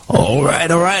All right,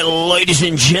 ladies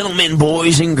and gentlemen,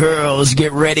 boys and girls,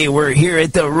 get ready. We're here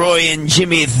at the Roy and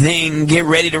Jimmy thing. Get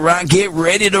ready to rock, get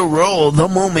ready to roll. The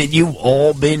moment you've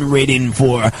all been waiting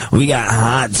for. We got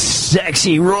hot,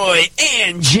 sexy Roy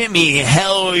and Jimmy.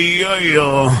 Hell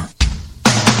yo.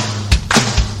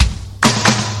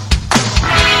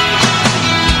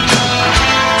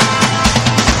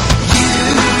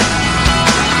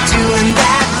 Doing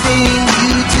that thing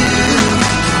you do,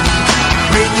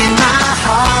 breaking my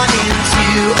heart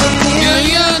into a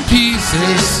million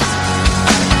pieces,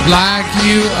 like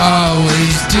you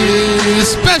always do,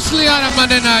 especially on a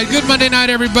Monday night. Good Monday night,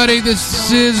 everybody.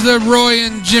 This is the Roy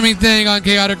and Jimmy thing on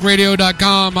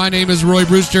chaoticradio.com. My name is Roy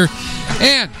Brewster,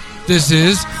 and this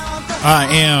is... I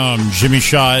am Jimmy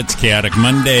Shaw. It's Chaotic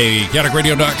Monday.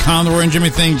 chaoticradio.com, the Roy and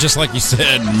Jimmy thing, just like you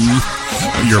said.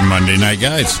 Your Monday night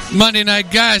guys. Monday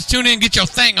night guys, tune in, get your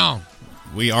thing on.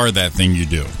 We are that thing you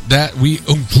do. That we...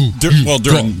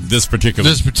 during this particular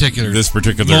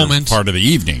moment, part of the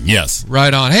evening, yes.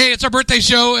 Right on. Hey, it's our birthday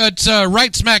show. It's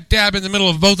right smack dab in the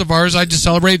middle of both of ours. I just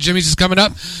celebrated. Jimmy's is coming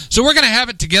up. So we're going to have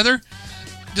it together,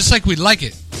 just like we'd like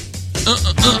it.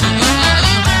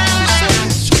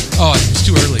 Oh, it's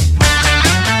too early.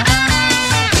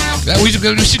 We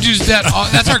should use that.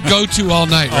 That's our go-to all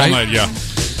night, right? All night, yeah.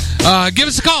 Give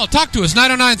us a call. Talk to us.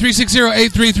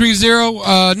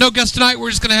 909-360-8330. No guest tonight. We're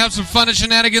just going to have some fun and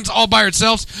shenanigans all by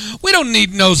ourselves. We don't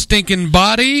need no stinking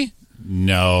body.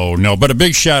 No. But a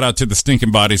big shout out to the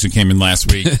stinking bodies who came in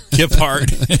last week. Kip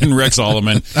Hart and Rex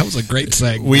Alleman. That was a great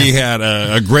segment. We had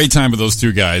a great time with those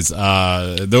two guys.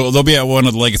 They'll be at one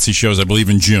of the Legacy shows, I believe,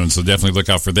 in June, so definitely look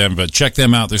out for them. But check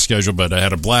them out, their schedule. But I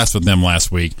had a blast with them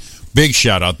last week. Big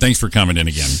shout out. Thanks for coming in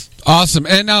again. Awesome.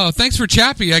 And thanks for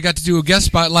Chappie. I got to do a guest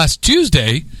spot last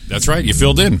Tuesday. That's right. You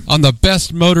filled in. On the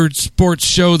best motorsports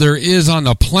show there is on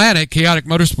the planet, Chaotic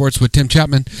Motorsports with Tim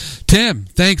Chapman. Tim,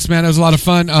 thanks, man. It was a lot of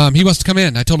fun. He wants to come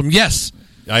in. I told him yes.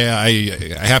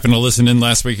 I happened to listen in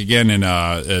last week again, and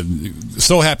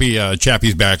so happy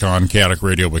Chappie's back on Chaotic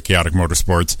Radio with Chaotic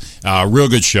Motorsports. Real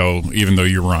good show, even though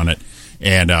you were on it.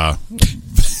 And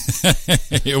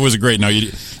it was a great. No,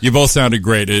 you both sounded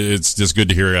great. It's just good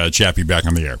to hear Chappie back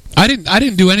on the air. I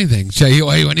didn't do anything.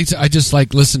 I just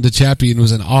listened to Chappie and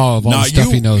was in awe of all the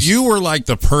stuff he knows. You were like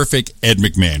the perfect Ed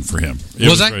McMahon for him.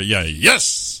 Was I? Yeah.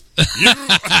 Yes. You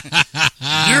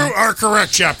are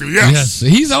correct, Chappie. Yes.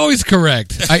 He's always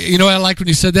correct. I liked when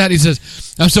you said that. He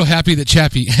says, "I'm so happy that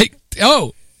Chappie." Hey,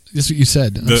 that's what you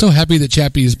said. I'm so happy that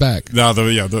Chappie is back.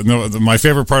 My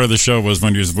favorite part of the show was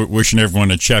when he was wishing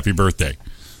everyone a Chappie birthday.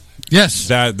 Yes,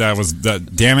 that was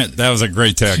that. Damn it, that was a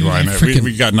great tagline.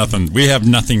 We got nothing. We have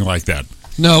nothing like that.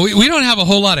 No, we don't have a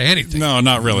whole lot of anything. No,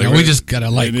 not really. We just gotta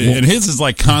and his is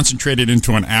like concentrated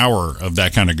into an hour of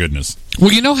that kind of goodness.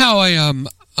 Well, you know how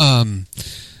I'll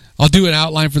do an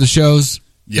outline for the shows.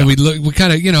 Yeah. And we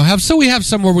kind of we have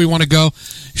somewhere we want to go.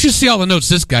 You should see all the notes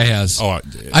this guy has. Oh,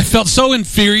 I felt so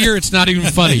inferior. It's not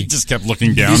even funny. He just kept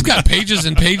looking down. He's got pages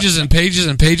and pages and pages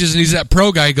and pages, and he's that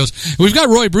pro guy. He goes, "We've got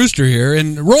Roy Brewster here,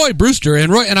 and Roy Brewster, and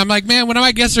Roy." And I'm like, man, when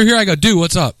my guests are here, I go, "Dude,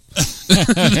 what's up?"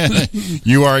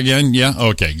 You are again? Yeah.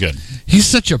 Okay, good. He's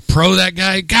such a pro, that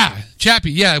guy. God,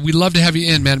 Chappie, yeah, we'd love to have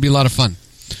you in, man. It'd be a lot of fun.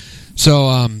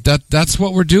 So that's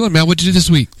what we're doing, man. What'd you do this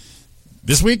week?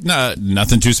 This week,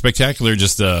 nothing too spectacular.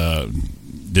 Just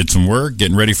did some work,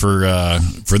 getting ready for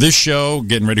this show,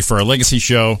 getting ready for our Legacy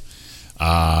show.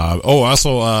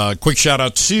 Also, quick shout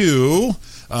out to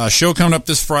a show coming up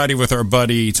this Friday with our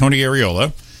buddy Tony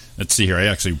Ariola. Let's see here. I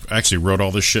actually wrote all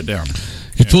this shit down.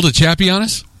 You pulled a Chappie on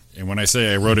us? And when I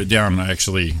say I wrote it down, I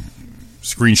actually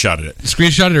screenshotted it.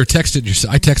 Screenshotted or texted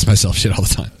yourself? I text myself shit all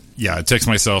the time. Yeah, I text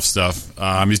myself stuff.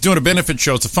 He's doing a benefit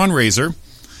show. It's a fundraiser.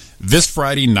 This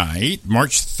Friday night,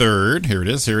 March 3rd. Here it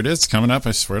is. It's coming up.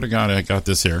 I swear to God, I got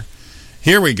this here.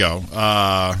 Here we go.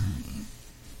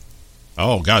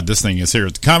 Oh, God, this thing is here.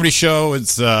 It's a comedy show.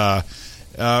 It's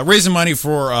raising money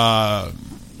for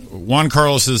Juan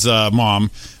Carlos's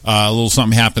mom. A little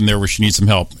something happened there where she needs some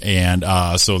help. And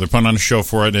so they're putting on a show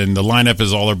for it. And the lineup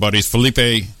is all their buddies.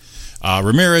 Felipe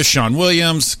Ramirez, Sean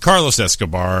Williams, Carlos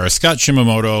Escobar, Scott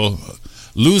Shimamoto,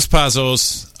 Luz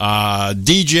Pazos,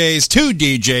 two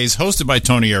DJs, hosted by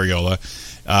Tony Ariola.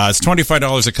 It's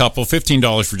 $25 a couple,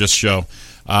 $15 for just show.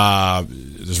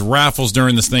 There's raffles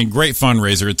during this thing. Great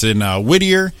fundraiser. It's in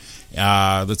Whittier.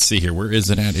 Let's see here. Where is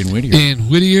it at in Whittier? In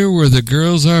Whittier, where the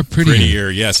girls are prettier. Prettier,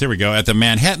 yes. Here we go. At the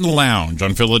Manhattan Lounge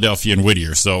on Philadelphia and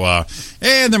Whittier. So,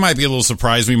 and there might be a little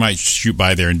surprise. We might shoot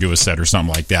by there and do a set or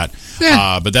something like that.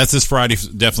 Yeah. But that's this Friday.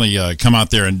 Definitely come out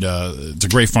there, and it's a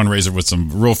great fundraiser with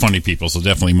some real funny people. So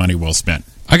definitely money well spent.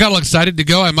 I got all excited to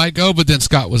go. I might go, but then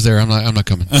Scott was there. I'm not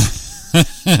coming.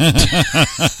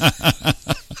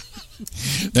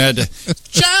 That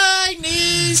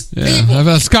Chinese people.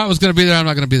 Yeah. If Scott was going to be there, I'm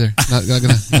not going to be there. Not going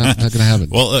to have it.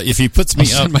 Well, if he puts me I'll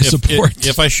up, send my support.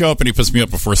 if I show up and he puts me up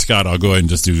before Scott, I'll go ahead and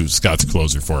just do Scott's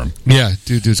closer for him. Yeah,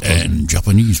 do his closer. And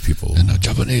Japanese people. And the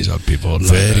Japanese are people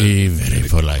Very, very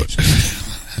polite.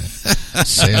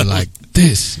 say it like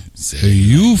this. Say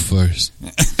you first.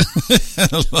 I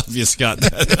love you, Scott.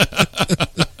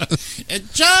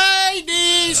 And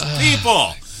Chinese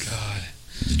people. God.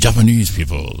 The Japanese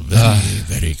people,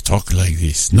 very talk like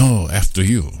this. No, after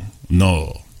you.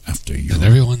 No, after you. And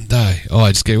everyone die. Oh,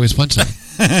 I just gave away his punchline.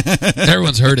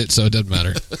 Everyone's heard it, so it doesn't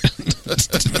matter.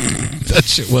 That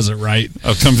shit wasn't right.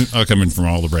 I'll come in from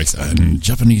all the breaks. And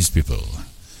Japanese people,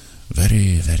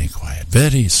 very, very quiet.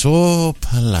 Very, so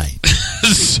polite.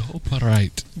 So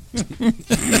polite.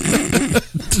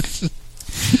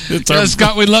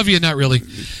 Scott, we love you. Not really.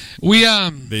 We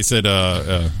They said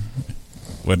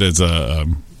what is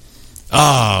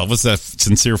what's that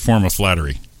sincere form of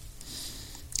flattery?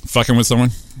 Fucking with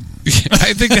someone?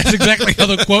 I think that's exactly how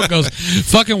the quote goes.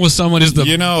 Fucking with someone is the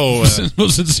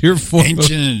most sincere form.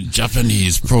 Ancient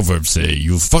Japanese proverbs say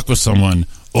you fuck with someone,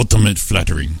 ultimate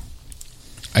flattering.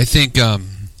 I think I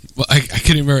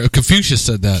can't remember. Confucius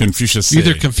said that.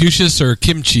 Either Confucius or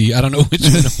Kimchi. I don't know which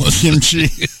one it was. Kimchi.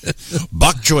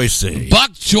 Bok choy say.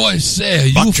 Bok choy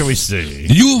say. Bok choy say.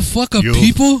 You fuck up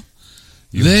people.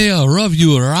 They rub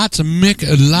you a lot to make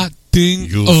a lot thing.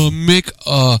 Make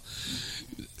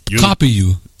copy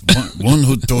you. One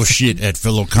who throws shit at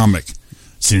fellow comic.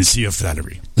 Sincere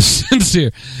flattery.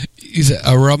 Sincere. He's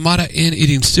a Ramada Inn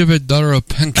eating $7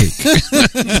 pancake.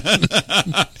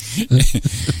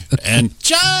 And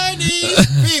Chinese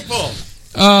people.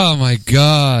 Oh, my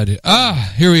God.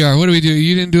 Here we are. What do we do?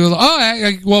 You didn't do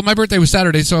well, my birthday was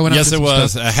Saturday, so I went out. Yes, it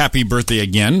was. A happy birthday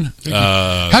again.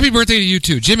 Happy birthday to you,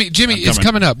 too. Jimmy, it's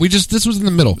coming up. This was in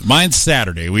the middle. Mine's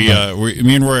Saturday. Me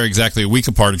and Roy are exactly a week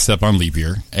apart, except on leap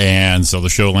year. And so the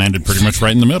show landed pretty much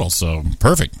right in the middle. So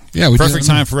perfect. Yeah, perfect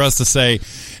time for us to say,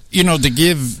 to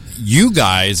give you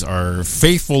guys, our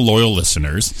faithful, loyal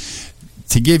listeners,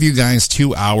 to give you guys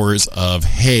 2 hours of,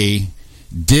 hey,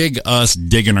 dig us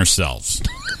digging ourselves.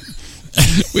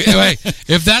 Wait,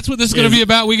 if that's what this is going to be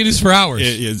about, we can do this for hours.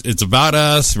 It's about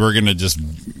us. We're going to just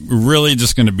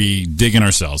be digging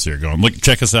ourselves here. Going, look,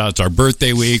 check us out. It's our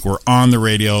birthday week. We're on the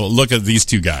radio. Look at these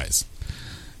two guys.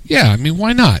 Yeah, I mean,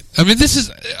 why not? I mean,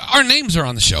 our names are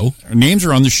on the show. Our names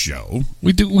are on the show.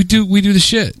 We do the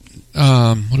shit.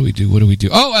 What do we do?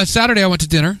 Oh, Saturday I went to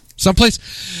dinner someplace.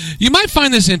 You might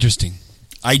find this interesting.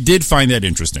 I did find that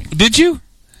interesting. Did you?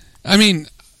 I mean,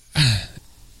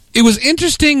 it was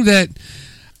interesting that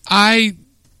I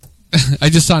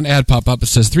just saw an ad pop up. It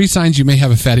says 3 signs you may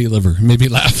have a fatty liver. It made me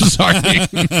laugh. Sorry.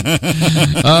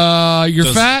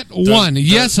 You're fat. 1.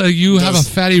 Yes, you have a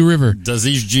fatty liver. Does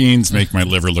these jeans make my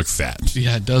liver look fat?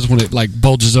 Yeah, it does when it like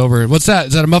bulges over. What's that?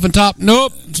 Is that a muffin top?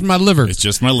 Nope. It's my liver. It's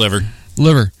just my liver.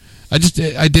 I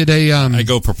did a. I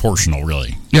go proportional,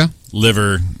 really. Yeah.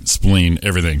 Liver, spleen,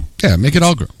 everything. Yeah, make it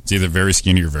all grow. It's either very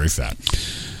skinny or very fat.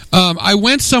 I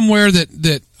went somewhere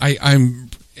that I'm,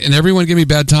 and everyone gave me a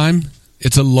bad time.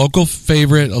 It's a local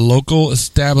favorite, a local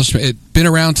establishment. It's been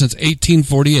around since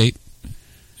 1848.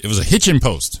 It was a hitching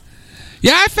post.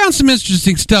 Yeah, I found some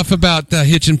interesting stuff about the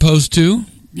hitching post, too.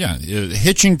 Yeah,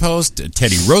 hitching post.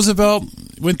 Teddy Roosevelt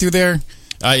went through there.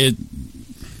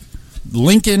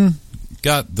 Lincoln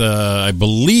got I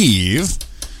believe,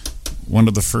 one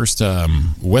of the first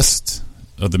west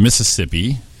of the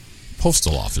Mississippi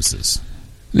postal offices.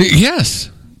 Yes.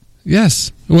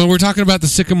 Well, we're talking about the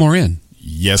Sycamore Inn.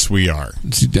 Yes, we are.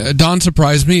 Don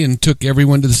surprised me and took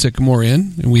everyone to the Sycamore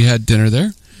Inn, and we had dinner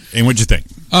there. And what'd you think?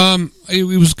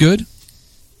 It was good.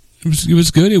 It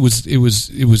was good. It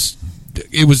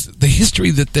was the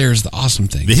history that there's the awesome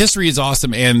thing. The history is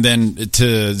awesome, and then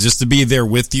to be there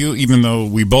with you, even though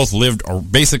we both lived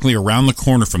basically around the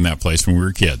corner from that place when we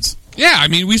were kids. Yeah, I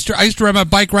mean, I used to ride my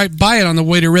bike right by it on the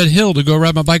way to Red Hill to go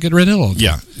ride my bike at Red Hill.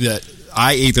 Yeah.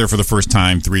 I ate there for the first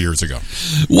time 3 years ago.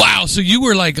 Wow, so you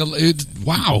were like,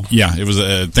 wow. Yeah, it was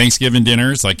a Thanksgiving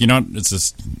dinner. It's like, let's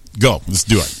just go. Let's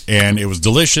do it. And it was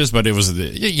delicious, but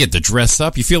you get to dress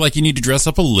up. You feel like you need to dress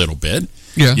up a little bit.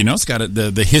 Yeah. It's got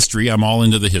the history. I'm all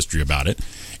into the history about it.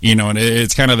 And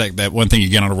it's kind of that one thing you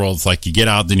get on a roll. It's like you get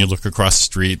out, then you look across the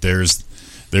street. There's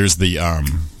the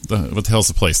what the hell's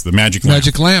the place? The Magic Lamp.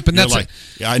 Magic Lamp, and that's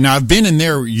now I've been in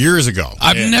there years ago.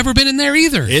 I've never been in there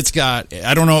either. It's got,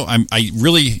 I don't know.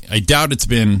 I doubt it's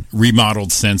been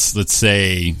remodeled since, let's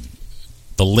say,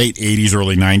 the late 80s,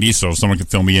 early 90s, so someone could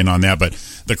fill me in on that. But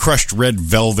the crushed red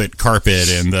velvet carpet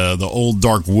and the old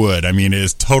dark wood, I mean, it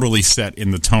is totally set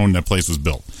in the tone that place was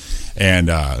built. And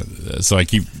so I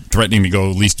keep threatening to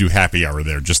go at least do happy hour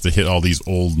there just to hit all these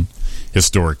old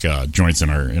historic joints in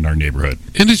our neighborhood.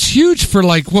 And it's huge for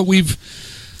like what we've,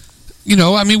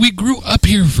 we grew up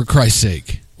here, for Christ's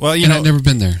sake. Well, I've never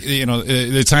been there.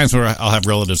 There are times where I'll have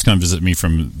relatives come visit me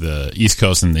from the East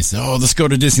Coast, and they say, "Oh, let's go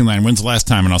to Disneyland. When's the last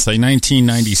time?" And I'll say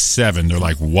 1997. They're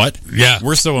like, "What?" Yeah,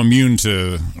 we're so immune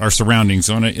to our surroundings.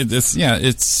 So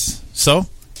it's so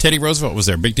Teddy Roosevelt was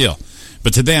there, big deal.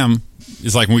 But to them,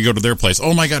 it's like when we go to their place.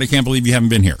 Oh my God, I can't believe you haven't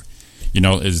been here.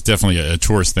 It's definitely a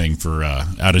tourist thing for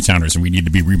out of towners, and we need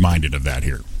to be reminded of that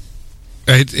here.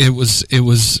 It was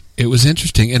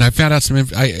interesting, and I found out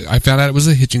I found out it was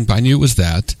a hitching. I knew it was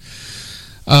that.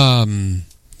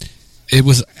 It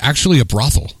was actually a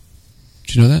brothel.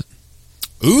 Did you know that?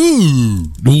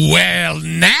 Ooh. Well,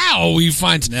 now we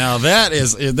find. Now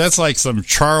that's like some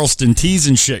Charleston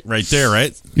teasing shit right there,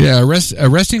 right? Yeah, a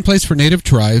resting place for native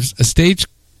tribes, a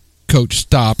stagecoach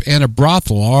stop, and a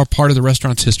brothel are part of the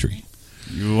restaurant's history.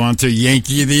 You want to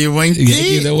Yankee the Winky?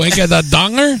 Yankee the Wink of the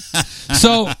Donger?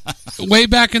 So, way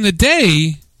back in the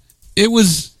day, it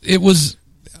was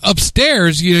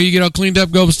upstairs. You get all cleaned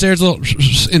up, go upstairs,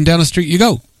 and down the street you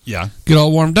go. Yeah. Get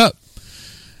all warmed up.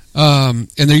 And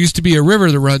there used to be a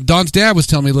river that run. Don's dad was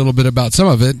telling me a little bit about some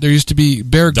of it. There used to be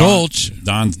Bear Gulch.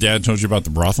 Don's dad told you about the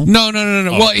brothel? No.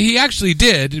 Oh. Well, he actually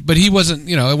did, but he wasn't,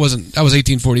 it wasn't, that was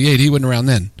 1848. He wasn't around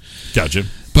then. Gotcha.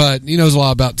 But he knows a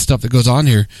lot about stuff that goes on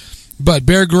here. But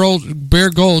Bear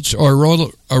Gulch or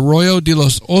Arroyo de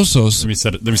los Osos. Let me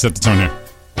set the tone here.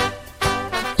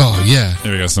 Oh yeah.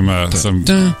 There we go. Some I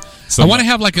want to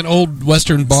have like an old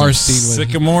Western bar scene with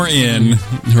Sycamore Inn,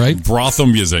 right? Brothel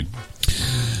music.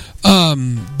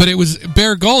 But it was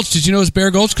Bear Gulch. Did you know it was Bear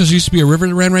Gulch because there used to be a river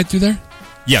that ran right through there?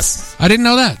 Yes. I didn't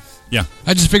know that. Yeah.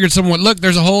 I just figured someone look.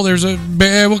 There's a hole. There's a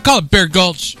bear. We'll call it Bear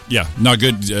Gulch. Yeah. No,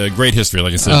 good. Great history,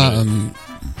 like I said.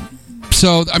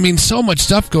 So, I mean, so much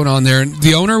stuff going on there. And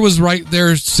the owner was right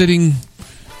there sitting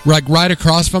right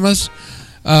across from us.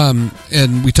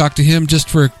 And we talked to him just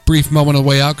for a brief moment on the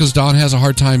way out because Dawn has a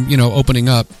hard time, opening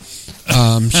up.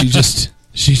 She just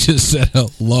said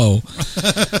hello.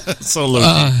 So low.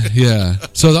 Yeah.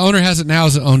 So the owner hasn't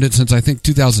owned it since, I think,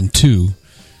 2002.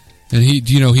 And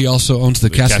he also owns the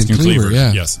Casting Cleaver.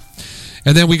 Yeah. Yes.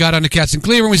 And then we got on the Casting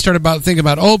Cleaver and we started thinking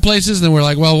about old places. And then we're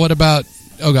like, well, what about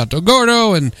El Gato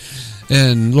Gordo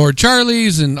and Lord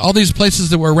Charlie's and all these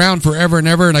places that were around forever and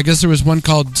ever. And I guess there was one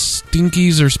called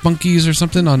Stinkies or Spunkies or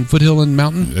something on Foothill and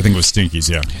Mountain. I think it was Stinkies,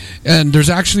 yeah. And there's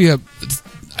actually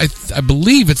I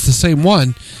believe it's the same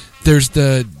one. There's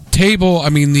the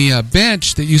the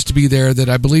bench that used to be there that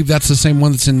I believe that's the same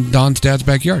one that's in Don's dad's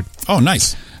backyard. Oh,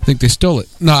 nice. I think they stole it.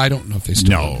 No, I don't know if they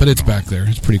stole it, but it's back there.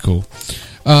 It's pretty cool.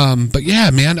 But yeah,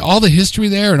 man, all the history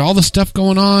there and all the stuff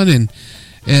going on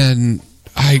and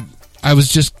I was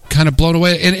just kind of blown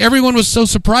away. And everyone was so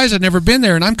surprised I'd never been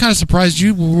there. And I'm kind of surprised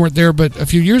you weren't there but a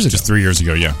few years ago. Just 3 years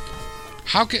ago, yeah.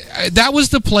 That was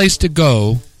the place to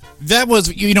go. That was,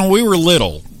 we were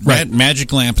little. Right.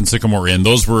 Magic Lamp and Sycamore Inn,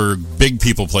 those were big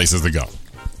people places to go.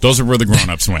 Those are where the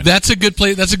grown-ups went. That's a good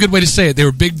place. That's a good way to say it. They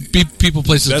were big people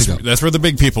places to go. That's where the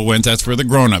big people went. That's where the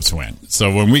grown-ups went.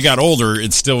 So when we got older,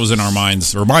 it still was in our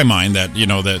minds, or my mind, that,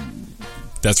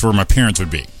 that's where my parents would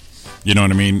be. You know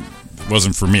what I mean? It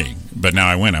wasn't for me. But now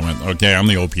I went, okay, I'm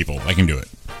the old people. I can do it.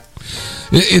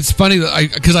 It's funny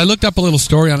because I looked up a little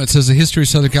story on it. It says the history of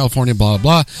Southern California, blah, blah,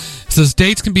 blah. It says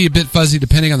dates can be a bit fuzzy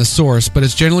depending on the source, but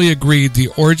it's generally agreed the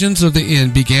origins of the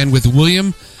inn began with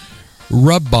William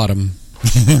Rubbottom.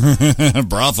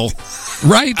 Brothel.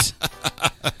 Right.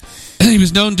 He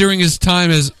was known during his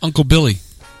time as Uncle Billy.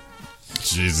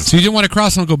 Jesus. So you didn't want to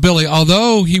cross Uncle Billy.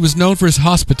 Although he was known for his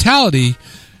hospitality,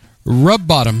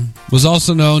 Rubbottom was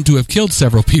also known to have killed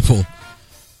several people.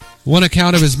 One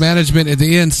account of his management at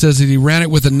the inn says that he ran it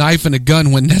with a knife and a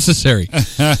gun when necessary.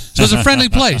 So it's a friendly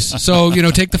place. So,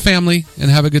 take the family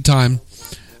and have a good time.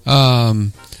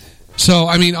 So,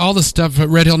 all the stuff at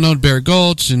Red Hill known Bear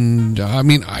Gulch, and,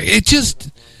 it just...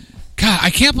 God,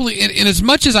 I can't believe... And as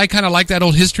much as I kind of like that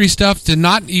old history stuff, to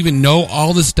not even know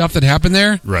all the stuff that happened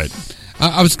there... Right.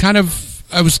 I was kind of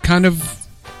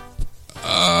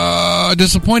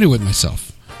disappointed with myself.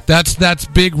 That's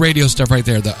big radio stuff right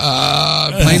there. The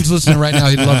Plains listening right now,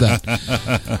 he'd love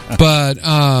that. But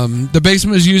the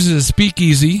basement was used as a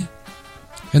speakeasy,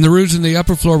 and the rooms in the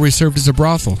upper floor were served as a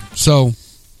brothel. So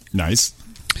nice.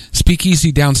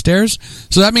 Speakeasy downstairs.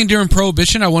 So that means during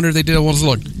Prohibition, I wonder if they did a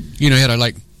look. You had to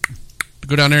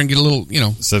Go down there and get a little,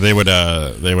 So they would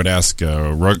ask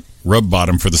Rub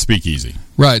Bottom for the speakeasy.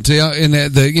 Right. So, and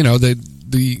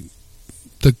the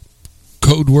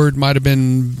code word might have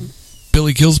been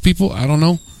Billy kills people. I don't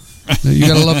know. You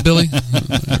gotta love Billy.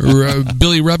 Or,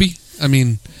 Billy Rubby. I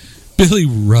mean, Billy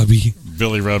Rubby.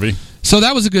 Billy Rubby. So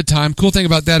that was a good time. Cool thing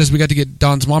about that is we got to get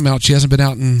Dawn's mom out. She hasn't been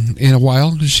out in a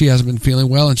while. She hasn't been feeling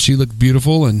well, and she looked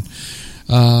beautiful. And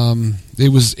it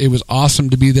was awesome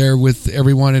to be there with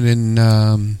everyone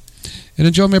and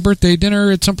enjoy my birthday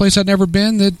dinner at some place I'd never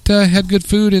been that had good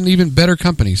food and even better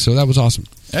company. So that was awesome.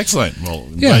 Excellent. Well,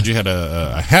 glad you had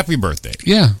a happy birthday.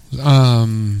 Yeah.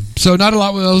 So not a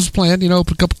lot was planned.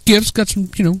 Put a couple gifts, got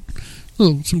some,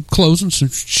 some clothes and some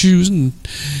shoes, and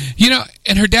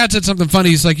and her dad said something funny.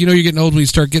 He's like, you're getting old when you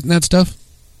start getting that stuff,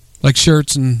 like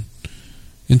shirts and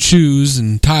shoes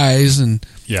and ties. And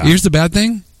here's the bad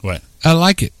thing. What? I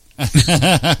like it.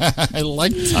 I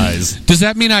like ties. Does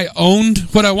that mean I owned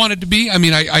what I wanted to be? I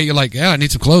mean, I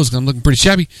need some clothes because I'm looking pretty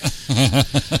shabby.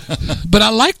 But I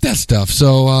like that stuff.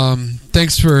 So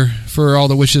thanks for all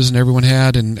the wishes and everyone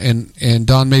had. And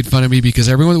Dawn made fun of me because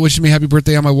everyone that wishes me happy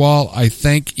birthday on my wall, I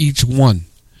thank each one.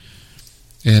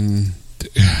 And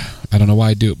I don't know why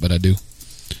I do it, but I do.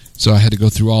 So I had to go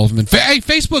through all of them. And hey,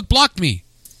 Facebook blocked me.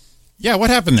 Yeah,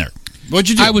 what happened there? What'd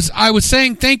you do? I was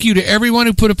saying thank you to everyone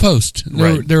who put a post.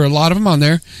 There were a lot of them on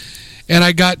there, and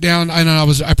I got down. I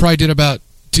probably did about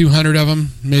 200 of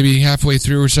them, maybe halfway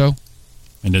through or so.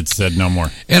 And it said no more.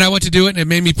 And I went to do it, and it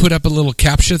made me put up a little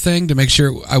CAPTCHA thing to make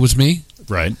sure I was me.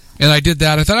 Right. And I did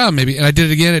that. I thought, maybe. And I did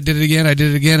it again. I did it again,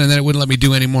 and then it wouldn't let me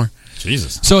do any more.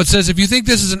 Jesus. So it says, if you think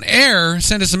this is an error,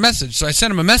 send us a message. So I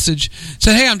sent him a message.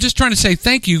 Said, hey, I'm just trying to say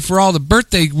thank you for all the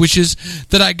birthday wishes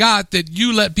that I got that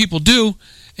you let people do.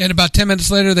 And about 10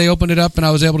 minutes later, they opened it up, and I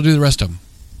was able to do the rest of them.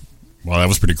 Well, that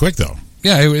was pretty quick, though.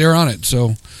 Yeah, they were on it.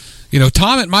 So,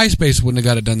 Tom at MySpace wouldn't have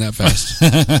got it done that fast.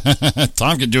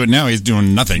 Tom could do it now. He's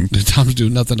doing nothing. Tom's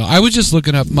doing nothing. I was just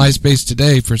looking up MySpace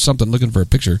today for something, looking for a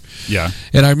picture. Yeah.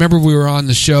 And I remember we were on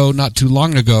the show not too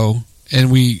long ago,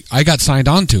 and I got signed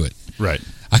on to it. Right.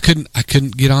 I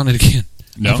couldn't get on it again.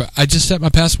 No. I just set my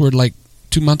password like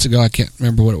 2 months ago. I can't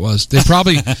remember what it was. They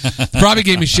probably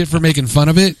gave me shit for making fun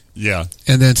of it. Yeah.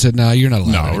 And then said, no, you're not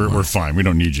allowed. No, we're fine. We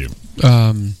don't need you.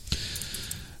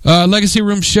 Legacy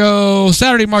Room Show,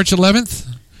 Saturday, March 11th.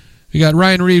 We got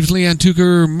Ryan Reeves, Leanne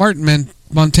Tucker, Martin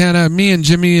Montana, me and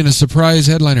Jimmy, and a surprise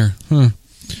headliner. Going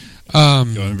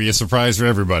to be a surprise for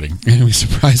everybody. Going to be a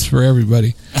surprise for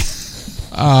everybody.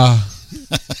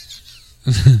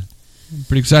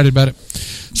 Pretty excited about it.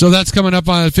 So that's coming up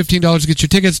on $15 to get your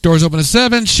tickets. Doors open at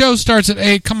 7. Show starts at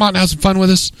 8. Come on and have some fun with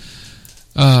us.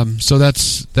 So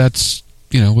that's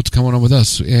what's going on with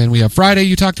us. And we have Friday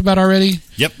you talked about already.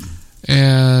 Yep.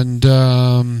 And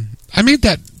I made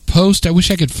that post. I wish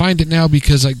I could find it now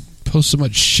because I post so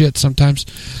much shit sometimes.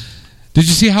 Did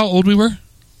you see how old we were?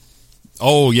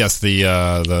 Oh yes,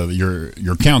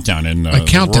 your countdown in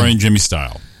countdown. Roy and Jimmy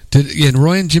style. In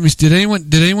Roy and Jimmy's. Did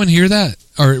anyone hear that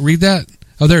or read that?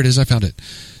 Oh, there it is. I found it.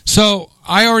 So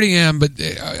I already am, but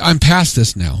I'm past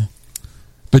this now.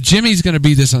 But Jimmy's going to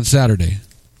be this on Saturday.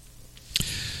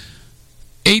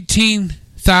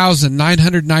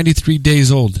 18,993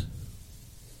 days old.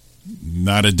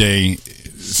 Not a day.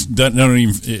 Don't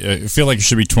even I feel like it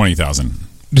should be 20,000. Do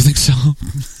you think so?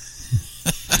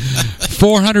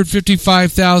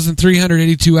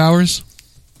 455,382 hours.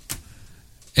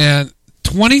 And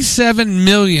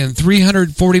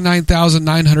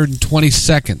 27,349,920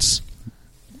 seconds.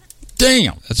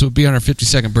 Damn. That's what would be on our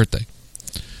 52nd birthday.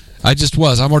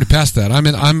 I'm already past that. I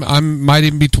might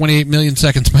even be 28 million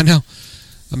seconds by now.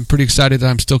 I'm pretty excited that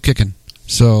I'm still kicking.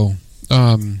 So,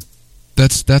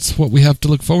 that's what we have to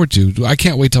look forward to. I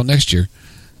can't wait till next year.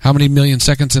 How many million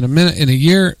seconds in a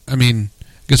year? I mean, I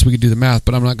guess we could do the math,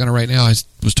 but I'm not going to right now. I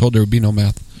was told there would be no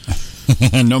math.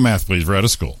 No math, please. We're out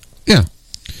of school. Yeah.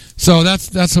 So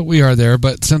that's what we are there.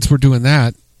 But since we're doing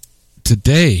that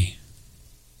today,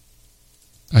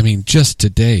 just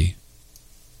today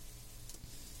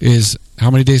is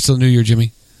how many days till New Year,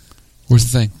 Jimmy?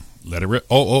 Where's the thing? Let it rip.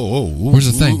 Oh. Where's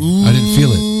the thing? I didn't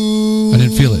feel it.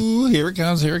 Here it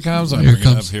comes. Here it comes.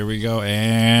 Here we go.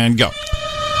 And go.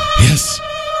 Yes.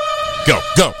 Go.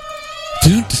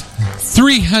 Dude,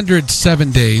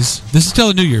 307 days. This is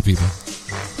still a New Year, people.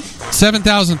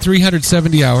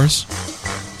 7,370 hours.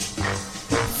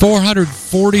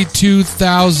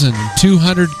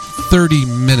 442,230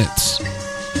 minutes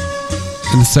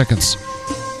in the seconds.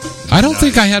 I don't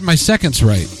think I had my seconds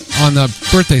right on the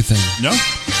birthday thing. No?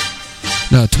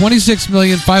 No,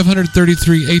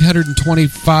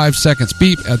 26,533,825 seconds.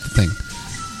 Beep at the thing.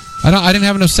 I didn't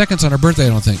have enough seconds on her birthday, I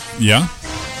don't think. Yeah?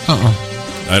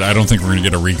 I don't think we're going to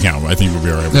get a recount. I think we'll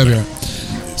be all right with That'd be that. all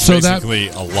right. So Basically,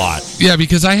 a lot. Yeah,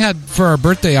 because I had, for our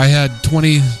birthday, I had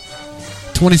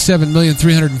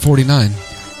 27,349.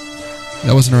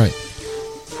 That wasn't right.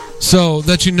 So,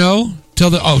 that you know,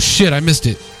 oh shit, I missed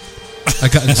it. I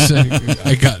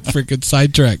got freaking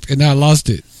sidetracked, and now I lost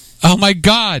it. Oh my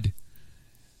God.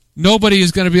 Nobody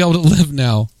is going to be able to live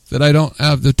now that I don't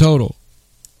have the total.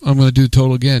 I'm going to do the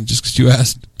total again just because you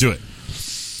asked. Do it.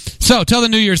 So, tell the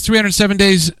New Year's 307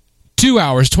 days, 2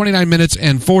 hours, 29 minutes,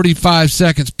 and 45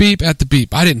 seconds. Beep at the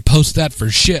beep. I didn't post that for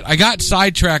shit. I got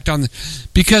sidetracked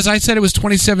because I said it was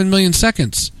 27 million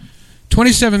seconds.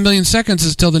 27 million seconds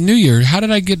is till the New Year. How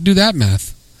did I do that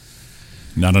math?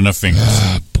 Not enough fingers.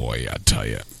 Boy, I tell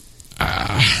you.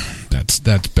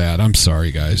 That's bad. I'm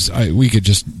sorry, guys.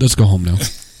 Let's go home now.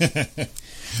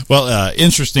 Well,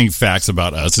 interesting facts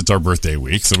about us. It's our birthday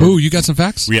week. So Ooh, you got some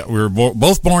facts? we were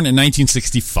both born in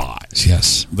 1965.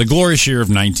 Yes. The glorious year of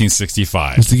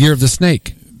 1965. It's the year of the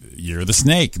snake. Year of the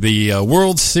Snake. The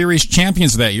World Series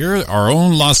champions of that year, our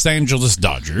own Los Angeles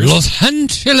Dodgers. Los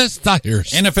Angeles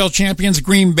Dodgers. NFL champions,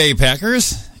 Green Bay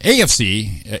Packers.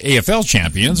 AFL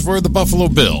champions were the Buffalo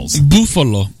Bills.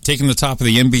 Buffalo. Taking the top of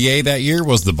the NBA that year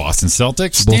was the Boston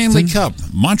Celtics. Stanley Cup,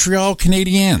 Montreal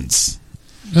Canadiens.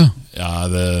 Oh.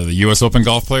 The U.S. Open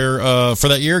golf player for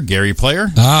that year, Gary Player.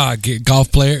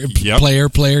 Golf player. Yep. Player,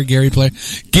 Gary Player.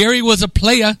 Gary was a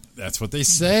player. That's what they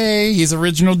say. He's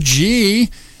original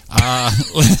G.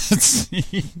 Let's see.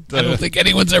 I don't think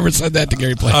anyone's ever said that to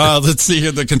Gary Player. Let's see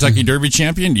here. The Kentucky Derby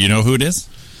champion. Do you know who it is?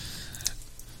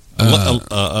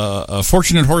 A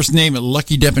fortunate horse named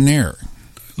Lucky Debonair.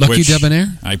 Lucky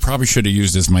Debonair? I probably should have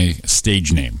used as my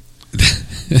stage name.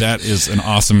 That is an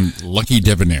awesome Lucky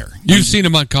Debonair. You've seen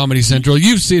him on Comedy Central.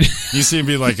 You've seen it. You see him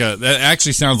be like that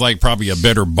actually sounds like probably a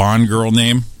better Bond girl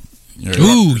name.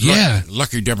 Ooh, yeah.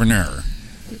 Lucky Debonair.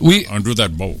 Undo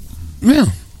that bow. Yeah.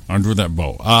 Undo that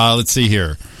bow. Let's see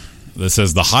here. This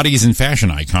says the hotties and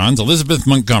fashion icons. Elizabeth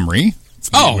Montgomery.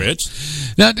 Which?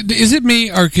 Now, is it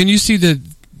me, or can you see the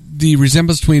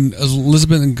resemblance between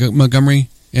Elizabeth and Montgomery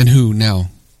and who now?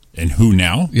 And who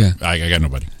now? Yeah. I got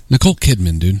nobody. Nicole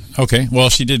Kidman, dude. Okay. Well,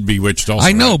 she did Bewitched also.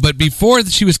 I know, right? but before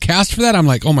she was cast for that, I'm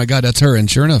like, oh my God, that's her.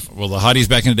 And sure enough. Well, the hotties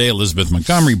back in the day, Elizabeth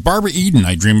Montgomery, Barbara Eden,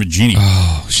 I Dream of Jeannie.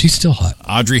 Oh, she's still hot.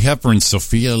 Audrey Hepburn,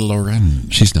 Sophia Loren.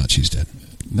 She's not. She's dead.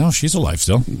 No, she's alive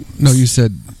still. No, you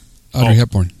said Audrey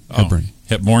Hepburn. Hepburn.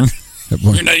 Hepburn?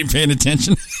 Hepburn. You're not even paying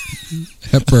attention?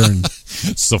 Hepburn.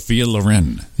 Sophia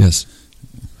Loren. Yes.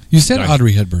 You said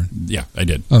Audrey Hepburn. Yeah, I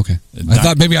did. Okay. I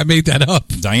thought maybe I made that up.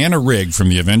 Diana Rigg from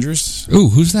the Avengers. Ooh,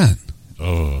 who's that?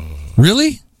 Oh.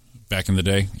 Really? Back in the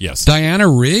day? Yes. Diana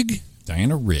Rigg?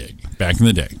 Diana Rigg. Back in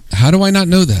the day. How do I not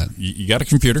know that? You got a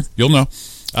computer. You'll know.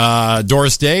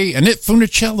 Doris Day. Annette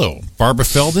Funicello. Barbara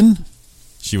Feldon.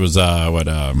 She was,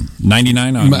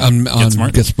 99 on Get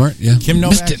Smart? Get Smart, yeah. Kim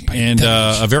Novak. And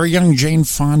a very young Jane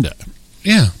Fonda.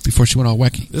 Yeah, before she went all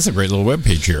wacky. This is a great little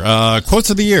webpage here.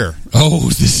 Quotes of the year. Oh,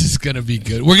 this is going to be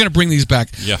good. We're going to bring these back.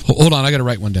 Yeah. Hold on, I got to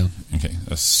write one down. Okay.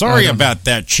 Sorry about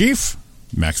that, Chief.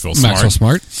 Maxwell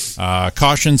Smart.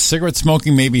 Caution, cigarette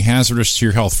smoking may be hazardous to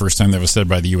your health. First time that was said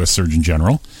by the U.S. Surgeon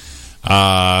General.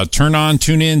 Turn on,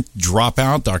 tune in, drop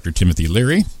out, Dr. Timothy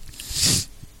Leary.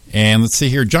 And let's see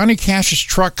here. Johnny Cash's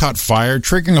truck caught fire,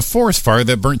 triggering a forest fire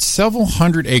that burnt several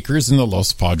hundred acres in the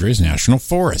Los Padres National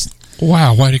Forest.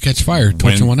 Wow, why did it catch fire?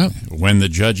 Torching one up? When the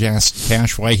judge asked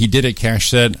Cash why he did it, Cash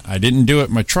said, I didn't do it,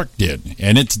 my truck did.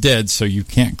 And it's dead, so you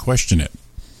can't question it.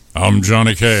 I'm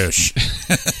Johnny Cash.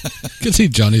 Can see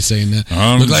Johnny saying that.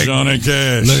 I'm Johnny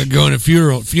Cash. Look at going to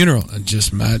funeral. It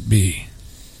just might be.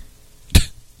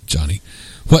 Johnny.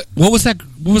 What was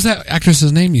that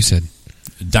actress's name you said?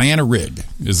 Diana Rigg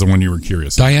is the one you were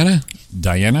curious about. Diana?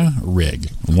 Diana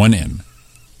Rigg. 1 N.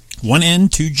 1 N,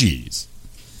 2 G's.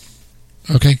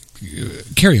 Okay.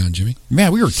 Carry on, Jimmy.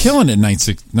 Man, we were killing it in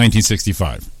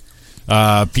 1965.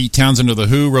 Pete Townsend of The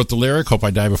Who wrote the lyric, Hope I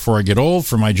Die Before I Get Old,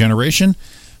 for my generation.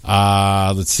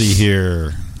 Let's see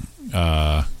here.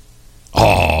 Could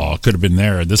have been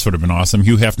there. This would have been awesome.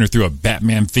 Hugh Hefner threw a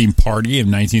Batman-themed party in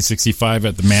 1965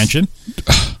 at the mansion.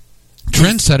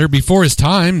 Trendsetter before his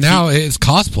time. Now it's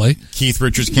cosplay. Keith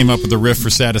Richards came up with a riff for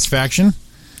Satisfaction.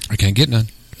 I can't get none.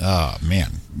 Oh,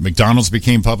 man. McDonald's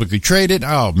became publicly traded.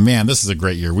 Oh, man, this is a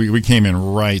great year. We came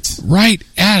in right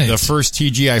at it. The first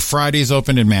TGI Fridays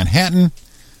opened in Manhattan.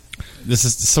 This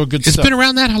is so good stuff. It's been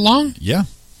around that how long? Yeah.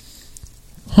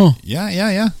 Huh.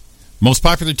 Yeah. Most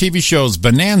popular TV shows,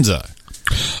 Bonanza.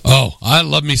 Oh, I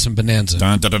love me some Bonanza.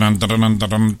 Gomer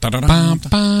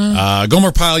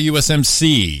Pyle,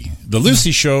 USMC. The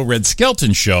Lucy Show, Red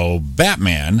Skelton Show,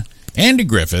 Batman, Andy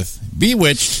Griffith,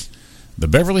 Bewitched, the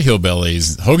Beverly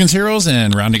Hillbillies, Hogan's Heroes,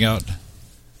 and rounding out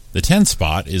the 10th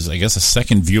spot is, I guess, a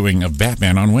second viewing of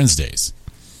Batman on Wednesdays.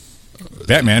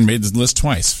 Batman made the list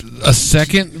twice. A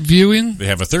second viewing? They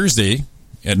have a Thursday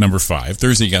at number 5.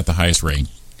 Thursday got the highest ratings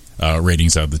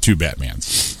out of the two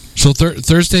Batmans. So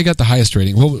Thursday got the highest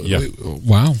rating. Well, Yeah.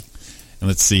 Wow. And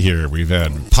let's see here. We've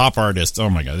had pop artists. Oh,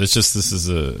 my God. This is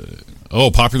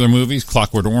popular movies.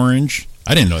 Clockwork Orange.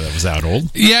 I didn't know that was that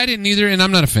old. Yeah, I didn't either, and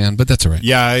I'm not a fan, but that's all right.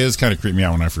 Yeah, it was kind of creeped me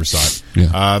out when I first saw it.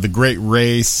 Yeah. The Great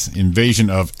Race,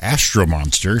 Invasion of Astro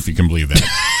Monster, if you can believe that.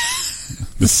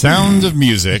 The Sound of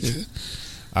Music.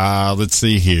 Let's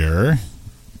see here.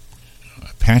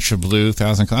 Patch of Blue,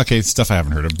 okay, stuff I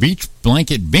haven't heard of. Beach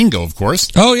Blanket Bingo, of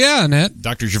course. Oh, yeah, Annette.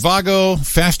 Dr. Zhivago,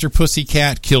 Faster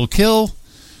Pussycat, Kill Kill,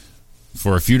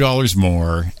 for a few dollars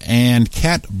more, and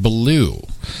Cat Ballou.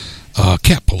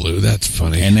 Cat Ballou, that's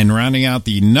funny. And then rounding out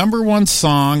the number one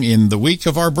song in the week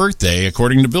of our birthday,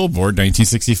 according to Billboard,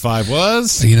 1965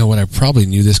 was... You know what? I probably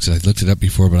knew this because I looked it up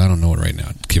before, but I don't know it right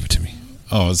now. Give it to me.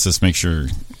 Oh, let's just make sure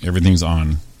everything's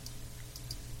on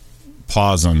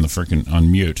pause on the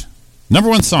on mute. Number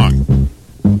one song.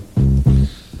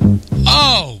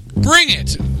 Oh, bring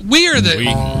it. We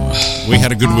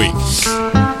had a good week.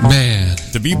 Man.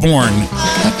 To Be Born.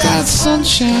 I got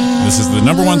sunshine. This is the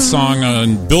number one song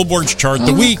on Billboard's chart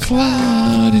the week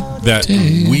that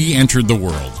we entered the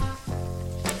world.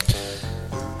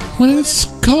 When it's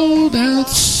cold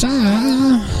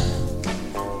outside,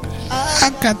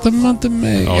 I got the month of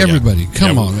May. Oh, everybody, yeah.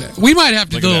 come Yeah, on. We might have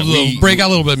to break out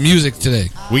a little bit of music today.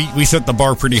 We set the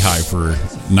bar pretty high for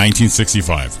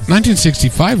 1965.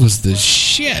 1965 was the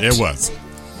shit. It was.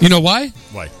 You know why?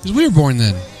 Why? Because we were born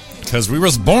then. Because we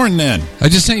was born then. I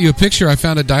just sent you a picture. I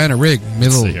found a Diana Rigg. Made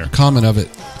a little comment of it.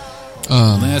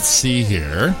 Let's see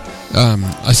here.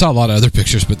 I saw a lot of other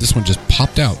pictures, but this one just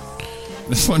popped out.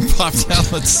 This one popped out.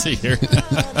 Let's see here.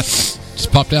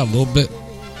 Just popped out a little bit.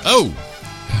 Oh.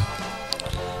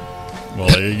 Well,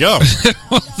 there you go.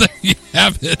 Well, there you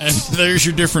have it. And there's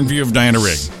your different view of Diana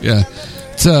Rigg. Yeah.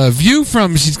 It's a view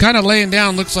from, she's kind of laying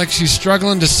down. Looks like she's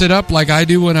struggling to sit up like I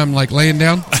do when I'm like laying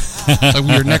down. Like when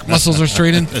your neck muscles are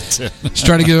straining. She's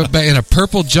trying to get up back in a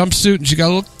purple jumpsuit, and she got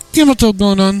a little camel toe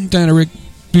going on, Diana Rigg,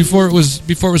 before it was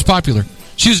popular.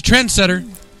 She was a trendsetter.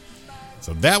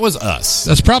 So that was us.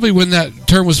 That's probably when that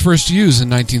term was first used in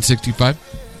 1965.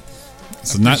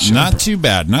 So not too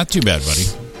bad. Not too bad, buddy.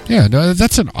 Yeah, no,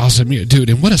 that's an awesome dude,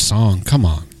 and what a song. Come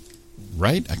on.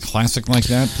 Right? A classic like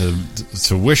that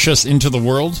to wish us into the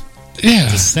world? Yeah.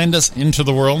 To send us into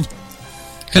the world?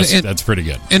 That's pretty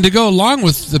good. And to go along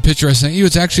with the picture I sent you,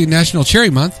 it's actually National Cherry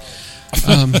Month.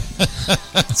 National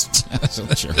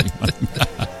Cherry Month.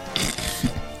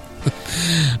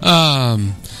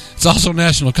 It's also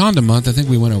National Condom Month. I think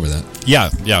we went over that. Yeah,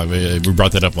 we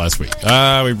brought that up last week.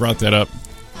 We brought that up.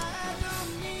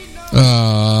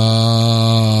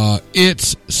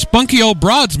 It's Spunky Old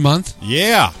Broads Month.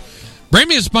 Yeah. Bring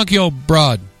me a spunky old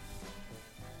broad.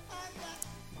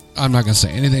 I'm not going to say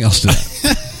anything else to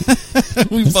that.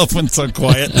 We both went so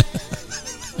quiet.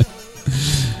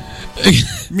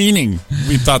 Meaning,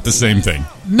 we thought the same thing.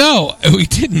 No, we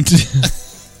didn't.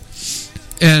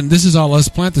 And this is all us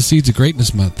Plant the Seeds of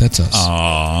Greatness Month. That's us.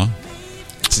 Aww.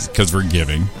 Because we're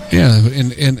giving. Yeah,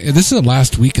 and this is the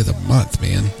last week of the month,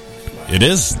 man. It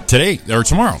is today or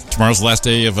tomorrow. Tomorrow's the last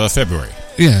day of February.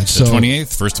 Yeah, so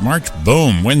 28th, 1st of March,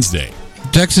 boom, Wednesday.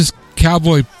 Texas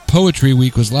Cowboy Poetry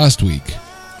Week was last week.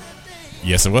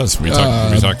 Yes, it was. We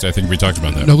talked. I think we talked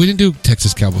about that. No, we didn't do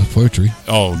Texas Cowboy Poetry.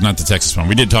 Oh, not the Texas one.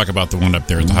 We did talk about the one up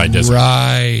there in the high desert,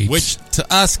 right? Which to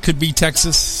us could be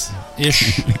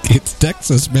Texas-ish. It's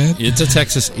Texas, man. It's a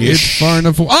Texas-ish. It's far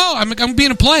enough. Oh, I'm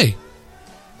being a play.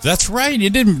 That's right. You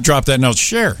didn't drop that note.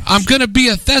 Share. I'm gonna be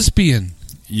a thespian.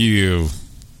 You.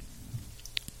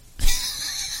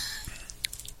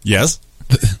 Yes.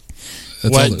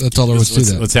 That's all there was to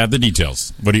that. Let's have the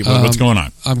details. What's going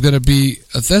on? I'm going to be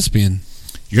a thespian.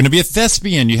 You're going to be a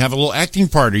thespian. You have a little acting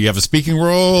part. Or you have a speaking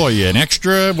role. Are you an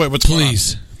extra? What's going on?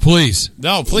 Please.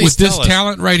 No, please with tell this us.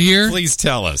 Talent right here. Please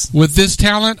tell us. With this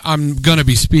talent, I'm going to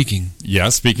be speaking. Yeah,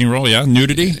 speaking role. Yeah,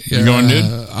 nudity. You going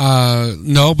nude?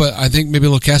 No, but I think maybe a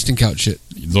little casting couch shit.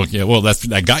 Look, yeah. Well,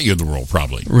 that got you the role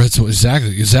probably.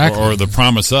 Exactly. Or the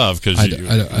promise of, because you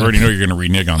already know you're going to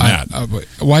renege on that.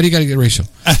 Why do you got to get racial?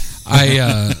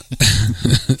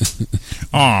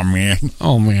 Oh man,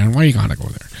 why are you going to go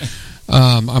there?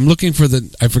 I'm looking for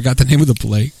I forgot the name of the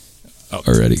play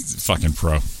already. Fucking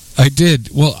pro. I did.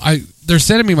 Well, they're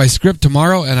sending me my script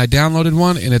tomorrow, and I downloaded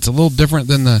one, and it's a little different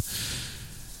than the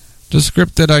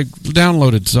script that I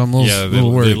downloaded, so I'm a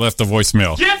little worried. They left the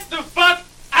voicemail. Get the fuck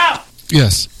out!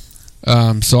 Yes.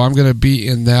 So I'm going to be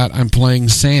in that. I'm playing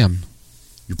Sam.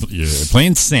 You're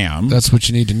playing Sam. That's what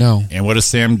you need to know. And what does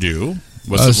Sam do?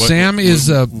 Sam is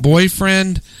a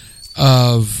boyfriend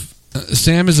of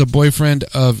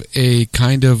a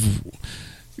kind of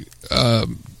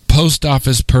post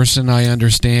office person, I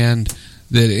understand,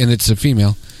 and it's a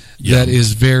female, that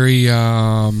is very...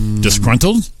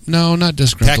 disgruntled? No, not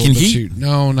disgruntled. Packing heat?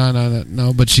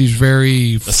 No, but she's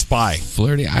very... A spy.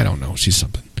 Flirty? I don't know. She's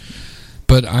something.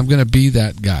 But I'm going to be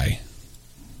that guy.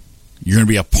 You're going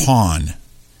to be a pawn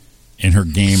in her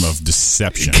game of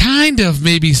deception. Kind of,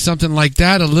 maybe something like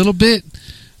that, a little bit.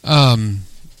 I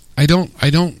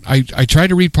tried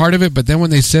to read part of it, but then when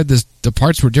they said the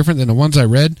parts were different than the ones I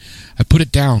read, I put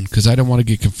it down because I don't want to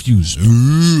get confused.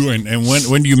 Ooh, and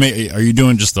when do you make? Are you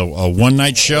doing just a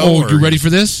one-night show? Oh, you ready for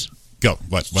this? Go.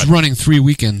 What? It's running 3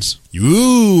 weekends.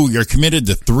 Ooh, you're committed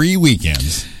to 3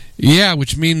 weekends. Yeah,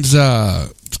 which means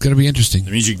it's going to be interesting.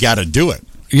 It means you got to do it.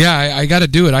 Yeah, I got to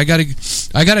do it. I got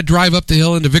to drive up the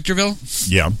hill into Victorville.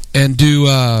 Yeah, and do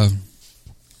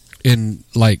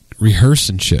rehearse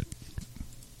and shit.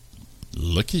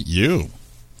 Look at you.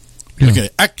 Yeah. Look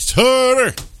at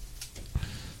actor.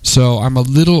 So I'm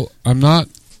not.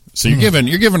 So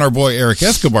you're giving our boy Eric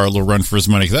Escobar a little run for his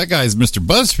money, because that guy's Mr.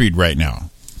 BuzzFeed right now.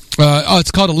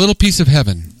 It's called A Little Piece of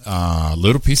Heaven.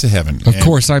 Little Piece of Heaven. Of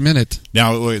course, I'm in it.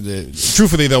 Now,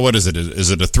 truthfully though, what is it?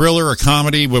 Is it a thriller, a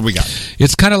comedy? What do we got?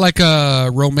 It's kind of like a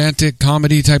romantic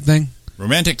comedy type thing.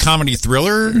 Romantic comedy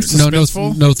thriller? No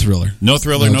thriller. No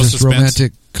thriller, no just suspense.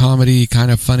 Romantic comedy, kind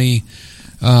of funny.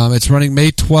 It's running May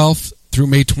 12th through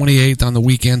May 28th on the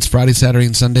weekends, Friday, Saturday,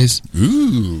 and Sundays.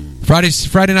 Ooh. Friday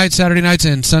nights, Saturday nights,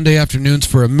 and Sunday afternoons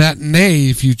for a matinee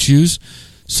if you choose.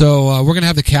 So we're going to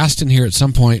have the cast in here at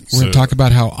some point. We're going to talk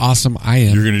about how awesome I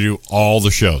am. You're going to do all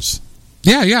the shows?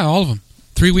 Yeah, all of them.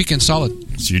 3 weekends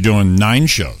solid. So you're doing 9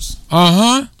 shows?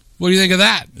 Uh-huh. What do you think of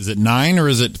that? Is it 9 or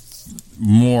is it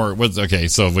more?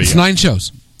 It's 9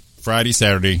 shows. Friday,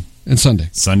 Saturday, and Sunday.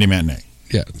 Sunday matinee.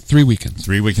 Yeah, 3 weekends.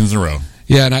 3 weekends in a row.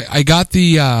 Yeah, and I got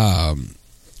the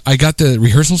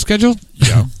rehearsal schedule.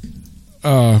 Yeah.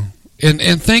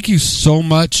 And thank you so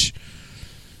much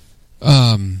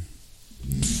for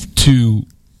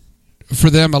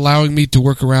them allowing me to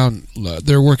work around.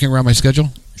 They're working around my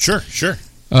schedule. Sure.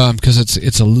 Because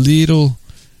it's a little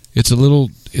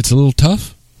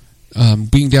tough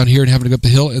being down here and having to go up the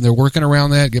hill, and they're working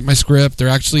around that. Get my script. They're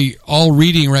actually all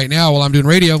reading right now while I'm doing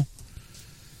radio.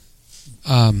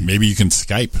 Maybe you can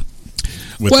Skype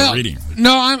with the reading.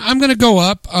 No, I'm going to go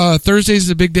up. Thursdays is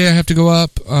a big day. I have to go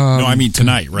up. No, I mean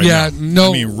tonight, right now. No.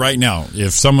 I mean right now.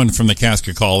 If someone from the cast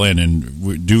could call in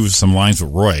and do some lines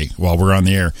with Roy while we're on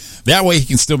the air, that way he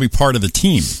can still be part of the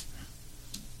team.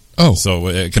 Oh.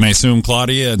 So can I assume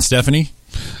Claudia and Stephanie?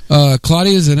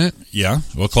 Claudia's in it. Yeah.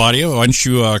 Well, Claudia, why don't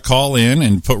you call in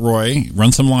and put Roy,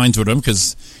 run some lines with him,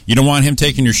 because you don't want him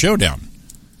taking your show down.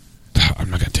 I'm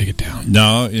not going to take it down.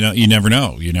 No, you never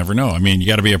know. You never know. I mean, you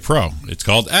got to be a pro. It's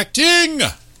called acting.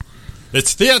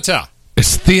 It's theater.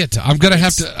 It's theater. I'm going to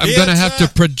have to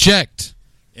project.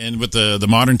 And with the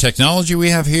modern technology we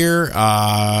have here,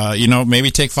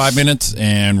 maybe take 5 minutes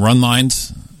and run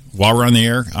lines while we're on the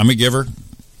air. I'm a giver.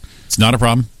 It's not a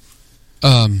problem.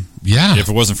 Yeah. If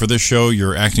it wasn't for this show,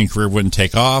 your acting career wouldn't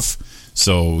take off.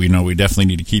 So, we definitely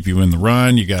need to keep you in the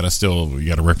run. You got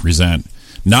to represent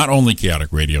not only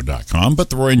chaoticradio.com,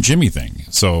 but the Roy and Jimmy thing.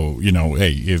 So,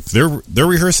 hey, if they're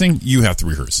rehearsing, you have to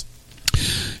rehearse.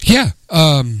 Yeah.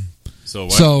 So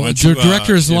the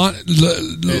director is...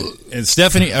 And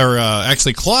Stephanie, or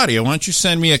actually Claudia, why don't you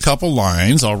send me a couple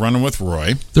lines? I'll run them with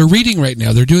Roy. They're reading right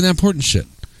now. They're doing that important shit.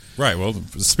 Right. Well,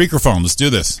 speakerphone. Let's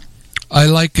do this. I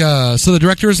like... so the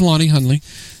director is Lonnie Hunley.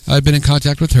 I've been in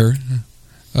contact with her.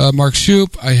 Mark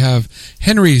Shoup. I have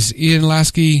Henry's, Ian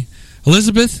Lasky,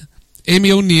 Elizabeth...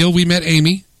 Amy O'Neill. We met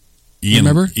Amy.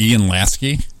 Remember? Ian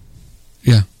Lasky?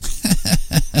 Yeah.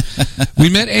 We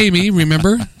met Amy,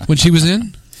 remember, when she was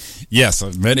in? Yes, I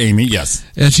met Amy, yes.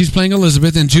 And she's playing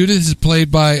Elizabeth, and Judith is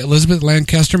played by Elizabeth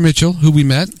Lancaster Mitchell, who we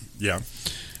met. Yeah.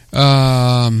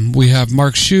 We have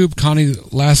Mark Shoup, Connie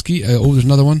Lasky. There's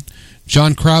another one.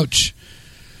 John Crouch.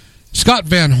 Scott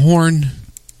Van Horn.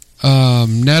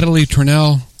 Natalie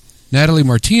Turnell. Natalie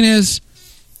Martinez.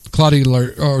 Claudia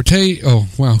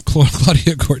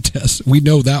Claudia Cortez. We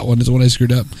know that one is the one I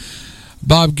screwed up.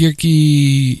 Bob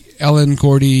Gierke, Ellen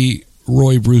Cordy,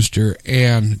 Roy Brewster,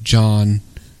 and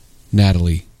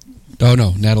Natalie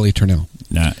Turnell.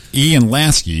 Now, Ian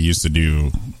Lasky used to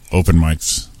do open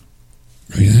mics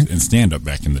and stand-up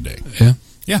back in the day. Yeah?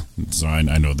 Yeah, so I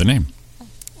know the name.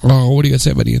 Oh, what do you got to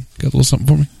say about Ian? Got a little something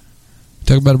for me?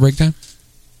 Talk about a breakdown?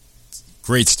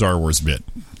 Great Star Wars bit.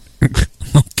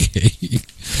 Okay.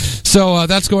 So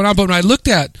that's going on. But when I looked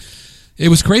at, it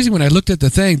was crazy when I looked at the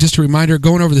thing, just a reminder,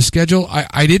 going over the schedule,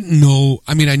 I didn't know.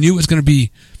 I mean, I knew it was going to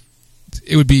be,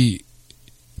 it would be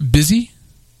busy.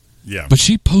 Yeah. But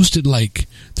she posted, like,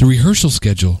 the rehearsal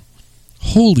schedule.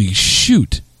 Holy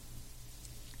shoot.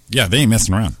 Yeah, they ain't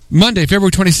messing around. Monday,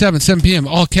 February 27th, 7 p.m.,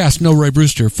 all cast, no Roy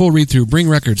Brewster, full read-through, bring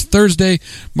records. Thursday,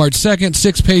 March 2nd,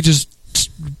 6 pages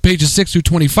 6 through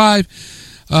 25.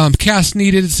 Cast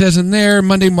needed, it says in there.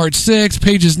 Monday, March 6th,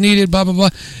 pages needed, blah, blah, blah.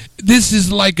 This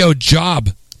is like a job.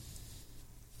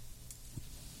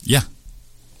 Yeah.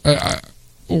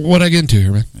 What'd I get into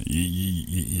here, man?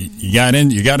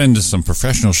 You got into some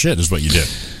professional shit is what you did.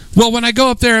 Well, when I go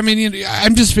up there, I mean,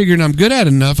 I'm just figuring I'm good at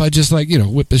it enough. I just, like,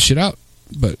 whip this shit out.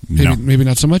 But maybe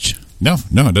not so much? No,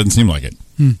 it doesn't seem like it.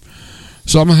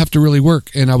 So I'm going to have to really work.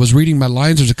 And I was reading my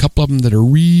lines. There's a couple of them that are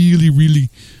really, really,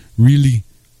 really,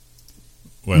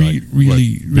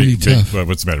 really tough.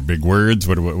 What's the matter? Big words?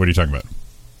 What are you talking about?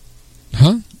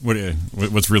 Huh?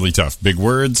 What's really tough? Big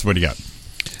words? What do you got?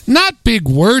 Not big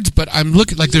words, but I'm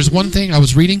looking, like, there's one thing I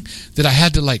was reading that I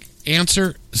had to, like,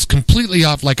 answer. It's completely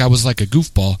off, like I was like a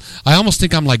goofball. I almost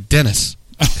think I'm like Dennis.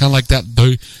 Kind of like that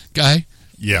guy.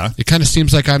 Yeah. It kind of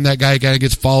seems like I'm that guy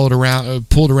gets pulled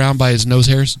around by his nose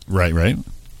hairs. Right.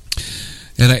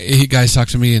 And guys talk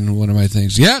to me in one of my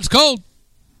things. Yeah, it's cold.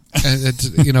 And it's,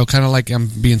 kind of like I'm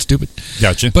being stupid.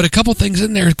 Gotcha. But a couple things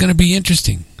in there is going to be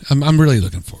interesting. I'm really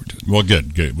looking forward to it. Well,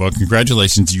 good. Well,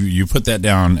 congratulations. You put that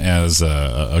down as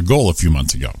a goal a few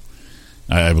months ago,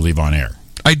 I believe, on air.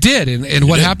 I did. And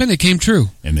what happened? It came true.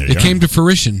 And there it came to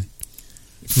fruition.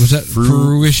 Was that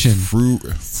fruition?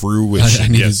 Fruition. I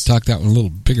need to talk that one a little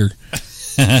bigger.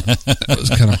 That was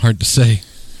kind of hard to say.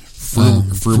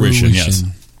 Fruition, yes.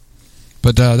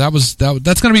 But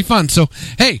that's going to be fun. So,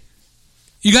 hey,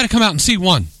 you got to come out and see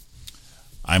one.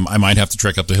 I might have to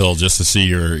trek up the hill just to see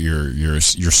your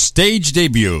stage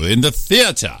debut in the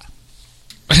theater.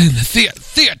 In the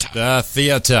theater. The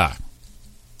theater.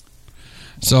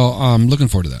 So I'm looking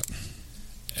forward to that.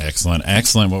 Excellent.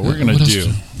 What we're going to do?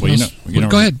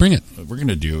 Go ahead, bring it. What we're going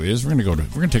to do is we're going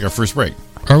to take our first break.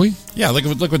 Are we? Yeah.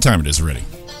 Look what time it is already.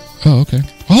 Oh, okay.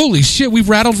 Holy shit! We've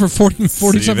rattled for 40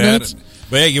 something minutes.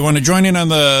 But hey, you want to join in on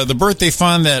the birthday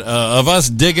fun that of us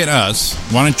digging us?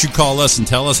 Why don't you call us and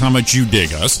tell us how much you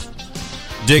dig us?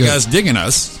 Digging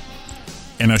us,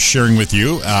 and us sharing with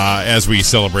you as we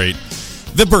celebrate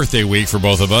the birthday week for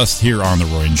both of us here on the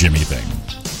Roy and Jimmy thing.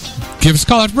 Give us a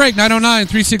call after break,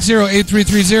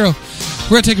 909-360-8330. We're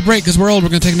going to take a break because we're old. We're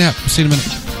going to take a nap. We'll see you in a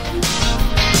minute.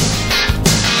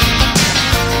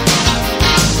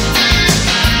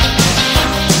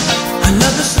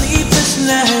 Another sleepless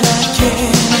night I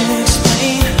can't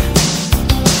explain.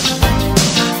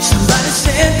 Somebody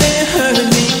said they heard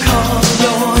me call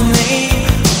your name.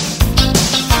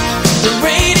 The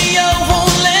radio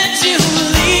won't let you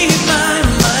leave my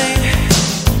mind.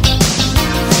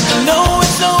 I know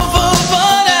it's over,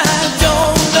 but I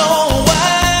don't know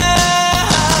why.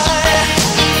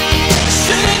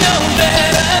 Should've known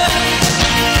better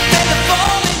than to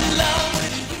fall in love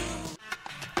with you.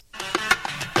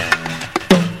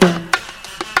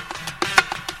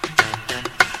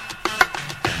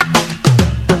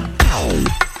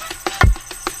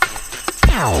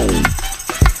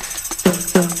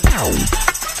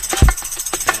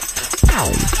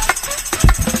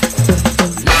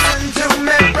 Listen to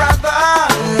me,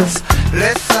 brothers.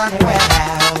 Listen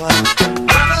well.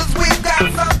 Brothers, we've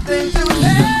got something to tell.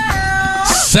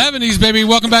 70s, baby.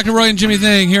 Welcome back to Roy and Jimmy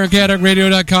Thing here on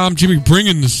CatDogRadio.com. Jimmy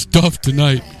bringing the stuff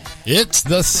tonight. It's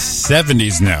the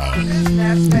 70s now.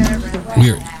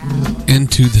 We're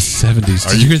into the 70s.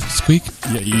 Did you hear the squeak?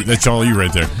 Yeah, that's all you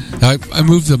right there. I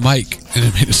moved the mic and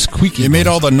it made a squeaky. It made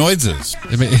all the noises.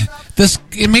 It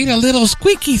made a little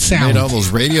squeaky sound. Made all those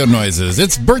radio noises.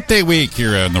 It's birthday week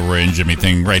here on the Roy and Jimmy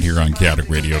Thing, right here on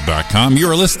CatDogRadio.com.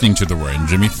 You are listening to the Roy and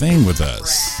Jimmy Thing with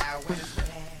us.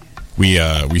 We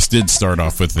did start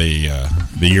off with the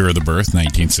year of the birth,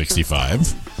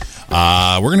 1965.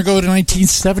 We're going to go to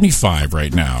 1975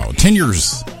 right now. 10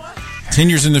 years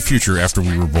in the future after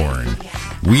we were born.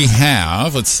 We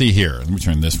have, let's see here. Let me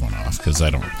turn this one off because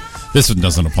this one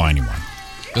doesn't apply anymore.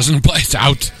 Doesn't apply. It's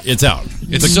out. It's out.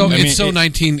 It's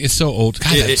so old.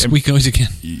 God, that squeak noise again.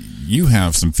 You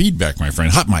have some feedback, my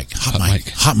friend. Hot mic.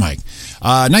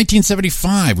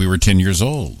 1975, we were 10 years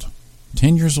old.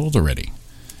 10 years old already.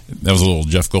 That was a little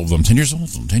Jeff Goldblum. 10 years old.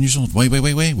 10 years old. Wait.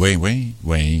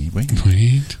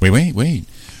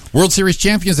 World Series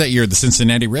champions that year, the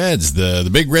Cincinnati Reds, the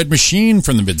Big Red Machine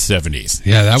from the mid 70s.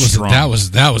 Yeah, that was a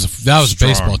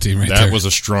baseball team right there. That was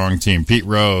a strong team. Pete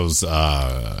Rose,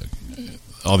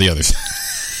 all the others.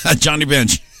 Johnny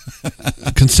Bench.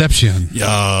 Concepcion.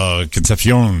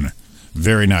 Concepcion.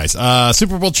 Very nice.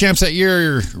 Super Bowl champs that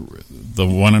year, the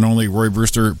one and only Roy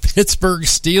Brewster Pittsburgh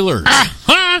Steelers.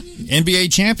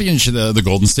 NBA champions, the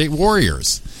Golden State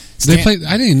Warriors. They played.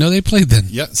 I didn't even know they played then.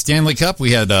 Yeah, Stanley Cup.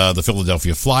 We had the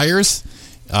Philadelphia Flyers.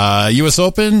 U.S.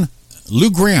 Open, Lou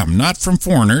Graham, not from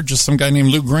Foreigner, just some guy named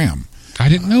Lou Graham. I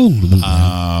didn't know.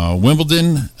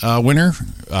 Wimbledon winner,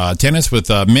 tennis with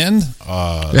men.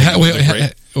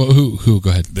 Who? Go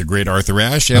ahead. The great Arthur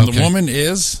Ashe, and the woman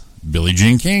is Billie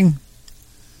Jean King.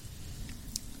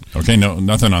 Okay, no,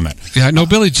 nothing on that. Yeah, no,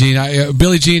 Billie Jean.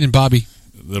 Billie Jean and Bobby.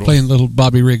 Playing little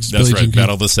Bobby Riggs. That's Billie right, Jean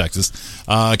Battle of the Sexes.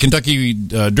 Kentucky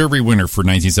Derby winner for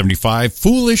 1975,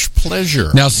 Foolish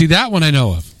Pleasure. Now, see, that one I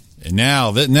know of. And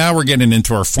now we're getting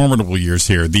into our formidable years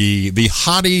here. The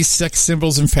haughty sex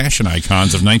symbols and fashion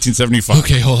icons of 1975.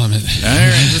 Okay, hold on a minute. All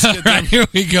right, let's get them. Here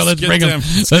we go. Let's bring them.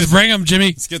 Let's bring them, Jimmy.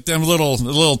 Let's get them little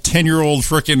 10-year-old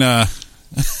frickin'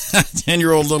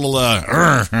 10-year-old little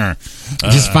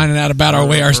just finding out about our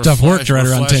way our stuff worked right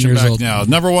around 10 years old. Now,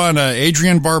 number one,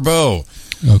 Adrienne Barbeau.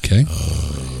 Okay.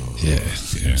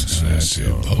 Yes.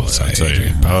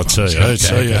 I'll tell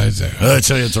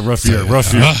you, it's a rough year.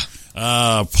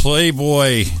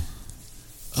 Playboy.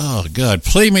 Oh God,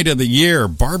 Playmate of the Year,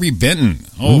 Barbie Benton.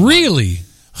 Oh, really?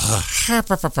 Oh my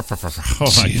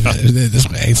God.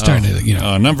 It's starting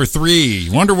to, number 3,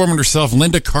 Wonder Woman herself,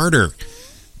 Linda Carter.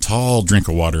 Tall drink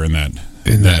of water in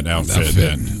that outfit.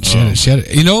 She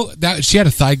had, she had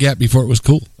a thigh gap before it was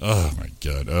cool. Oh my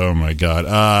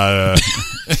God.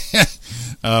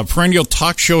 Perennial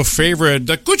talk show favorite,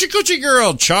 the Coochie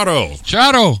Girl, Chato.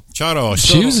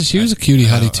 She was a cutie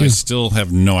hottie too. I still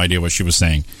have no idea what she was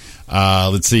saying.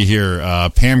 Let's see here.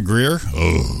 Pam Grier.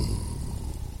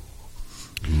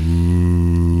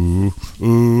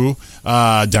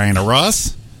 Diana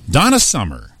Ross. Donna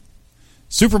Summer.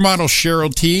 Supermodel Cheryl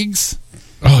Tiegs.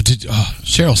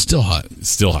 Cheryl's still hot.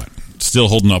 Still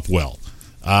holding up well.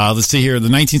 Let's see here. The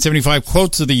 1975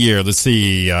 quotes of the year. Let's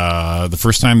see. The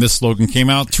first time this slogan came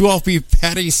out: 2 all-beef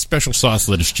patties, special sauce,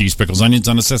 lettuce, cheese, pickles, onions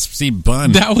on a sesame seed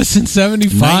bun. That was in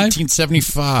 75?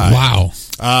 1975. Wow.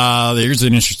 There's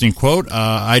an interesting quote.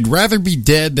 I'd rather be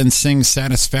dead than sing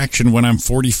Satisfaction when I'm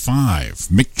 45.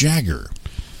 Mick Jagger.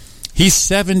 He's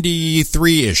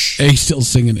 73-ish. He's still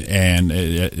singing it. And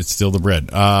it's still the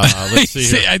bread. Let's see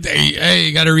here. Hey,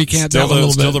 you got to recant that a little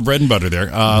bit. Still the bread and butter there.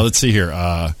 Let's see here.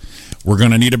 We're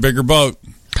going to need a bigger boat.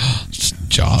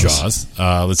 Jaws.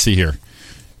 Let's see here.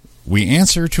 We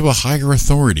answer to a higher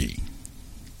authority.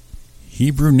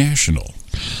 Hebrew National.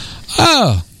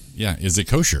 Oh. Yeah, is it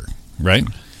kosher? Right?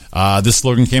 This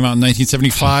slogan came out in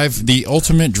 1975. The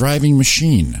ultimate driving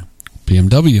machine.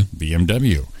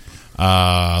 BMW.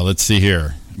 Let's see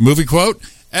here. Movie quote.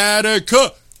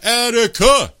 Attica.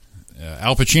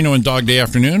 Al Pacino in Dog Day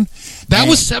Afternoon. That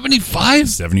was 75?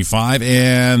 75.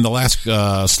 And the last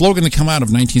slogan to come out of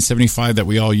 1975 that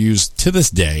we all use to this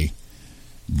day,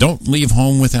 don't leave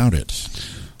home without it.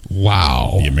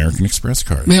 Wow. The American Express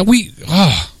card. Man, we've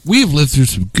lived through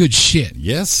some good shit.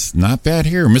 Yes, not bad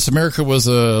here. Miss America was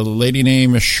a lady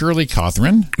named Shirley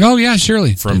Cawthron. Oh, yeah,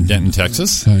 Shirley. From Denton,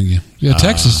 Texas. Yeah,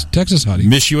 Texas hottie.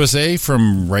 Miss USA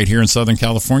from right here in Southern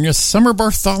California, Summer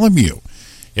Bartholomew.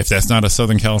 If that's not a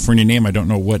Southern California name, I don't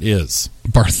know what is.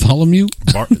 Bartholomew?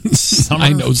 Summer,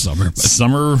 I know Summer. But.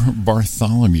 Summer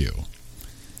Bartholomew.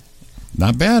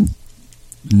 Not bad.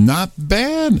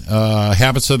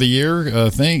 Habits of the year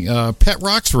thing. Pet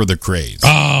rocks were the craze. Oh,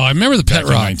 I remember the pet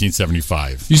rock.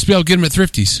 1975. Used to be able to get them at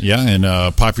Thrifties. Yeah, and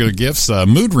popular gifts.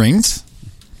 Mood rings.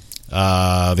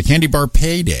 The candy bar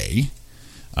Payday.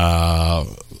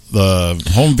 The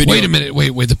home video. Wait a minute.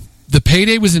 Wait. The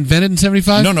Payday was invented in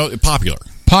 75? No, popular.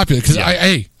 Because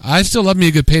I still love me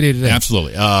a good Payday today.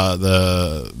 Absolutely.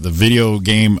 The video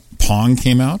game Pong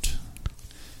came out.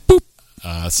 Boop.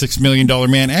 $6 Million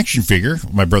Man action figure.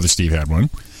 My brother Steve had one.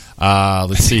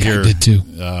 Let's see here. I did too.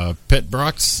 Pet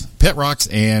rocks,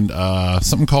 and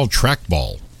something called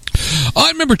trackball. Oh,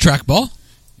 I remember trackball.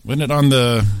 Wasn't it on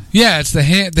the? Yeah, it's the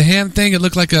hand thing. It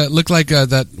looked like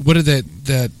that. What is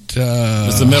that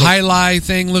highlight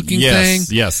thing looking thing?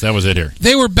 Yes, that was it here.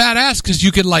 They were badass because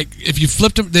you could if you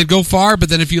flipped them, they'd go far. But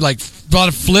then if you brought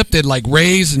a flip, they'd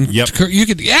raise and you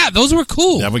could. Yeah, those were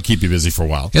cool. That would keep you busy for a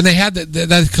while. And they had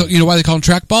that. You know why they call them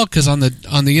trackball? Because on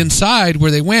the inside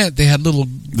where they went, they had little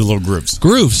grooves.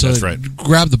 So that's right.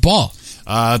 Grab the ball.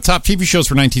 Top TV shows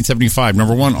for 1975.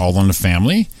 Number 1, All in the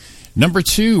Family. Number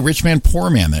 2, Rich Man, Poor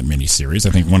Man, that miniseries. I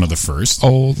think one of the first.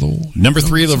 Oh, Lord. Number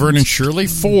 3, Laverne and Shirley.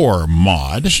 4,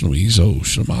 Maude. Louise,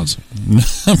 Shamads.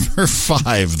 Number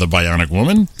 5, The Bionic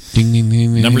Woman. Ding, ding,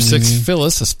 ding, ding, Number 6, ding, ding.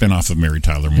 Phyllis, a spinoff of Mary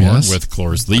Tyler Moore with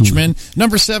Cloris Leachman.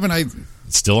 Number 7,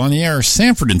 still on the air,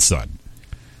 Sanford and Son.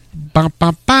 Ba,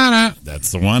 ba, ba, da.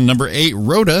 That's the one. Number 8,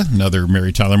 Rhoda, another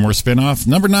Mary Tyler Moore spinoff.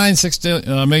 Number 9,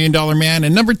 $6 Million Man.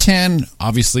 And number 10,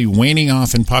 obviously waning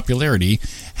off in popularity,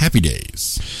 Happy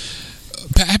Days.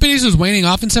 Happy Days was waning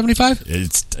off in 75?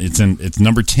 It's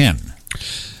number 10.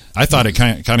 I thought it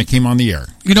kind of came on the air.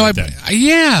 You know, that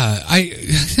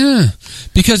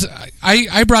because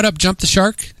I brought up Jump the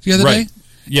Shark the other day.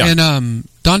 Yeah. And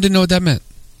Don didn't know what that meant.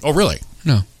 Oh, really?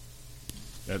 No.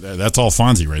 That's all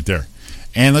Fonzie right there.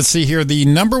 And let's see here. The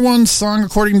number 1 song,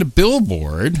 according to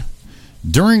Billboard,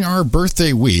 during our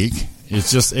birthday week,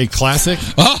 it's just a classic.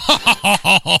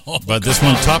 But this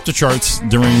one topped the charts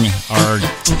during our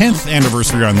 10th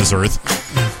anniversary on this earth.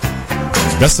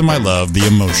 Best of My Love, The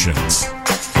Emotions.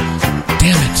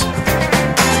 Damn it.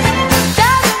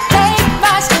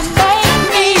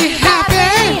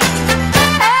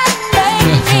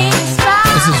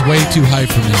 This is way too high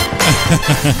for me.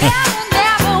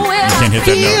 You can't hit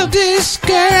that Feel note.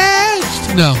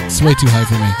 discouraged. No, it's way too high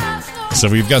for me. So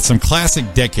we've got some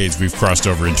classic decades we've crossed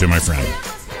over into, my friend.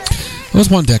 It was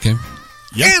one decade.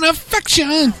 Yep. And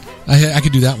affection. I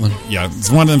could do that one. Yeah, it's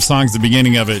one of them songs. The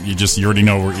beginning of it, you already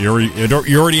know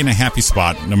you're already in a happy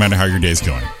spot, no matter how your day's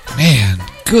going. Man,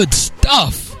 good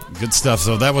stuff. Good stuff.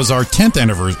 So that was our 10th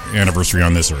anniversary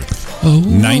on this earth,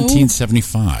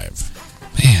 1975.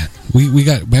 Man, we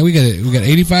got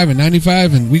 85 and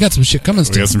 95, and we got some shit coming.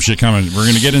 We got some shit coming. We're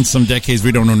gonna get in some decades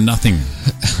we don't know nothing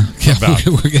about.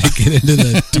 We're gonna get into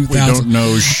the 2000s. We don't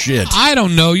know shit. I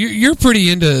don't know. You're pretty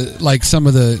into like some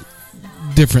of the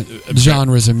different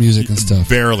genres of music and stuff.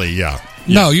 Barely, yeah.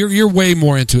 No, you're way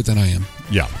more into it than I am.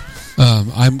 Yeah.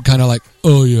 I'm kind of like,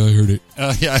 oh yeah, I heard it.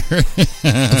 Yeah, I heard it.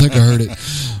 I think I heard it.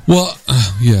 Well,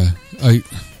 yeah,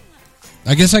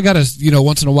 I guess I gotta,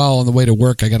 once in a while on the way to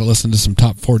work, I gotta listen to some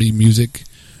top 40 music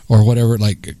or whatever,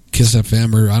 like Kiss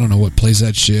FM or I don't know what plays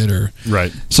that shit or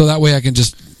right. So that way I can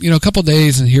just, a couple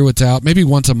days and hear what's out, maybe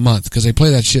once a month because they play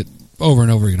that shit over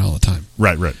and over again all the time.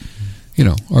 Right.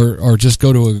 Or just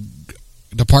go to a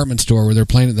department store where they're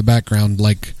playing it in the background,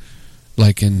 like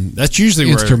in that's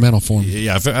usually instrumental form.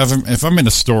 Yeah, if I'm in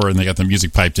a store and they got the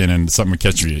music piped in and something would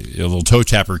catch me, a little toe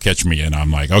tapper catch me, and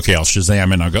I'm like, okay, I'll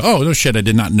Shazam and I'll go, oh no shit, I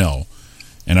did not know,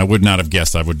 and I would not have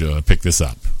guessed I would pick this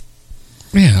up.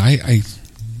 Yeah,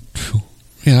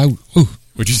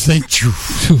 What'd you think? I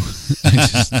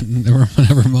just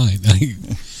never mind.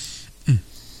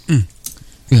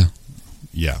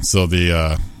 Yeah. So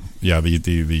the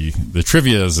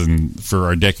trivias and for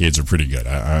our decades are pretty good.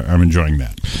 I'm enjoying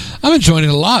that. I'm enjoying it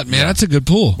a lot, man. Yeah. That's a good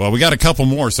pool. Well, we got a couple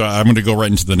more, so I'm going to go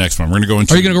right into the next one. We're going to go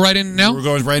into. Are you going to go right in now? We're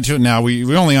going right into it now.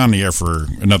 We're only on the air for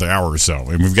another hour or so,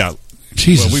 and we've got.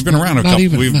 Jesus, well, we've been around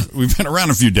we've been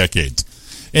around a few decades.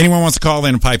 Anyone wants to call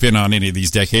in and pipe in on any of these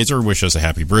decades or wish us a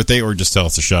happy birthday or just tell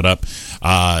us to shut up,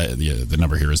 the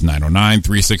number here is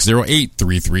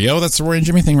 909-360-8330. That's the Roy and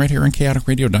Jimmy thing right here on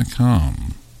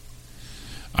chaoticradio.com.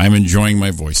 I'm enjoying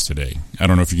my voice today. I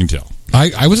don't know if you can tell.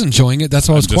 I was enjoying it. That's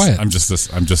why I was quiet. I'm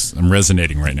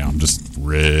resonating right now. I'm just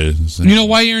resonating. You know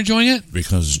why you're enjoying it?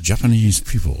 Because Japanese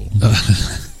people.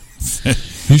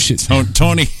 You should.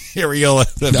 Tony Ariola.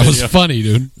 That was funny,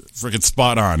 dude. Freaking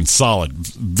spot on. Solid.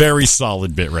 Very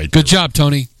solid bit right there. Good job,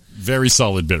 Tony. Very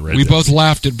solid bit right there. We both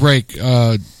laughed at break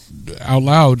out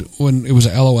loud when it was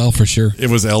a LOL for sure. It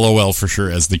was LOL for sure,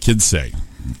 as the kids say.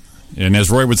 And as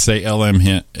Roy would say,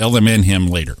 LMN him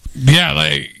later. Yeah,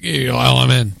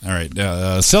 LMN. All right.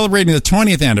 Celebrating the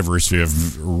 20th anniversary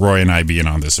of Roy and I being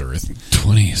on this earth.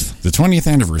 20th. The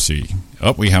 20th anniversary.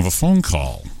 Oh, we have a phone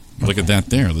call. Look at that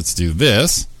there. Let's do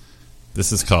this.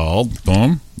 This is called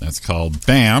Boom. That's called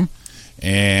Bam.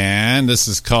 And this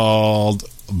is called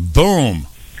Boom.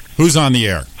 Who's on the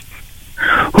air?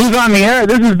 Who's on the air?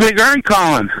 This is Big Ern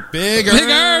calling. Big Ern. Big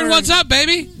Ern, what's up,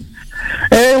 baby?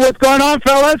 Hey, what's going on,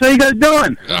 fellas? How you guys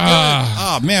doing?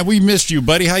 Oh, man, we missed you,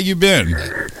 buddy. How you been?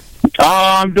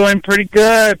 Oh, I'm doing pretty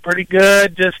good.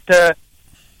 Just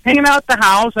hanging out at the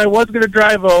house. I was going to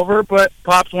drive over, but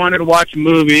Pops wanted to watch a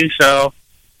movie, so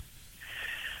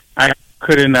I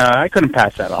couldn't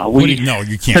pass that off. No,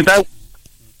 you can't.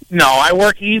 I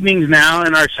work evenings now,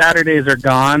 and our Saturdays are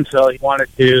gone, so he wanted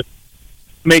to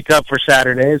make up for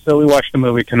Saturdays, so we watched the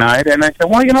movie tonight. And I said,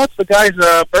 well, it's the guy's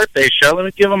birthday show. Let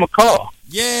me give him a call.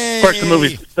 Yay!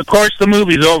 Of course, the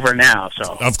movie's over now.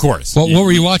 So of course. What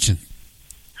were you watching?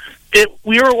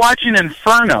 We were watching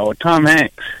Inferno with Tom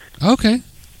Hanks. Okay.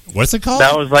 What's it called?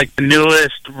 That was like the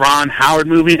newest Ron Howard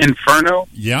movie, Inferno.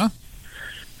 Yeah.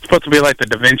 It's supposed to be like the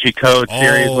Da Vinci Code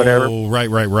series, whatever. Oh,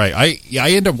 right. I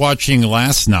ended up watching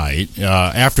last night,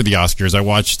 after the Oscars, I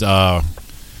watched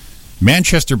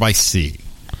Manchester by Sea.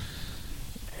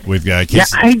 We've got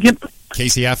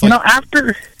Casey Affleck. You know,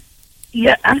 after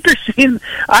seeing,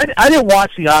 I didn't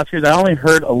watch the Oscars. I only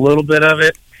heard a little bit of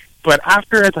it. But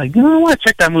after, it's like, I want to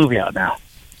check that movie out now.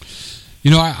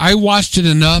 You know, I watched it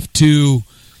enough to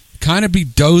kind of be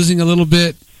dozing a little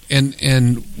bit, and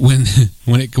when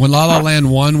La La Land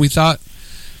won, we thought,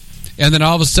 and then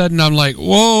all of a sudden I'm like,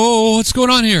 whoa, what's going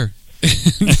on here?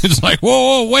 It's like,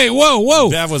 whoa,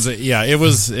 That was it. Yeah, it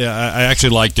was. I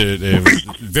actually liked it. It was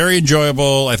very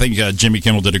enjoyable. I think Jimmy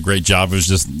Kimmel did a great job. It was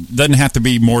just doesn't have to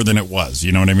be more than it was.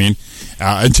 You know what I mean?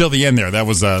 Until the end there, that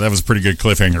was a pretty good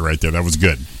cliffhanger right there. That was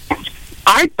good.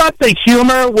 I thought the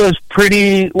humor was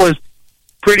pretty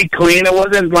clean. It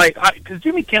wasn't like, because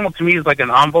Jimmy Kimmel to me is like an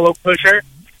envelope pusher,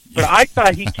 but I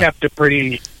thought he kept it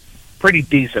pretty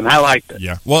decent. I liked it.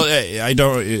 Yeah. Well, I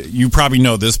don't. You probably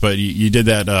know this, but you did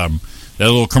that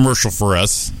little commercial for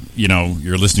us. You know,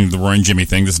 you're listening to the Roy and Jimmy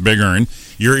thing. This is Big Ern.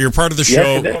 You're part of the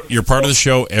show. Yes, you're part of the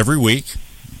show every week,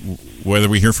 whether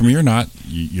we hear from you or not.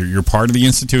 You're part of the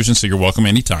institution, so you're welcome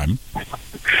anytime.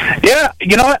 Yeah.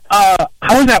 You know what? I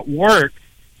was at work,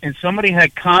 and somebody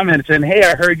had commented saying, "Hey,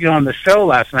 I heard you on the show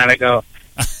last night." I go,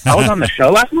 "I was on the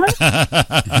show last night?"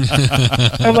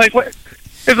 I was like, "What?"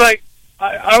 It's like,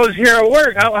 I was here at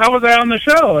work. How was I on the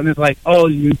show? And it's like, "Oh,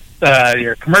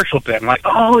 your commercial bit." I'm like,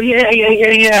 "Oh,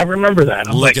 yeah. I remember that."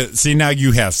 I'm Look at, see, now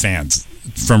you have fans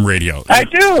from radio. I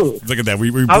do. Look at that. We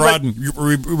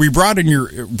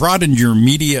broadened your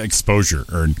media exposure,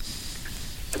 Ern.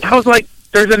 I was like,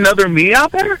 "There's another me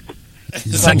out there."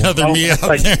 There's another me out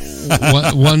there.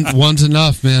 One's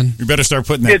enough, man. We better start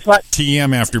putting that It's like-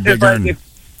 TM after Big like Ern.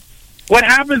 What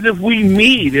happens if we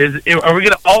meet? Are we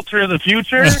going to alter the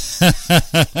future?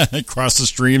 Cross the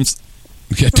streams.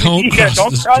 Yeah, don't cross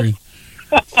the stream.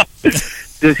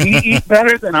 Does he eat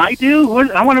better than I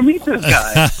do? I want to meet this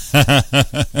guy.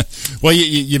 Well,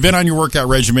 you've been on your workout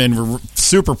regimen. We're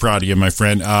super proud of you, my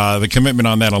friend. The commitment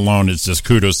on that alone is just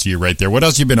kudos to you right there. What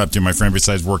else you been up to, my friend,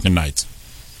 besides working nights?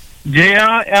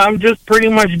 Yeah, I'm just pretty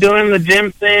much doing the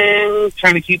gym thing,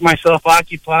 trying to keep myself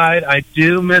occupied. I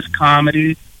do miss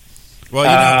comedy.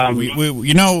 Well,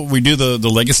 we do the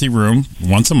Legacy Room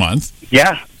once a month.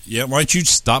 Yeah. Yeah, why don't you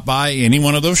stop by any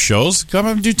one of those shows? Come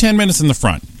up and do 10 minutes in the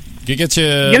front. Get you.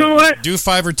 You know what? Do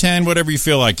 5 or 10, whatever you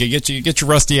feel like. Get your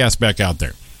rusty ass back out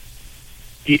there.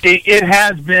 It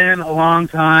has been a long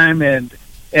time, and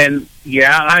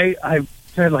yeah, I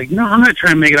said, like, I'm not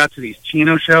trying to make it out to these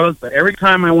Chino shows, but every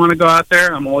time I want to go out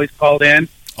there, I'm always called in.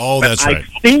 Oh, that's right.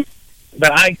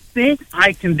 I think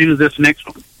I can do this next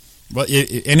one. Well,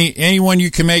 anyone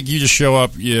you can make, you just show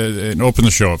up and open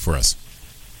the show up for us.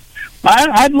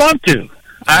 I'd love to. Excellent.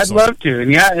 I'd love to.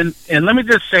 And yeah, and let me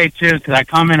just say, too, because I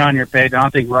comment on your page, I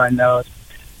don't think Ryan knows,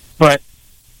 but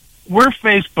we're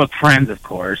Facebook friends, of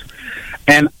course,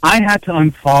 and I had to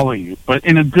unfollow you, but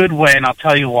in a good way, and I'll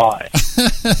tell you why.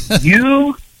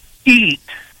 You eat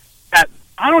at,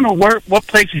 I don't know what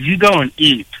places you go and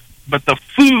eat, but the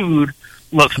food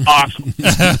looks awesome.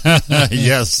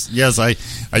 Yes,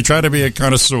 I try to be a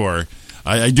connoisseur.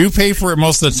 I do pay for it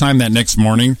most of the time that next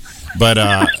morning, but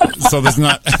so there's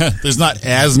not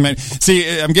as many.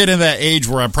 See, I'm getting to that age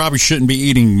where I probably shouldn't be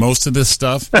eating most of this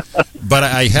stuff, but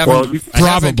I haven't.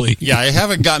 I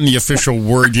haven't gotten the official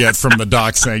word yet from the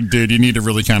doc saying, "Dude, you need to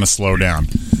really kind of slow down."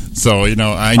 So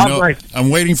I know right. I'm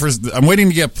waiting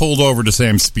to get pulled over to say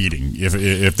I'm speeding,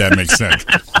 if that makes sense.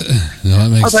 No, that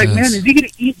makes I was like, sense. man, is he going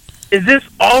to eat? Is this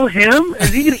all him?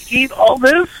 Is he going to eat all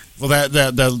this? Well,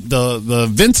 the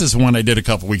Vince's one I did a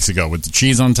couple weeks ago with the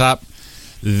cheese on top.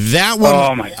 That one,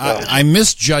 oh my God. I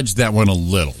misjudged that one a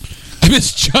little. I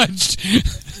misjudged.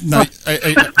 No,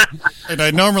 and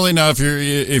I normally know if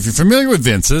you're familiar with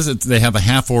Vince's, they have a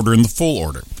half order and the full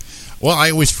order. Well, I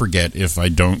always forget if I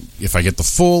get the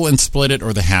full and split it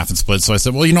or the half and split it. So I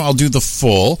said, well, I'll do the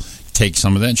full, take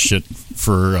some of that shit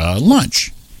for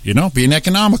lunch. Being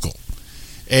economical.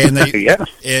 And they,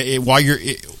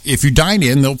 if you dine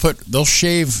in, they'll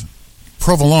shave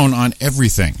provolone on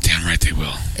everything. Damn right they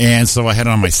will. And so I had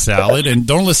it on my salad. And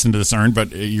don't listen to this, Ern,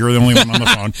 but you're the only one on the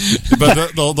phone.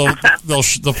 But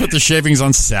they'll put the shavings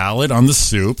on salad, on the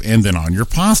soup, and then on your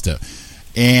pasta.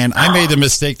 And I made the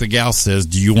mistake. The gal says,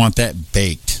 "Do you want that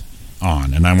baked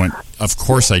on?" And I went, "Of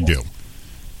course I do."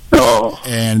 Oh.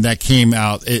 And that came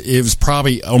out. It was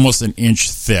probably almost an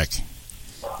inch thick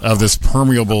of this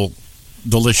permeable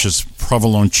delicious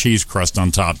provolone cheese crust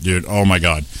on top, dude. Oh my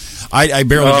god, I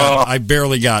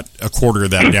barely got a quarter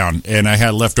of that down, and I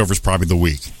had leftovers probably the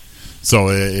week.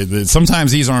 So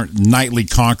sometimes these aren't nightly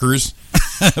conquers,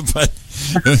 but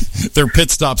they're pit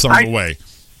stops on the way.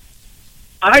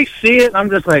 I see it. I'm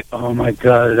just like, oh my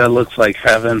god, that looks like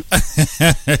heaven.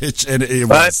 It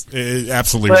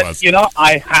absolutely was. You know,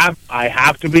 I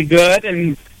have to be good,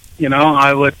 and you know,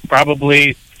 I would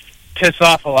probably piss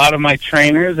off a lot of my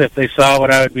trainers if they saw what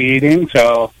I would be eating.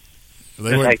 So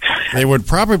they would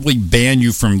probably ban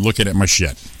you from looking at my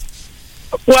shit.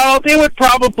 Well, they would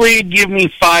probably give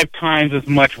me 5 times as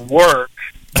much work,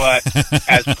 but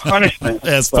as punishment.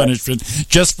 Punishment,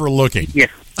 just for looking. Yeah,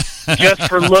 just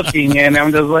for looking, and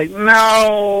I'm just like,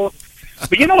 no.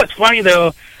 But you know what's funny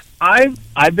though?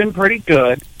 I've been pretty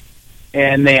good,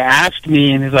 and they asked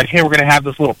me, and he's like, hey, we're going to have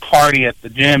this little party at the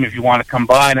gym if you want to come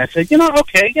by. And I said, you know,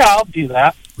 okay, yeah, I'll do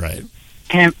that. Right.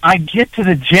 And I get to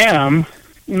the gym,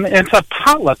 and it's a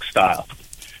potluck style.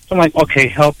 So I'm like, okay,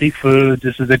 healthy food,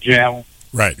 this is the gym.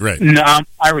 Right. No, I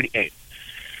already ate.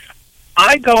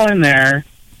 I go in there,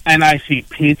 and I see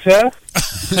pizza,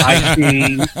 I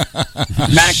see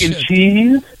mac and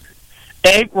cheese,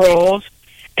 egg rolls,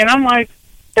 and I'm like,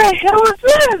 the hell is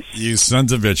this? You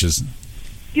sons of bitches.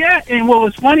 Yeah, and what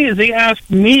was funny is they asked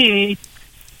me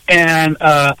and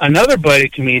another buddy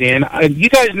comedian. You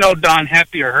guys know Don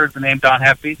Hefty or heard the name Don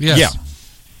Hefty? Yes. Yeah.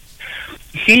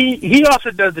 He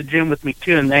also does the gym with me,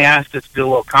 too, and they asked us to do a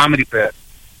little comedy bit.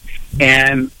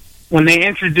 And when they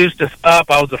introduced us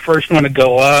up, I was the first one to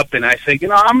go up, and I said, you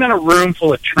know, I'm in a room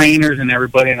full of trainers and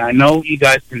everybody, and I know what you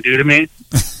guys can do to me.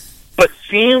 But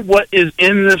seeing what is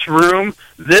in this room,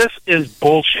 this is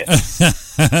bullshit.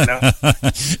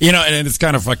 You know, and it's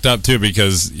kind of fucked up, too,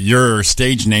 because your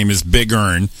stage name is Big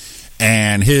Ern,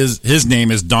 and his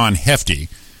name is Don Hefty,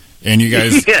 and you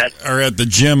guys are at the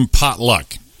gym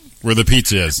potluck where the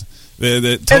pizza is.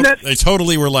 They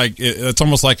totally were like, it's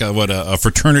almost like a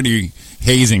fraternity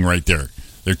hazing right there.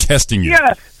 They're testing you.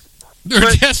 Yeah.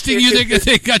 They're testing you.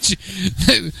 They got you.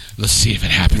 Let's see if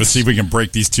it happens. Let's see if we can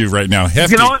break these two right now.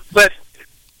 Hefty. You know what? But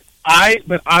I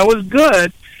was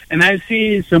good, and I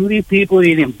see some of these people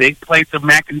eating big plates of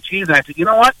mac and cheese, and I said, you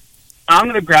know what? I'm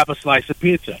going to grab a slice of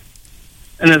pizza.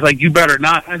 And it's like, you better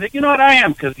not. I said, you know what? I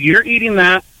am, because you're eating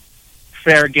that.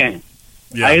 Fair game.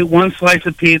 Yeah. I ate one slice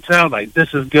of pizza. I was like,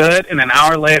 this is good. And an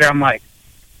hour later, I'm like,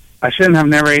 I shouldn't have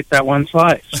never ate that one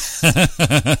slice.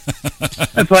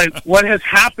 It's like, what has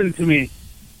happened to me?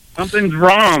 Something's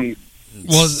wrong.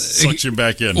 Well, sucks you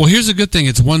back in. Well, here's a good thing.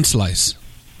 It's one slice.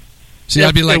 See,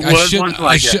 I'd be like,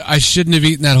 I shouldn't have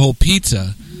eaten that whole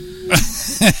pizza.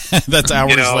 That's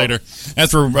hours later.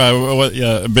 That's where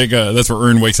that's where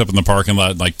Ern wakes up in the parking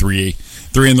lot at like 3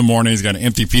 in the morning. He's got an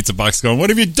empty pizza box going, what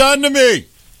have you done to me?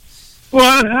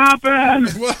 What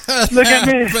happened? Look at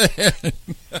me.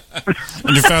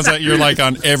 And you found out you're like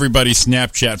on everybody's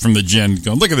Snapchat from the gym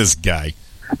going, look at this guy.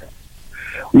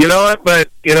 You know what? But,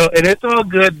 and it's all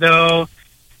good, though.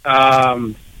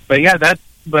 But, yeah,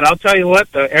 but I'll tell you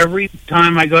what, though, every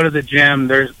time I go to the gym,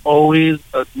 there's always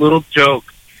a little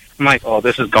joke. I'm like, oh,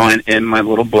 this is going in my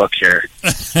little book here.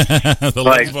 Little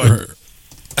book.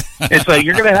 It's like,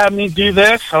 you're going to have me do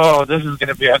this? Oh, this is going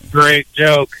to be a great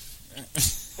joke.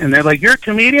 And they're like, you're a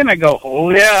comedian? I go, oh,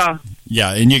 yeah.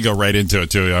 Yeah, and you go right into it,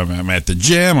 too. I'm at the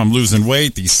gym, I'm losing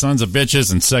weight, these sons of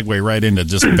bitches, and segue right into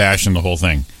just bashing the whole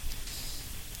thing.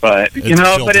 But,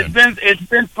 it's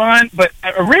been fun. But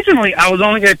originally, I was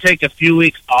only going to take a few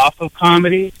weeks off of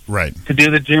comedy to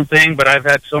do the gym thing, but I've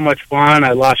had so much fun,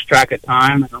 I lost track of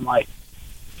time, and I'm like,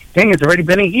 dang, it's already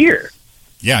been a year.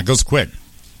 Yeah, it goes quick.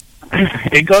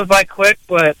 It goes by quick,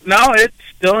 but no, it's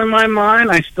still in my mind.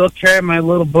 I still carry my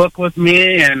little book with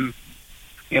me, and,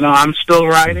 I'm still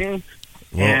writing.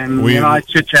 Well, and, I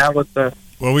chit-chat with the...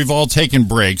 Well, we've all taken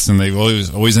breaks, and they've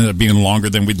always ended up being longer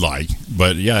than we'd like.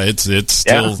 But, yeah, it's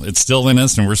still in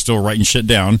us, and we're still writing shit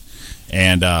down.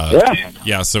 And,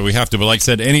 so we have to. But like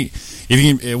I said,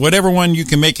 whatever one you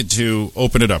can make it to,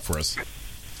 open it up for us.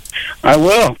 I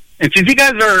will. And since you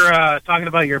guys are talking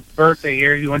about your birthday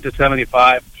here, you went to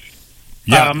 75.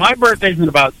 Yeah. My birthday's in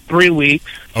about 3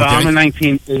 weeks, so I'm in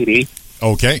 1980.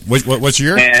 Okay. What's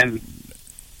your year? And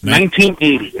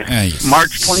 1980.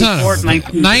 March 24th,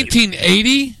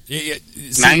 1980?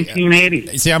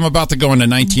 1980. See, I'm about to go into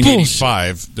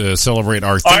 1985 to celebrate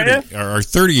our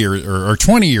 30 years or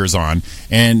 20 years on,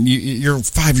 and you're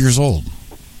 5 years old.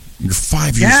 You're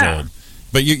 5 years old.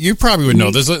 But you probably would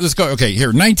know this. Let's go. Okay, here,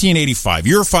 1985.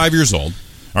 You're 5 years old.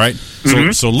 All right?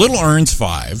 So Little Ern's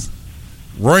 5.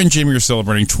 Roy and Jimmy are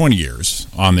celebrating 20 years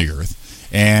on the earth.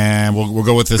 And we'll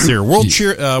go with this here. World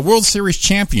Series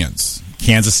champions.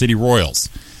 Kansas City Royals.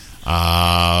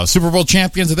 Super Bowl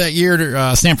champions of that year,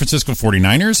 San Francisco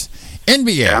 49ers.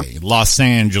 NBA, Los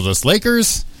Angeles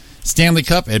Lakers. Stanley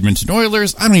Cup, Edmonton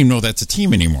Oilers. I don't even know that's a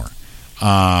team anymore.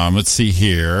 Let's see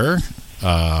here.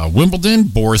 Wimbledon,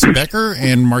 Boris Becker,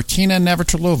 and Martina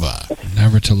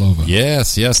Navratilova.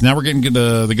 Yes. Now we're getting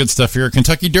the good stuff here.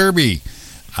 Kentucky Derby.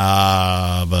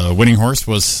 The winning horse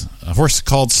was a horse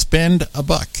called Spend a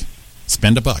Buck.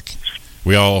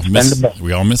 We all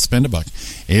miss Spend a Buck.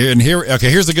 And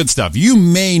here's the good stuff. You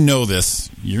may know this.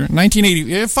 You're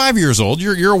 1980, 5 years old.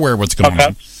 You're aware of what's going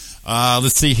on.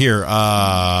 Let's see here. The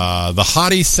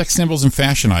hottie sex symbols and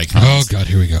fashion icons. Oh God,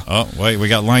 here we go. Oh wait, we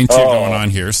got line 2 going on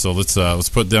here. So let's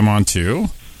put them on 2.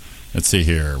 Let's see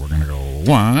here. We're gonna go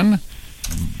 1.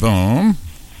 Boom.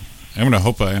 I'm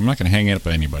not gonna hang it up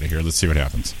by anybody here. Let's see what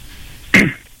happens.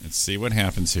 Let's see what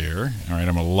happens here. All right,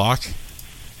 I'm gonna lock.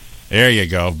 There you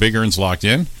go. Big Ern's locked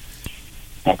in.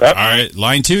 Okay. All right,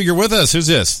 line 2. You're with us. Who's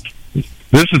this?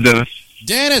 This is Dennis.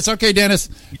 Dennis. Okay, Dennis.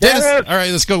 All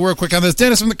right, let's go real quick on this.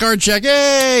 Dennis from the card check.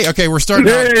 Yay! Okay, we're starting.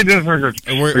 Hey, Dennis.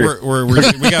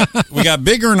 We got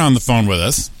Big Ern on the phone with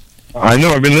us. I know.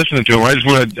 I've been listening to him. I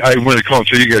wanted to call and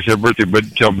say you guys have birthday, but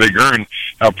tell Big Ern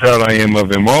how proud I am of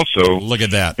him. Also, look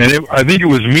at that. And I think it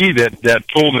was me that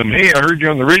told him, "Hey, I heard you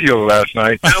on the radio last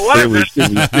night." It was the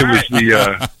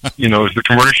it was the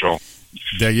commercial.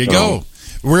 There you go.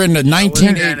 We're in the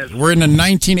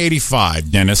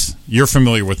 1985, Dennis. You're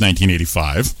familiar with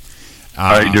 1985.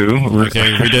 I do.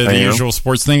 Okay, we did the usual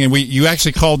sports thing, and you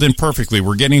actually called in perfectly.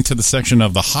 We're getting to the section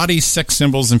of the hottie sex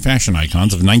symbols and fashion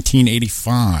icons of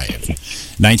 1985.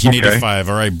 1985.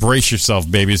 Okay. All right, brace yourself,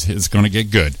 babies. It's going to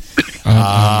get good.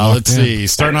 Let's see.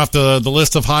 Starting off the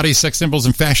list of hottie sex symbols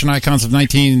and fashion icons of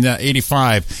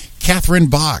 1985. Catherine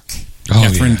Bach.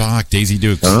 Catherine Bach, Daisy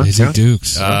Dukes. Daisy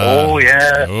Dukes. Oh,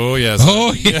 yeah. Oh, yes.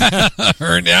 Oh, yeah.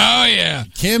 Oh, yeah.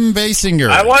 Kim Basinger.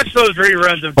 I watched those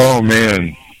reruns of. Oh,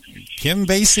 man. Kim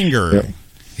Basinger. Yeah.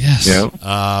 Yes. Yeah.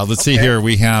 Let's see here.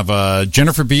 We have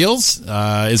Jennifer Beals.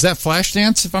 Is that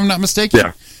Flashdance, if I'm not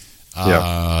mistaken?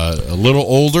 Yeah. A little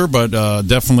older, but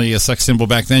definitely a sex symbol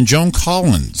back then. Joan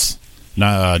Collins.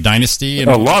 Dynasty.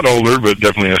 A lot older, but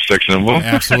definitely a sex symbol.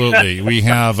 Absolutely. We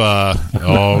have,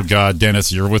 oh, God,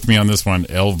 Dennis, you're with me on this one.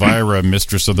 Elvira,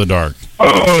 Mistress of the Dark.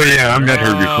 Oh, yeah. I met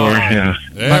her before. Yeah.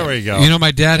 There we go. You know, my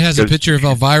dad has a picture of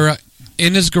Elvira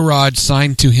in his garage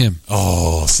signed to him.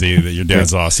 Oh, see, that your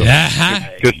dad's awesome.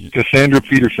 Cassandra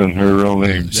Peterson, her real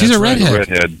name. She's a redhead.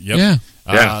 Yep. Yeah.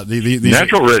 The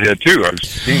natural redhead too. I've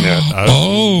seen that.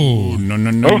 No.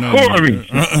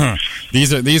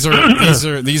 These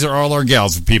are all our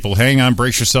gals. People, hang on,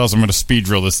 brace yourselves. I'm going to speed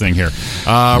drill this thing here.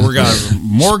 We got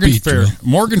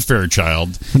Morgan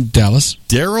Fairchild, Dallas,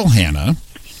 Daryl Hannah,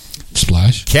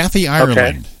 Splash, Kathy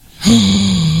Ireland.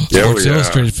 Sports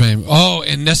Illustrated fame. Oh,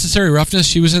 and Necessary Roughness.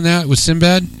 She was in that with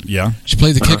Sinbad. Yeah, she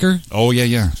played the kicker. Oh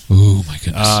yeah. Oh my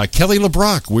goodness. Kelly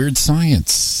LeBrock, Weird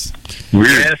Science.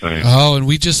 Weird Science. Oh, and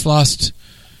we just lost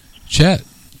Chet.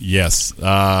 Yes.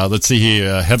 Let's see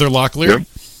here. Heather Locklear.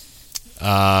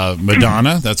 Yep.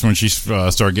 Madonna. That's when she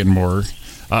started getting more.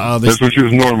 That's when she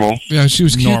was normal. Yeah, she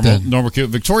was cute then. Normal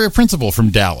cute. Victoria Principal from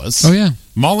Dallas. Oh, yeah.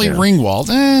 Molly Ringwald.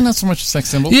 Not so much a sex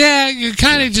symbol. Yeah,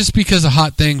 kind of just because a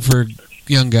hot thing for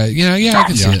young guys. Yeah, I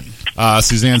can see it.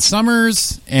 Suzanne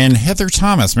Summers and Heather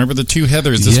Thomas. Remember the two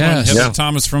Heathers? This one, Heather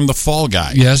Thomas from The Fall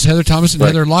Guy. Yes, Heather Thomas and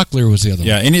Heather Locklear was the other one.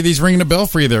 Yeah, any of these ringing a bell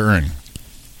for you there, Ernie?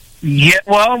 Yeah,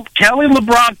 well, Kelly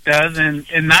LeBrock does, and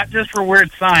not just for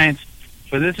Weird Science,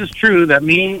 but this is true that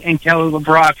me and Kelly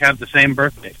LeBrock have the same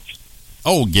birthday.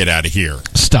 Oh, get out of here.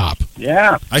 Stop.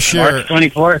 Yeah. I share March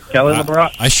 24th, Kelly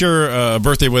LeBrock. I share a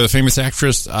birthday with a famous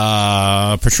actress,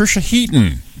 Patricia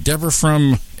Heaton. Deborah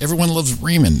from Everyone Loves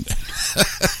Raymond.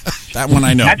 That one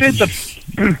I know. Actually,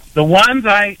 the ones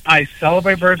I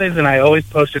celebrate birthdays, and I always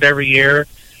post it every year.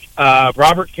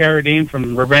 Robert Carradine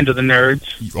from Revenge of the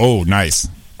Nerds. Oh, nice.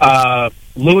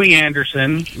 Louis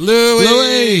Anderson.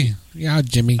 Louis! Yeah,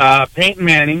 Jimmy. Peyton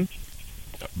Manning.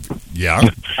 Yeah.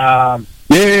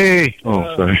 Yay!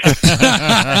 Oh, sorry.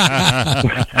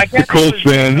 Colts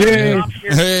fan. Yay!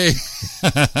 Hey.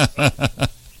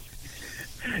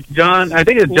 I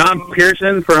think it's John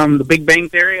Pearson from The Big Bang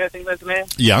Theory. I think that's the name.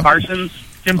 Yeah. Parsons.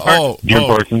 Jim Parsons. Jim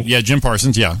Parsons. Yeah, Jim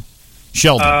Parsons. Yeah.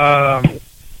 Sheldon.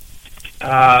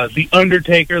 The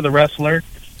Undertaker, the wrestler.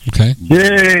 Okay.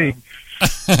 Yay!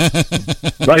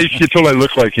 I used to get told I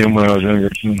looked like him when I was younger.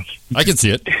 I can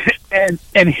see it.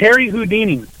 and Harry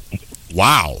Houdini.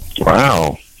 Wow.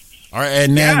 Wow. All right,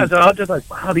 and then, so I was just like,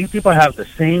 wow, these people have the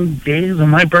same days on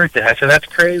my birthday. I said, that's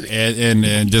crazy.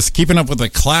 And just keeping up with the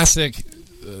classic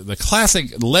the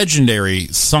classic, legendary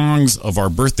songs of our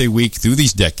birthday week through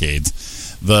these decades.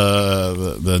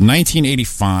 The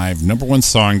 1985 number one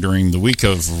song during the week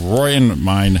of Roy and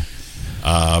mine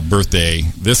birthday.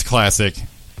 This classic,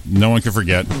 no one can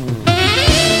forget.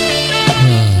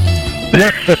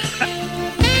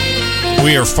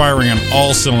 We are firing on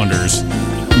all cylinders,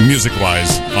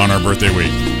 music-wise, on our birthday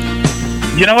week.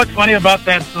 You know what's funny about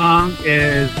that song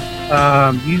is,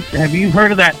 have you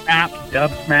heard of that app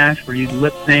Dub Smash where you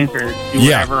lip sync or do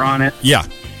whatever on it? Yeah.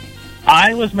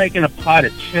 I was making a pot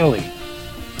of chili,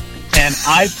 and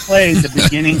I played the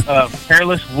beginning of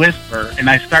Careless Whisper, and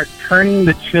I start turning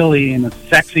the chili in a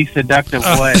sexy, seductive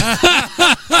way.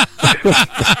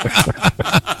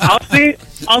 I'll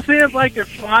see if I can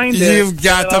find it. You've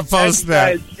got to post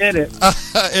that. Did it.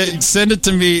 Send it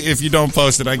to me if you don't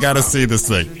post it. I got to see this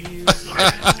thing.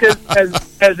 Because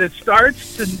as it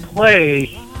starts to play,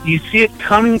 you see it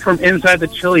coming from inside the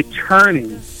chili,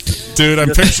 turning. Dude,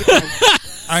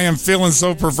 I am feeling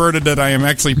so perverted that I am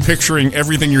actually picturing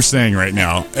everything you're saying right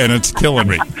now, and it's killing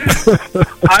me.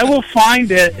 I will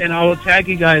find it, and I will tag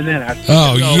you guys in.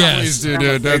 Yes. Please do,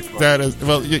 dude. That is,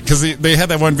 well, because they had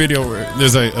that one video where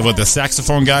there's the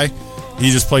saxophone guy. He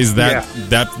just plays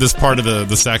this part of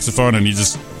the saxophone, and he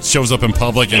just shows up in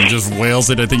public and just wails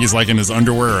it. I think he's like in his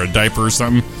underwear or a diaper or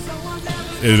something.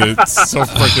 It's so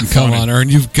freaking funny. Come on, Ern.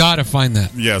 You've got to find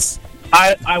that. Yes.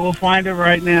 I will find it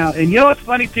right now. And you know what's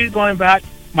funny, too, going back?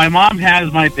 My mom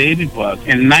has my baby book.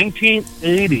 In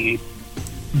 1980,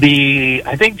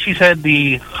 I think she said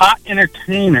the hot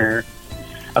entertainer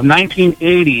of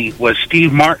 1980 was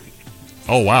Steve Martin.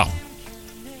 Oh, wow.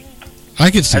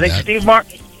 I could see that. I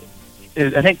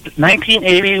think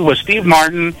 1980 was Steve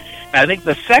Martin. And I think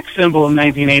the sex symbol of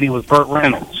 1980 was Burt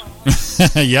Reynolds.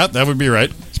 Yep, that would be right.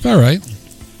 It's about right.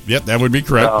 Yep, that would be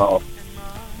correct. So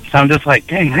I'm just like,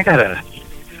 dang, I gotta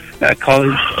call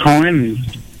in and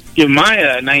give my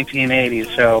 1980s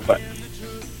show.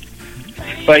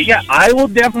 But yeah, I will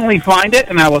definitely find it,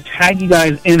 and I will tag you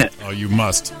guys in it. Oh, you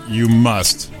must. You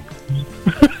must.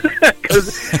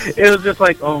 Because it was just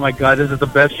like, oh my god, this is the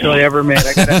best chili ever made.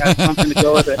 I gotta have something to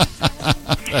go with it.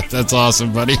 That's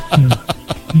awesome, buddy.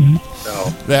 So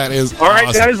that is all right,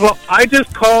 awesome. guys. Well, I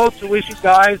just called to wish you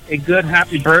guys a good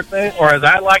happy birthday, or as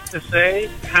I like to say,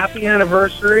 happy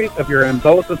anniversary of your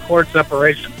umbilical cord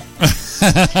separation.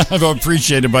 I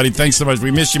appreciate it, buddy. Thanks so much.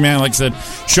 We miss you, man. Like I said,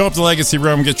 show up to Legacy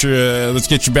Room. Let's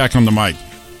get you back on the mic.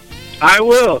 I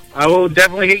will. I will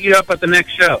definitely hit you up at the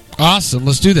next show. Awesome.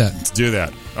 Let's do that. Let's do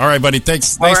that. All right, buddy.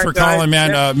 Thanks right, for guys. calling,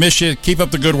 man. Yeah. Miss you. Keep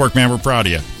up the good work, man. We're proud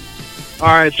of you. All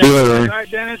right. See you later. All right,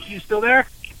 Dennis. You still there?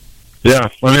 Yeah,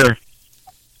 I'm here.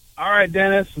 All right,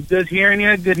 Dennis. Good hearing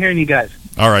you. Good hearing you guys.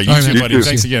 All right. You All right, too, man. buddy. You too.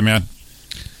 Thanks again, man.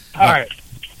 All right.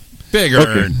 Big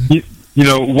Ern. You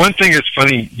know, one thing that's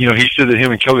funny, he said that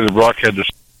him and Kelly LeBrock had this.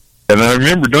 And I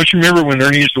remember, don't you remember when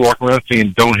Ernie used to walk around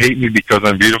saying, "Don't hate me because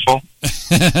I'm beautiful"?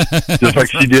 Just like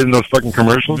she did in those fucking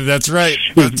commercials. That's right.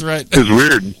 That's right. It was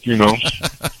weird,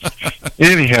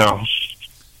 Anyhow,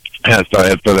 I had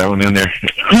to throw that one in there.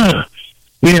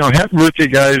 Happy birthday,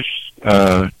 guys.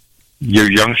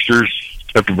 Your youngsters,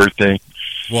 happy birthday.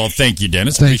 Well, thank you,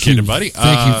 Dennis. Thank Appreciate you. it, buddy.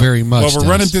 Thank you very much, Well, we're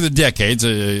running Dennis. through the decades.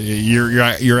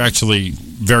 You're actually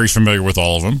very familiar with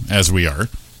all of them, as we are.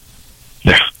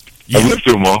 Yeah. I've lived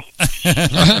through them all.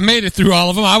 I made it through all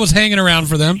of them. I was hanging around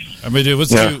for them. I mean, dude,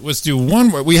 let's do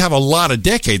one. We have a lot of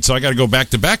decades, so I got to go back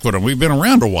to back with them. We've been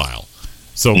around a while.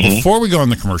 So before we go on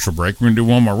the commercial break, we're going to do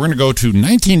one more. We're going to go to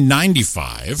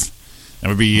 1995. That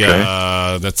would be,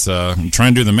 that's, I'm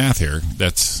trying to do the math here.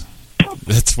 That's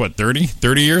what, 30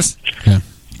 years? Yeah.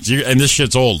 And this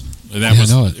shit's old. And that Yeah, I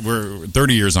know it. we're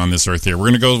 30 years on this earth here. We're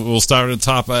going to go, we'll start at the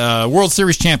top. World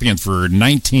Series champions for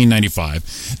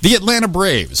 1995. The Atlanta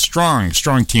Braves. Strong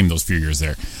team those few years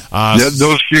there.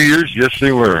 Those few years, yes,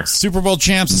 they were. Super Bowl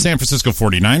champs, the San Francisco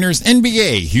 49ers.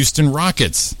 NBA, Houston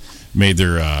Rockets made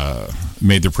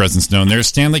their presence known there.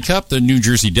 Stanley Cup, the New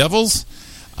Jersey Devils.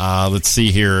 Let's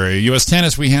see here. U.S.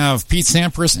 tennis, we have Pete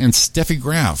Sampras and Steffi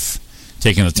Graf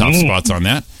taking the top spots on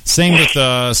that.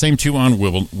 Same two on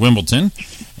Wimbledon.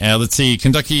 Let's see,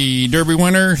 Kentucky Derby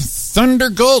winner Thunder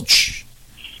Gulch.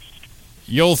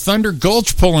 The old Thunder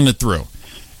Gulch pulling it through.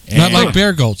 Not like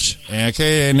Bear Gulch.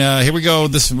 Okay, and here we go.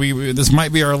 This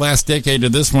might be our last decade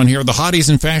of this one here. The hotties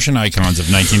and fashion icons of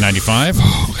 1995.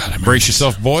 Oh, God. Brace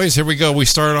yourself, boys. Here we go. We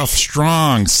started off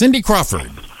strong. Cindy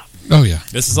Crawford. Oh, yeah.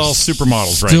 This is all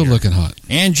supermodels right Still here. looking hot.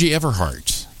 Angie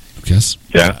Everhart. Yes.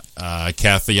 Yeah.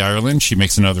 Kathy Ireland, she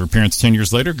makes another appearance 10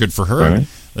 years later. Good for her. Right.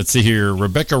 Let's see here.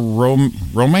 Rebecca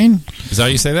Romaine? Is that how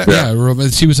you say that? Yeah,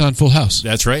 she was on Full House.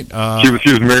 That's right.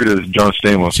 She was married to John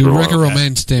Stamos. She for was a Rebecca while.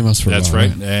 Romaine Stamos for a That's while.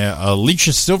 right.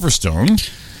 Alicia Silverstone.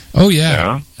 Oh,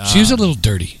 yeah. Yeah. She was a little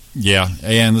dirty. Yeah.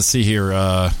 And let's see here.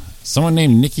 Someone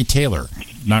named Nikki Taylor.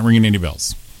 Not ringing any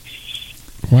bells.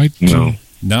 Right? No.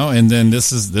 No, and then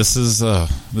this is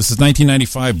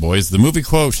 1995, boys. The movie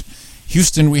quote,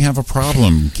 "Houston, we have a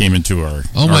problem," came into our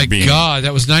Oh, my being. God.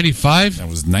 That was 95? That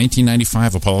was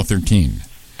 1995, Apollo 13.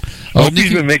 Oh,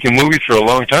 Opie's been making movies for a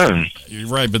long time. You're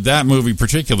right, but that movie in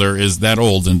particular is that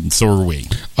old, and so are we.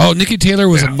 Oh, Nikki Taylor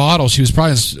was a model. She was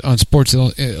probably on Sports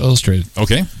Illustrated.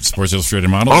 Okay, Sports Illustrated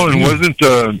model. Oh, and wasn't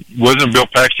Bill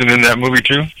Paxton in that movie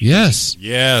too? Yes.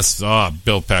 Yes.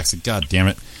 Bill Paxton. God damn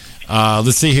it.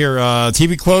 Let's see here.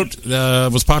 TV quote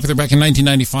was popular back in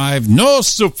 1995. "No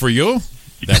soup for you."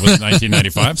 That was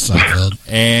 1995. Seinfeld.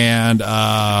 And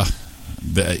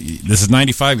this is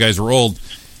 95, guys. We're old.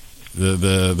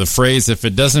 The phrase, "If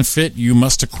it doesn't fit, you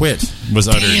must acquit," was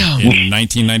uttered in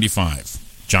 1995.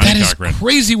 Johnny That is Cochran.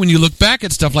 crazy when you look back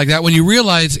at stuff like that, when you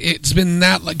realize it's been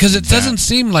that, because it doesn't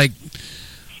seem like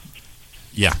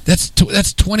Yeah. that's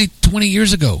 20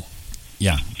 years ago.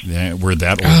 Yeah. We're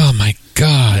that old. Oh, my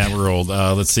God. Yeah, we're old.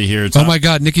 Let's see here. Oh, my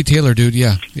God. Nikki Taylor, dude.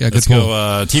 Yeah. Yeah, good Let's pull.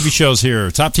 go. TV shows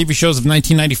here. Top TV shows of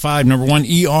 1995. Number 1,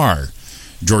 ER.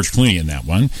 George Clooney in that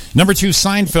one. Number 2,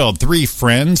 Seinfeld. 3,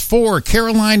 Friends. 4,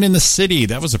 Caroline in the City.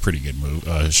 That was a pretty good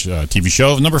TV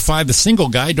show. Number 5, The Single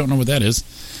Guy. Don't know what that is.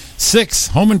 6,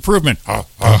 Home Improvement.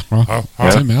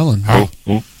 Tim Allen.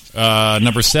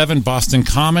 Number 7, Boston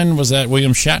Common. Was that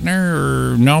William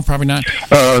Shatner? Or no, probably not.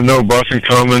 No, Boston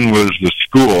Common was the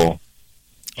school.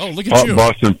 Oh, look at you.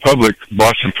 Boston Public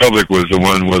was the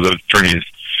one with the attorneys.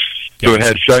 So it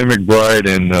had Shai McBride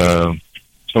and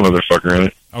some other fucker in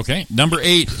it. Okay. Number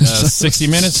 8, 60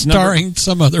 Minutes. Starring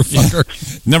some other fucker.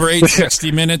 Number 8,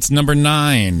 60 Minutes. Number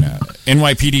 9,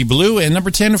 NYPD Blue. And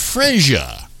number 10,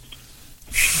 Frasier.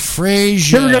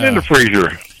 Never got into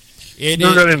Frasier.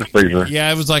 Never got into Frasier. Yeah,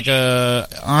 it was like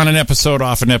on an episode,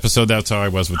 off an episode. That's how I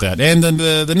was with that. And then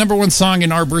the number 1 song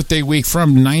in our birthday week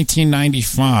from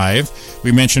 1995,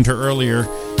 we mentioned her earlier.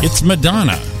 It's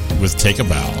Madonna with "Take a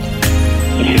Bow."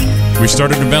 We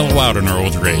started to mellow out in our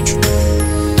older age.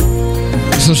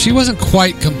 So she wasn't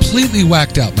quite completely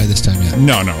whacked out by this time yet.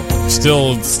 No.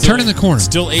 Still turning the corner.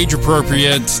 Still age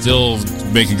appropriate. Still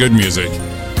making good music.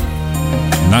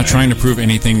 Not trying to prove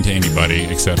anything to anybody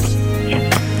except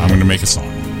I'm going to make a song.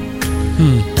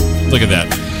 Look at that.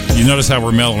 You notice how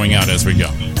we're mellowing out as we go.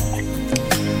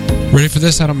 Ready for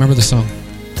this? I don't remember the song.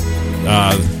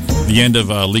 The end of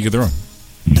League of Their Own.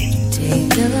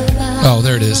 Oh,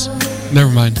 there it is.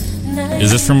 Never mind. Is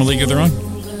this from A League of Their Own?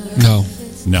 No.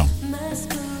 No.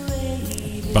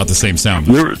 About the same sound.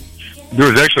 There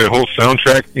was actually a whole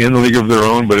soundtrack in the League of Their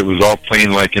Own, but it was all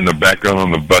playing like in the background on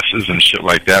the buses and shit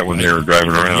like that when they were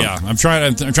driving around. Yeah, I'm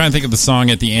trying to think of the song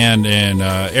at the end, and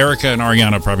Erica and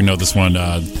Ariana probably know this one.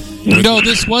 No,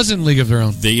 this was in League of Their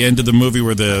Own. The end of the movie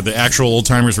where the actual old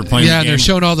timers were playing. Yeah, the and they're game.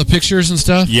 showing all the pictures and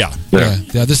stuff. Yeah. Yeah.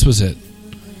 This was it.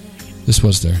 This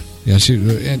was there. Yeah,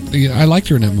 I liked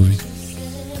her in that movie.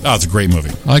 Oh, it's a great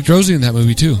movie. I liked Rosie in that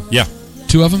movie too. Yeah.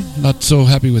 2 of them. Not so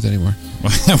happy with anymore.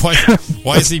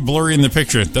 Why is he blurry in the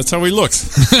picture? That's how he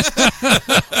looks.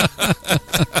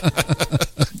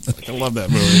 I love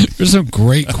that movie. There's some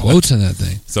great quotes in that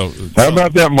thing. So how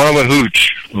about that Marla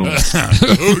Hooch?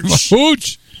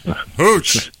 Hooch.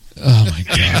 Hooch. Oh my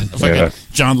God. Yeah.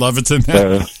 John Lovett's in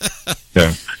that.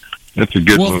 Yeah. That's a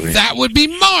good well, movie. That would be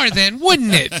more then,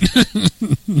 wouldn't it?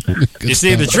 You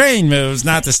see, the train moves,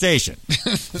 not the station.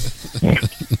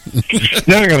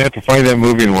 Now I'm going to have to find that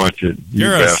movie and watch it. You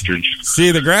bastards.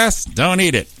 See the grass? Don't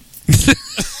eat it.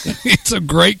 It's some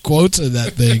great quotes in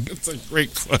that thing. It's a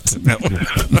great quote in that one.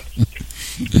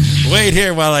 Wait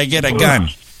here while I get a gun.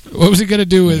 What was he going to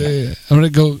do with I'm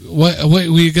going to go, what,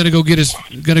 we going to go get his,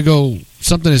 going to go,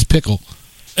 something as pickle.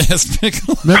 As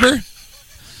pickle? Remember?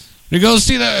 We go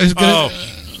see that.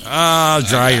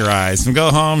 Dry your eyes. Go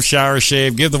home, shower,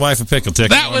 shave, give the wife a pickle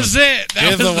tickle. That was it.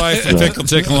 Give the wife a pickle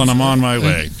tickle, and I'm on my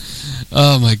way.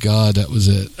 Oh, my God. That was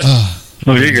it. Oh,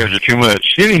 you guys are too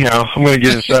much. Anyhow, I'm going to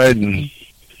get inside and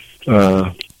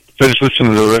finish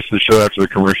listening to the rest of the show after the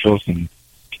commercials, and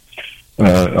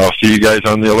I'll see you guys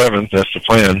on the 11th. That's the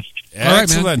plan.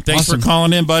 Excellent. Right, Thanks awesome. for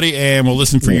calling in, buddy, and we'll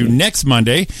listen for you next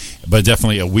Monday. But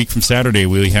definitely a week from Saturday,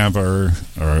 we have our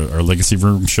Legacy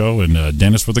Room show and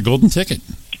Dennis with the Golden Ticket.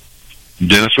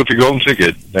 Dennis with the Golden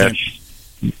Ticket. That's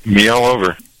me all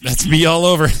over. That's me all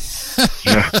over.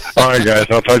 Yeah. All right, guys.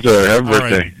 I'll talk to you later. Have a All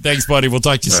birthday. right. Thanks, buddy. We'll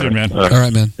talk to you soon, man. All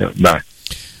right, man. Yeah, bye.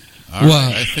 All Well,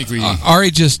 right, I think we.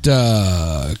 Ari just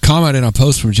commented on a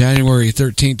post from January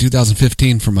 13,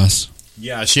 2015 from us.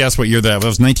 Yeah, she asked what year that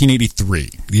was. 1983.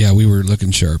 Yeah, we were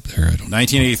looking sharp there. I don't know.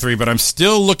 1983, but I'm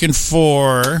still looking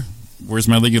for. Where's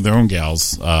my League of Their Own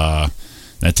gals? That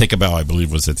Take a Bow, I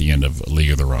believe, was at the end of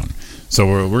League of Their Own. So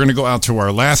we're going to go out to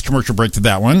our last commercial break to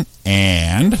that one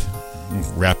and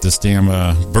wrap this damn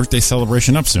birthday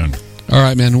celebration up soon. All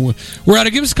right, man. We're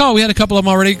out. Give us a call. We had a couple of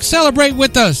them already. Celebrate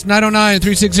with us.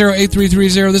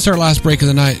 909-360-8330. This is our last break of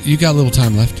the night. You got a little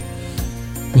time left.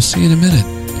 We'll see you in a minute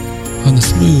on the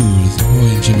smooth Roy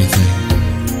and Jimmy thing.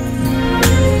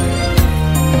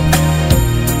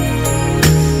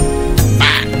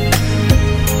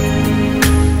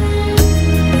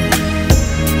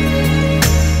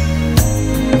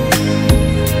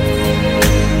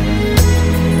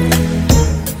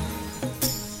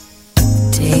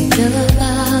 Take a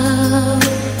bow,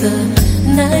 the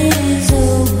night is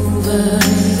over,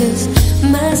 this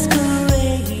masquerade.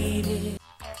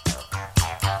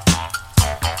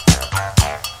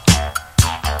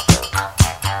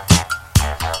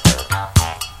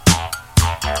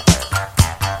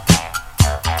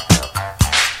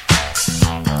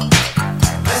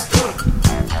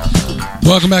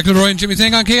 Welcome back to the Roy and Jimmy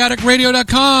thing on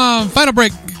chaoticradio.com. Final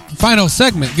break, final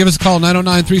segment. Give us a call,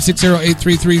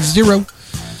 909-360-8330.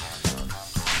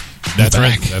 That's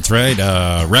Back. right. That's right.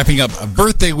 Wrapping up a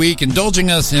birthday week, indulging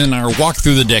us in our walk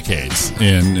through the decades.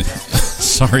 And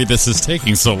sorry this is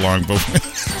taking so long, but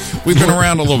we've been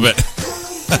around a little bit.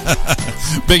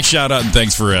 Big shout out and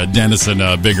thanks for Dennis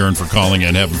and Big Ern for calling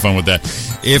in, having fun with that.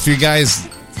 If you guys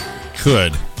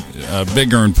could,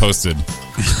 Big Ern posted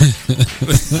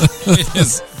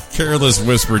his Careless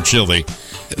Whisper Chili.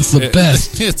 It's the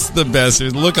best. It's the best.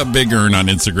 Look up Big Ern on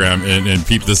Instagram and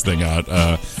peep this thing out.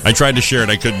 I tried to share it.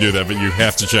 I couldn't do that, but you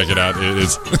have to check it out. It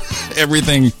is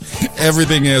everything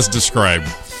as described.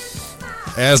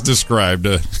 As described.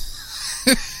 It's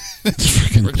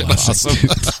freaking Awesome.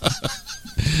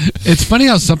 It's funny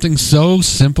how something so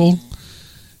simple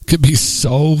could be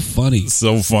so funny.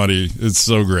 So funny. It's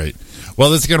so great. Well,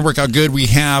 this is going to work out good. We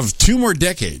have 2 more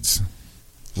decades,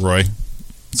 Roy.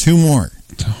 2 more.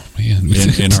 Oh, man.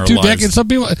 In our 2 lives. decades. Some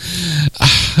people,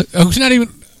 who's not even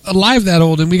alive that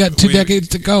old, and we got 2 decades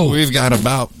to go. We've got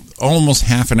about almost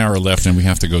half an hour left, and we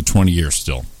have to go 20 years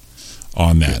still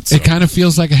on that. So. It kind of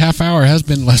feels like a half hour has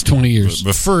been the last 20 years.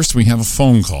 But first, we have a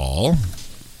phone call.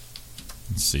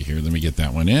 Let's see here. Let me get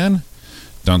that one in.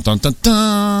 Dun, dun, dun,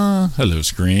 dun. Hello,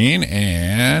 screen.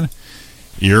 And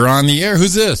you're on the air.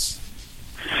 Who's this?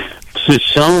 This is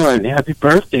Sean. Happy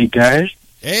birthday, guys.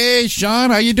 Hey, Sean.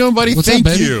 How you doing, buddy? What's up, Thank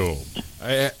baby? you.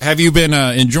 Have you been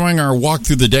enjoying our walk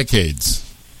through the decades?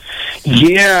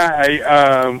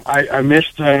 Yeah, I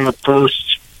missed the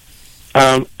first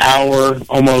hour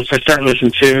almost. I started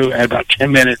listening to at about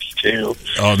 10 minutes to.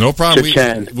 Oh, no problem. To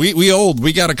 10. We old.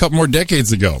 We got a couple more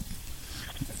decades ago.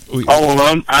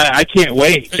 I can't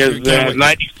wait because You can't wait.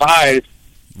 95.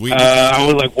 I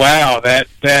was like, wow, that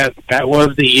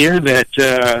was the year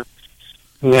that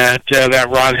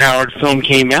Ron Howard film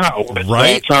came out with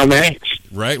Right. Tom Hanks.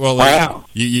 Right. Well, Wow.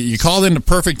 you called in the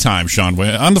perfect time, Sean.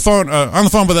 On the phone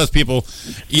with us, people,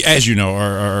 as you know,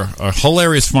 our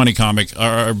hilarious, funny comic,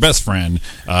 our best friend,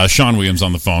 Sean Williams,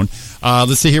 on the phone.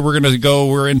 Let's see here. We're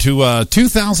into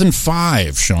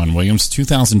 2005. Sean Williams,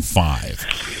 2005.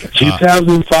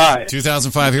 2005.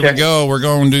 2005. Here Okay. we go. We're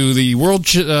going to the World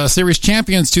Series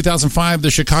champions. 2005.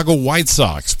 The Chicago White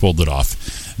Sox pulled it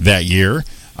off that year.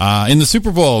 In the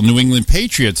Super Bowl, New England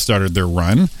Patriots started their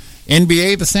run.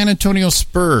 NBA, the San Antonio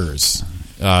Spurs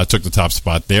took the top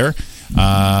spot there.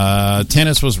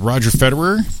 Tennis was Roger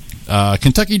Federer.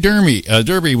 Kentucky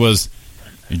Derby was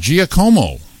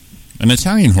Giacomo, an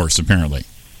Italian horse, apparently.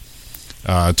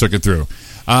 Took it through.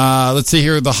 Let's see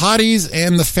here. The hotties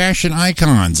and the fashion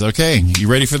icons. Okay, you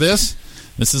ready for this?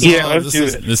 This is Let's do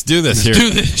it. Let's do this here.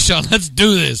 Do this, Sean. Let's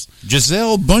do this.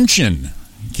 Giselle Bundchen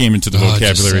came into the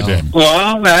vocabulary Giselle. then.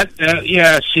 Well, that's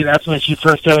when she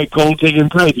first started gold digging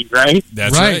Brady, right?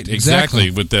 That's Right, right,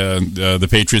 exactly. With the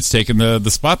Patriots taking the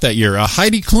spot that year.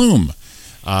 Heidi Klum,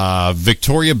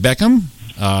 Victoria Beckham,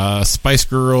 Spice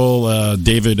Girl,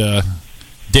 David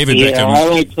Beckham. I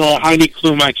like Heidi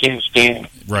Klum. I can't stand.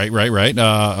 Right.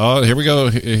 Here we go.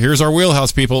 Here's our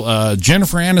wheelhouse, people.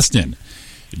 Jennifer Aniston,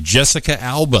 Jessica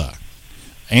Alba,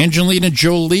 Angelina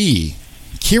Jolie,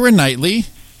 Keira Knightley,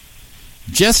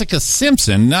 Jessica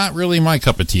Simpson, not really my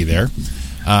cup of tea there.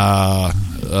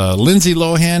 Lindsay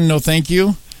Lohan, no thank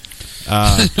you.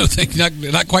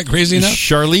 Not quite crazy enough.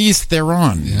 Charlize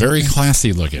Theron, very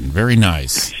classy looking, very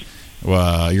nice.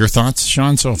 Your thoughts,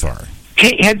 Sean, so far?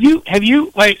 Hey, have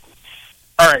you like?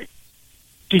 All right.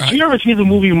 Did you ever see the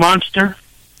movie Monster?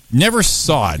 Never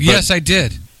saw it. But Yes, I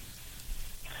did.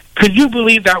 Could you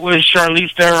believe that was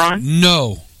Charlize Theron?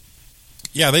 No.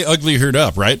 Yeah, they ugly her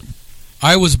up, right?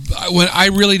 I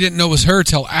really didn't know it was her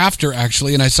till after,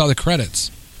 actually, and I saw the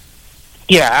credits.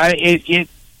 Yeah,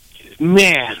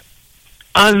 man,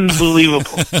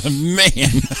 unbelievable. Man.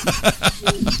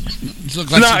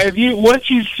 Once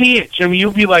you see it, Jimmy,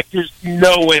 you'll be like, "There's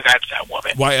no way that's that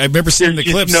woman." Why? I remember seeing the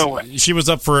clips. No way. She was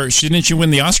up for. Didn't she win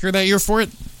the Oscar that year for it?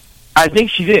 I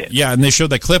think she did. Yeah, and they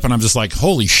showed that clip, and I'm just like,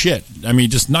 "Holy shit!" I mean,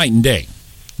 just night and day,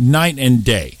 night and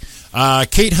day.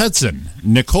 Kate Hudson,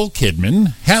 Nicole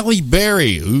Kidman, Halle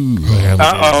Berry. Ooh.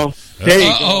 There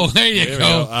you go. There you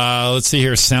go. Let's see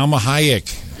here, Salma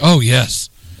Hayek. Oh, yes.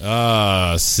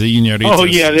 Señorita. Oh,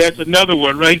 yeah, that's another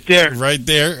one right there. Right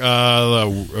there.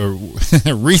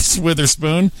 Reese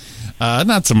Witherspoon.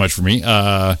 Not so much for me.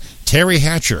 Terry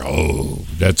Hatcher. Oh,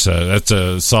 that's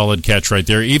a solid catch right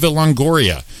there. Eva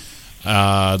Longoria.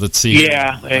 Let's see.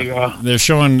 Yeah, there you go.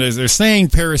 They're saying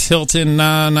Paris Hilton.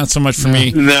 Not so much for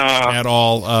me. No. At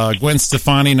all. Gwen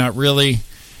Stefani, not really.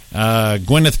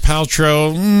 Gwyneth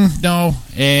Paltrow, no.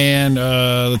 And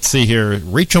let's see here,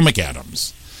 Rachel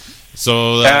McAdams.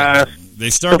 So they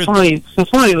started.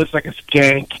 Stefani looks like a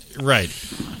skank. Right.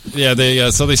 Yeah.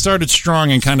 They started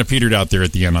strong and kind of petered out there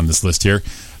at the end on this list here.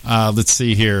 Let's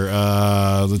see here.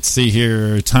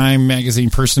 Time Magazine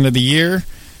Person of the Year.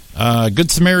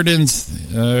 Good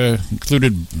Samaritans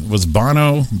included was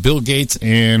Bono, Bill Gates,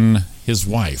 and his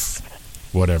wife.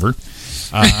 Whatever.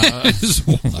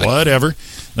 Whatever.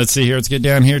 Let's see here. Let's get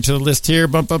down here to the list here.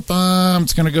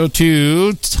 It's going to go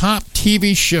to top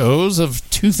TV shows of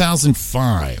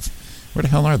 2005. Where the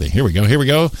hell are they? Here we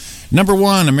go. Number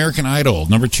 1, American Idol.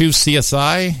 Number 2,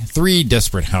 CSI. 3,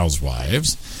 Desperate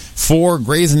Housewives. 4,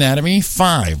 Grey's Anatomy.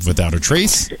 5, Without a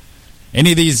Trace.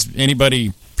 Any of these,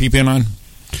 anybody peep in on?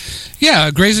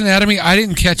 Yeah, Grey's Anatomy, I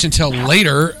didn't catch until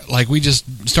later. Like, we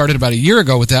just started about a year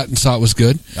ago with that and saw it was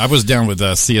good. I was down with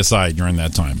CSI during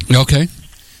that time. Okay.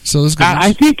 So this good.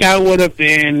 I think I would have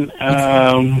been,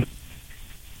 that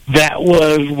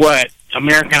was what?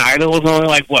 American Idol was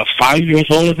only 5 years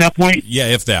old at that point? Yeah,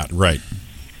 if that, right.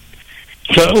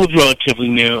 So it was relatively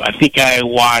new. I think I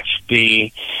watched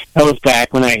that was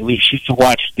back when I at least used to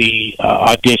watch the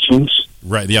auditions.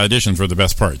 Right, the auditions were the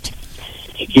best part.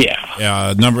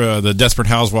 Yeah. The Desperate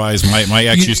Housewives, my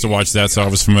ex used to watch that, so I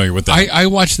was familiar with that. I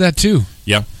watched that too.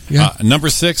 Yeah. Number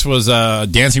 6 was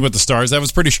Dancing with the Stars. That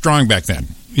was pretty strong back then.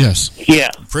 Yes. Yeah.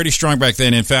 Pretty strong back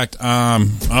then. In fact,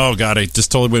 oh God, I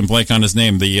just totally went blank on his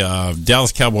name. The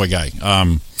Dallas Cowboy guy.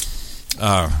 Emmitt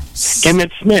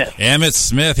Smith. Emmitt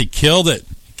Smith. He killed it.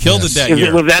 Killed it that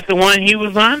year. Was that the one he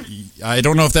was on? I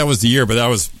don't know if that was the year, but that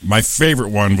was my favorite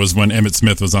one. Was when Emmitt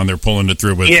Smith was on there pulling it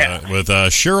through with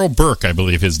Cheryl Burke, I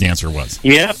believe his dancer was.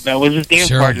 Yep, that was his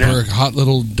dance partner. Cheryl Burke, hot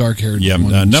little dark-haired. Yeah.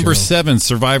 Number 7,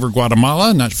 Survivor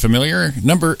Guatemala. Not familiar.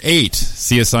 Number 8,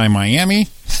 CSI Miami.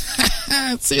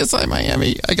 CSI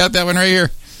Miami. I got that one right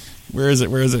here. Where is it?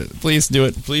 Please do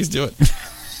it.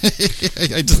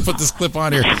 I just put this clip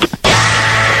on here.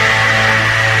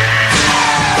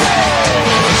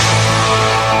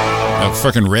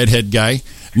 Fucking redhead guy.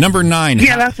 Number 9.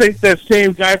 Yeah, that's the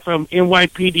same guy from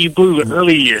NYPD Blue the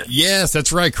early years. Yes,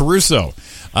 that's right, Caruso.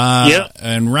 Yep.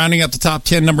 And rounding up the top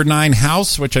 10, number 9,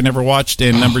 House, which I never watched,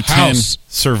 and number 10, House.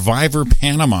 Survivor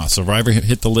Panama. Survivor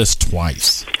hit the list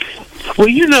twice.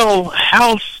 Well,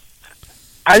 House,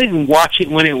 I didn't watch it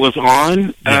when it was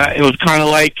on. Yeah. It was kind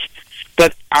of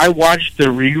but I watched the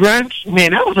reruns.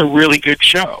 Man, that was a really good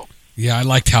show. Yeah, I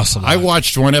liked House a lot. I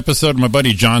watched one episode. My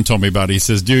buddy John told me about it. He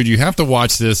says, dude, you have to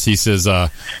watch this. He says, the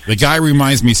guy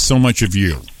reminds me so much of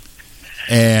you.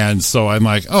 And so I'm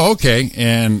like, oh, okay.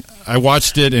 And I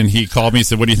watched it, and he called me and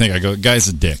said, what do you think? I go, guy's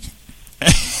a dick.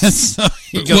 So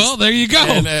he goes, well, there you go.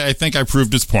 And I think I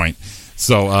proved his point.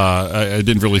 So I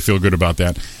didn't really feel good about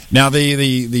that. Now,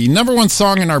 the number 1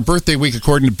 song in our birthday week,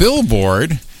 according to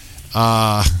Billboard,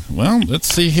 well,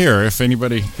 let's see here if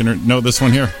anybody can know this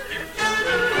one here.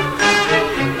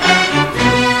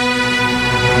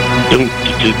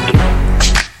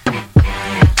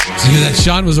 See that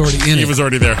Sean was already in it. He was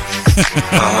already there.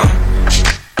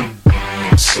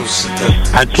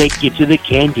 I'll take you to the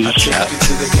candy shop.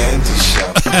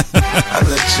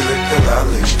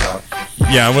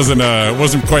 Yeah, I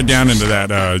wasn't quite down into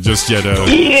that just yet.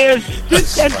 Yes,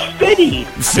 that's Fitty.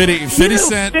 Fitty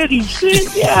Cent. Fitty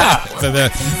Cent, yeah.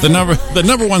 the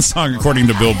number 1 song according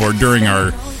to Billboard during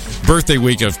our birthday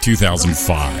week of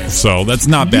 2005. So that's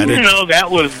not bad.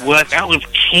 That was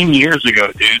 10 years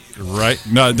ago, dude. Right?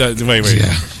 No, wait.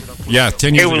 Yeah. Yeah,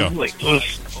 10 years ago.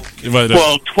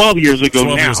 Well, 12 years ago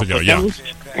 12 now. years ago, but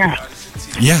yeah.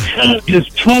 Yeah.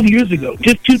 Just 12 years ago.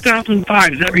 Just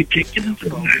 2005. Is that ridiculous?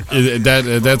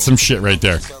 That's some shit right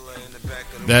there.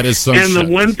 That is some And shit.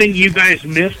 the one thing you guys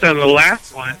missed on the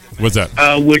last one, What's that?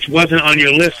 which wasn't on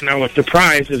your list, and I was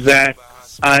surprised, is that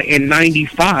in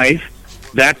 95,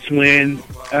 that's when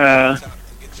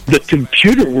the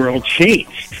computer world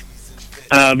changed.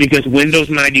 Because Windows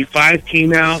 95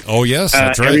 came out. Oh, yes,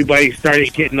 that's right. Everybody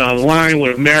started getting online.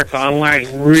 When America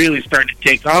Online really started to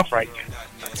take off right now.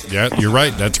 Yeah, you're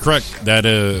right. That's correct. That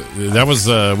was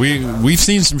we've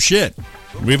seen some shit.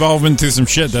 We've all been through some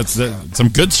shit. That's some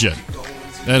good shit.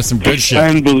 That is some good shit.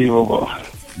 Unbelievable.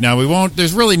 Now we won't.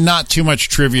 There's really not too much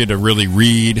trivia to really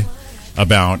read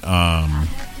about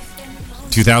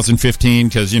 2015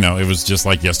 because it was just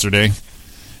like yesterday.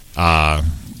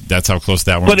 That's how close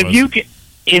that one was. But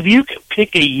if you could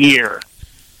pick a year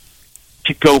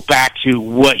to go back to,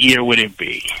 what year would it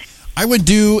be? I would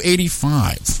do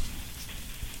 85.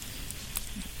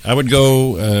 I would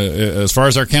go as far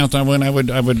as our countdown went. I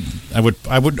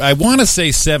want to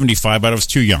say 75, but I was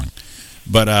too young.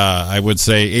 But I would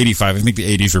say 85. I think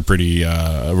the 80s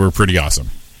were pretty awesome.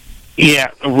 Yeah,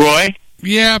 Roy.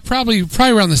 Yeah, probably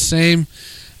around the same.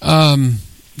 Yeah,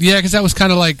 because that was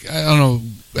kind of like, I don't know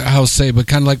how to say, but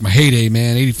kind of like my heyday,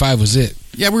 man. 85 was it.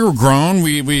 Yeah, we were grown.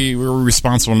 We were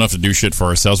responsible enough to do shit for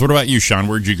ourselves. What about you, Sean?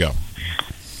 Where'd you go?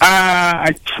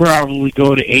 I'd probably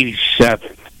go to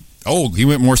 87. Oh, he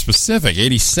went more specific.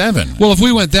 87. Well, if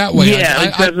we went that way, Yeah,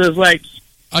 because it's like...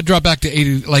 I'd drop back to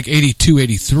 82,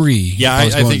 83. Yeah, I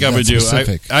think I would do.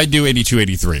 I'd do 82,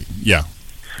 83. Yeah.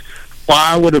 Well,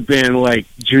 I would have been like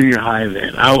junior high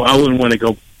then. I wouldn't want to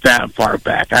go that far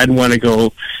back. I'd want to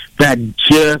go back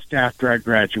just after I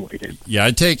graduated. Yeah,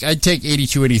 I'd take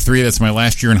 82, 83. That's my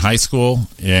last year in high school,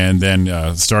 and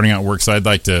then starting out work. So I'd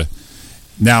like to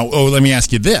now. Oh, let me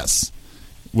ask you this: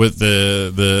 with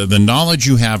the knowledge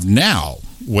you have now,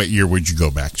 what year would you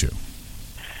go back to?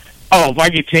 Oh, if I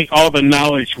could take all the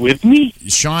knowledge with me?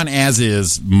 Sean as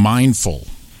is mindful.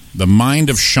 The mind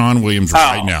of Sean Williams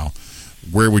right now.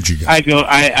 Where would you go? I'd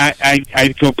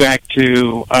go back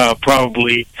to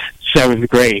probably 7th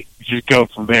grade. Just go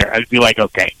from there. I'd be like,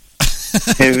 okay.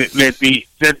 And there'd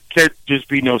just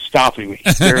be no stopping me.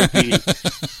 There would be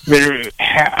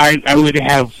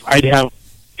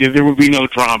no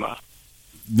drama.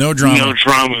 No drama. No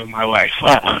drama in my life.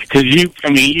 Because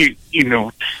you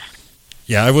know.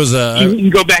 Yeah, I was. You can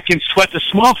go back and sweat the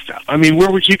small stuff. I mean, where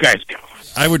would you guys go?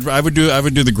 I would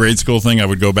do the grade school thing. I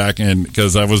would go back and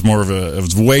because I was I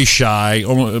was way shy,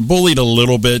 bullied a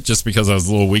little bit just because I was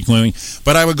a little weakling.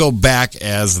 But I would go back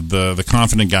as the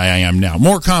confident guy I am now,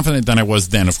 more confident than I was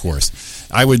then. Of course,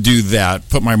 I would do that,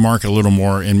 put my mark a little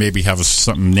more, and maybe have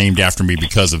something named after me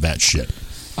because of that shit.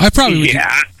 I'd probably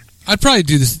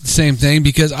do the same thing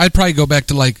because I'd probably go back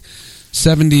to like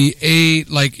 78,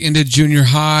 like into junior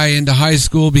high, into high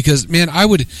school, because man, I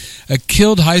would have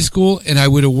killed high school and I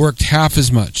would have worked half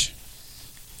as much.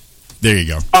 There you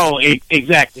go. Oh,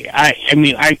 exactly. I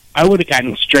would have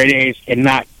gotten straight A's and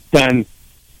not done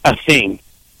a thing,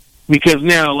 because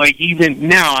now, like even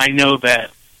now, I know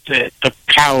that the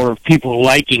power of people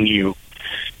liking you,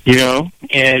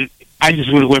 and I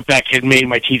just would have went back and made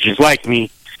my teachers like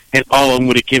me. And all of them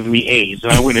would have given me A's,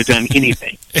 and I wouldn't have done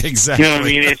anything. Exactly. You know what I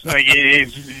mean? It's like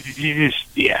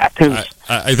yeah. Cause,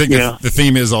 I think the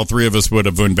theme is all three of us would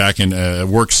have went back and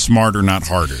worked smarter, not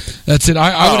harder. That's it.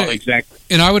 I would exactly.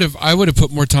 And I would have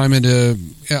put more time into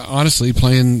honestly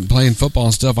playing football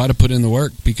and stuff. I'd have put in the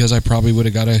work because I probably would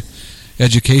have got a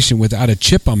education without a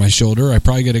chip on my shoulder. I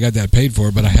probably could have got that paid for,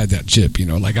 but I had that chip.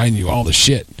 Like I knew all the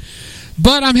shit.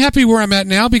 But I'm happy where I'm at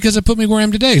now because it put me where I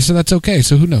am today, so that's okay.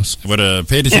 So who knows? Would have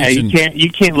paid attention. Yeah,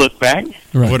 you can't look back.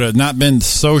 Right. Would have not been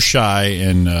so shy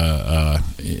and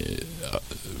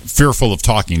fearful of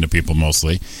talking to people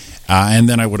mostly, and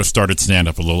then I would have started stand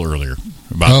up a little earlier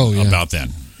about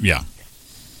then. Yeah,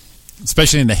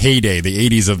 especially in the heyday, the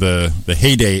 '80s of the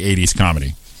heyday '80s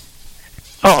comedy.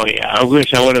 Oh yeah, I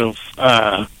wish I would have.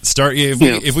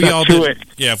 If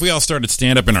we all started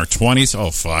stand up in our 20s. Oh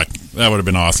fuck, that would have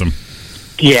been awesome.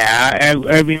 Yeah,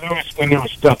 I mean, there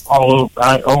was stuff all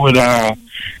over.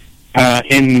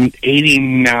 In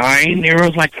 '89, there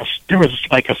was like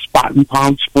a spot in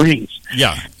Palm Springs.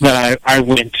 Yeah, that I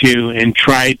went to and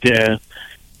tried to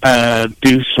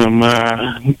do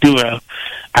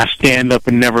a stand up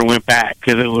and never went back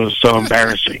because it was so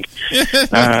embarrassing.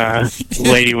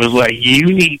 Lady was like,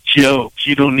 "You need jokes.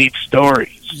 You don't need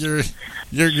stories."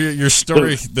 Your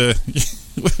story.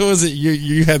 What was it?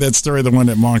 You had that story, the one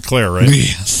at Montclair, right?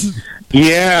 Yes.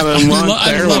 Yeah, the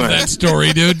Montclair I love one. that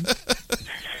story, dude.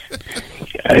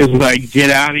 I was like, get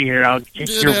out of here. I'll kick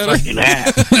your fucking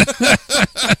ass.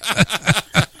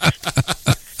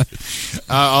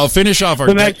 I'll finish off our...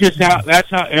 So that's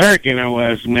how arrogant I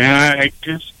was, man. I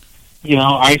just,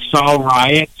 I saw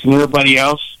riots and everybody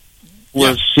else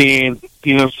was saying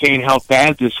how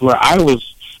bad this was. I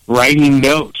was writing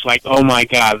notes like, oh my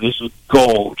God, this is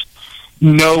gold.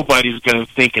 Nobody's going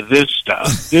to think of this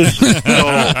stuff. This is gold.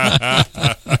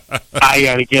 I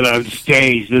got to get on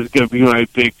stage. This is going to be my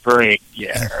big break.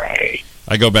 Yeah, right.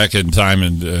 I go back in time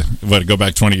and go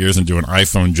back 20 years and do an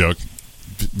iPhone joke.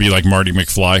 Be like Marty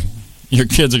McFly. Your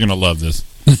kids are going to love this.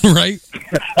 Right?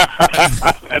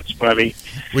 That's funny.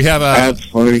 We have That's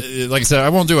funny. Like I said, I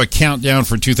won't do a countdown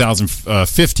for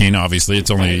 2015, obviously.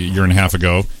 It's only a year and a half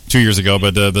ago, 2 years ago.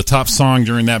 But the top song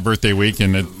during that birthday week,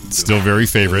 and it's still very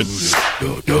favorite.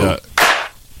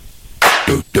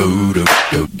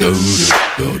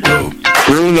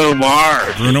 Bruno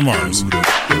Mars. Bruno Mars.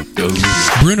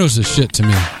 Bruno's the shit to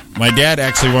me. My dad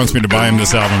actually wants me to buy him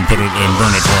this album and put it and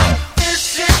burn it for him.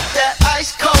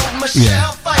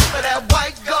 Yeah.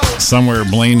 Somewhere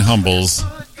Blaine humbles,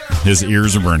 his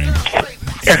ears are burning.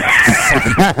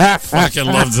 Fucking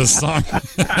loves this song.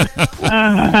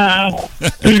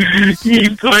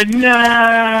 He's going, no.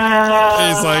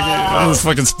 He's like, his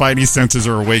fucking spidey senses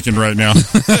are awakened right now.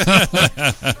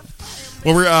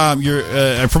 Well,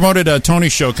 I promoted a Tony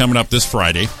show coming up this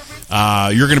Friday.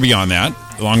 You're going to be on that,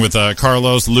 along with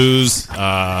Carlos, Luz,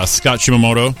 Scott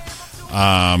Shimamoto.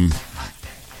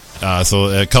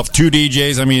 So two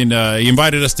DJs. I mean, he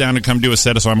invited us down to come do a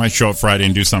set, so I might show up Friday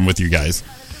and do something with you guys.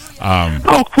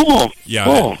 Oh, cool. Yeah.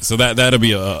 Cool. So that'll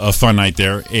be a fun night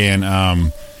there,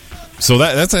 and so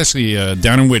that's actually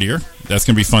down in Whittier. That's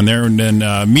going to be fun there. And then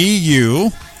me,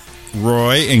 you,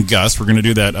 Roy, and Gus, we're going to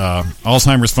do that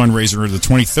Alzheimer's fundraiser the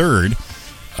 23rd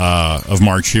of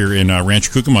March here in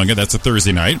Rancho Cucamonga. That's a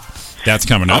Thursday night. That's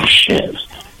coming up. Oh shit.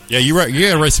 Yeah, you got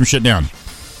to write some shit down.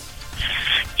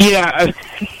 Yeah.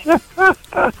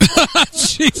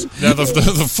 Jeez. Yeah,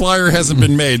 the flyer hasn't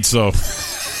been made, so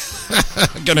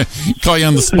I'm gonna call you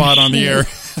on the spot on the air.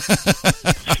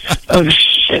 Oh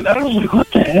shit! I was like, what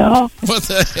the hell? What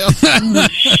the hell? Oh,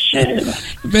 shit.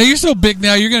 Man, you're so big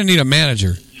now, you're going to need a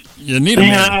manager. You need a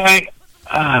man.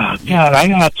 Oh God, I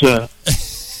got to.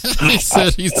 He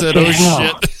said, oh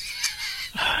shit.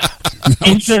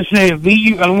 He said, say,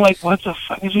 me. I'm like, what the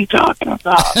fuck is he talking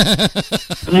about?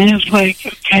 And he's like,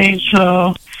 okay,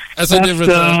 so That's what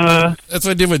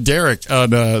I did with Derek on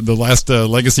the last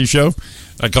Legacy show.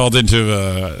 I called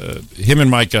into him and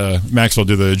Mike Maxwell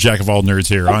do the Jack of All Nerds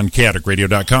here on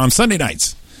chaoticradio.com Sunday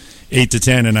nights, 8 to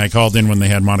 10, and I called in when they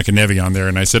had Monica Nevi on there,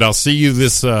 and I said, I'll see you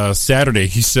this Saturday.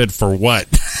 He said, for what?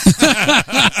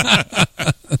 I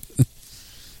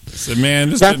said, man,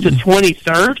 that's the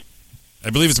 23rd? I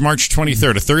believe it's March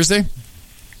 23rd, a Thursday?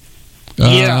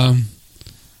 Yeah.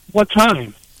 What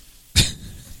time?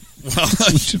 Well,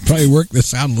 we should probably work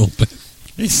this out a little bit.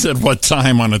 He said, what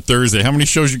time on a Thursday? How many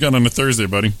shows you got on a Thursday,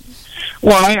 buddy?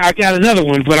 Well, I got another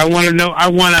one, but I want to know.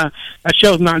 A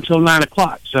show's not until 9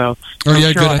 o'clock, so Oh, yeah,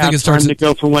 I'm sure good. I'll I think have it starts time to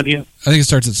go for one of you. I think it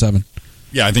starts at 7.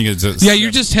 Yeah, I think it's... Yeah, you're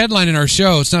just headlining our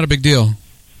show. It's not a big deal.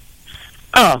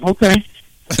 Oh, okay.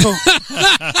 Cool.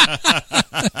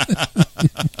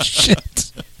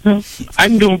 Shit. I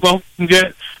can do them both. I'm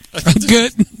good. I'm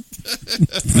good.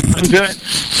 I'm good.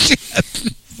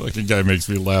 Fucking guy makes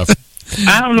me laugh.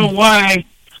 I don't know why.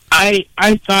 I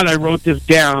thought I wrote this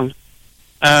down,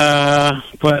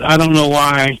 but I don't know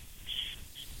why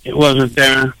it wasn't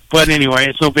there. But anyway,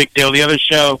 it's no big deal. The other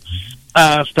show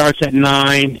starts at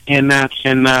 9, and that's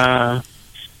in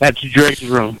Drake's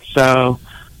room. So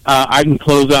I can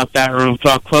close out that room. So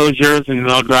I'll close yours, and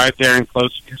then I'll drive there and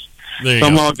close yours. There you So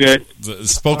I'm go. all good.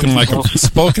 Spoken like a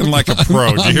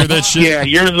pro. Did you hear that shit? Yeah,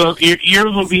 yours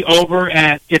will be over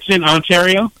at. It's in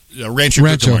Ontario. Rancho.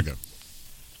 Cucamonga.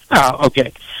 Oh,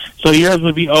 okay. So yours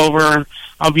will be over.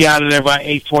 I'll be out of there by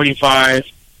 8:45,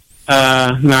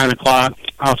 9 o'clock.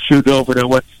 I'll shoot over to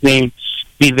what's his name.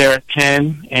 Be there at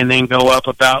 10, and then go up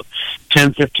about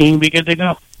 10:15. Be good to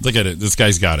go. Look at it. This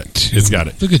guy's got it. It's got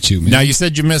it. Look at you, man. Now, you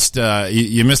said you missed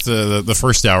you missed the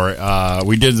first hour.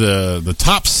 We did the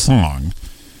top song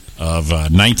of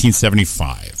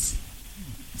 1975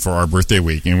 for our birthday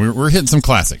week, and we're hitting some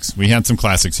classics. We had some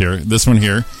classics here. This one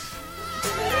here.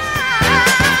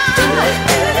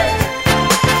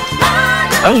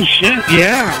 Oh shit!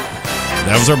 Yeah.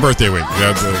 That was our birthday week.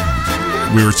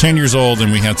 We were 10 years old,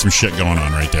 and we had some shit going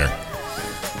on right there.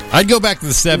 I'd go back to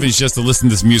the 70s just to listen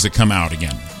to this music come out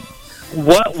again.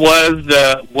 What was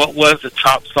the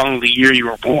top song of the year you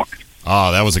were born?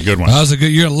 Oh, that was a good one. That was a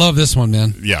good. You're gonna love this one,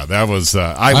 man. Yeah, that was.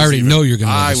 I already know you're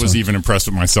gonna love I this was one. even impressed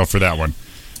with myself for that one.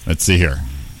 Let's see here.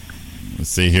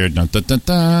 Dun, dun, dun,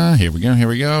 dun. Here we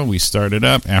go. We start it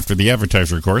up after the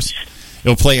advertiser, of course.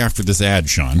 It'll play after this ad,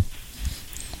 Sean.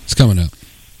 It's coming up.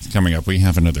 It's coming up. We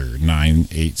have another 9,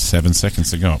 8, 7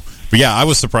 seconds to go. But yeah, I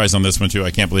was surprised on this one, too.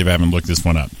 I can't believe I haven't looked this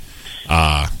one up.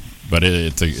 But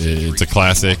it's a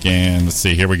classic, and let's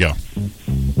see. Here we go.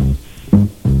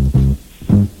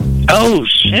 Oh,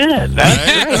 shit.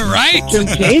 That's Right?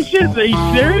 Temptations? Are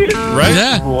you serious? Right?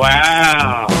 Yeah.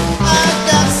 Wow.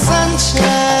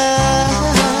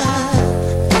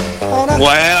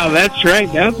 Wow, that's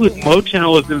right. That's when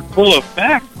Motown was in full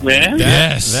effect, man.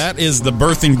 Yes. That is the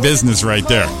birthing business right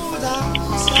there.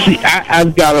 See,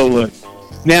 I've got to look.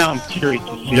 Now I'm curious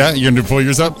to see. Yeah, you're going to pull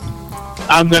yours up?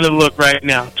 I'm going to look right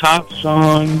now. Top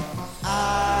song.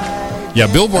 Yeah,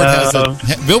 Billboard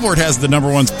has the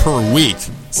number ones per week,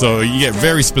 so you get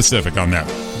very specific on that.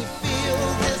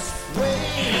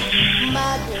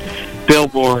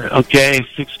 Billboard, okay,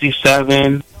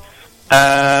 67.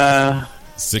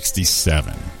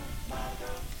 67.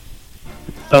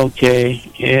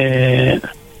 Okay, yeah.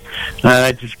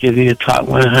 I just give you the top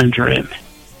 100.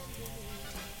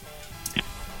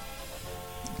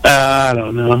 I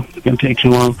don't know. It's going to take too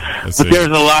long. But there's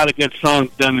a lot of good songs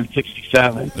done in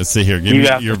 67. Let's see here. Give You me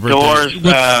got your The birthday.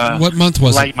 Doors. What month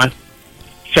was like it?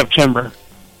 September.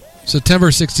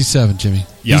 September 67, Jimmy.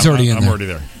 Yeah, He's already in I'm there. already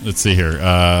there. Let's see here.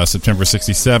 September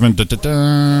 67.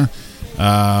 You're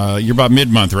about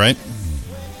mid-month, right?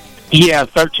 Yeah,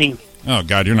 13. Oh,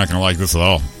 God, you're not going to like this at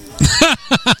all.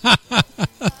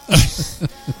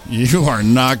 You are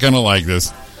not going to like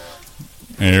this.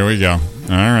 Here we go. All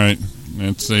right.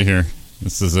 Let's see here.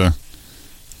 This is a...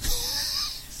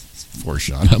 Poor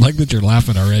Sean. I like that you're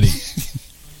laughing already. It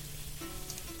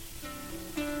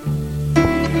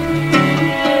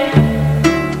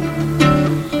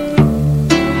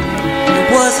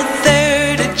was the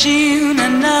 3rd of June,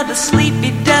 another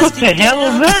sleepy, dusty. What the hell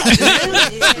is that?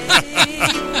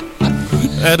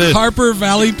 That is... Harper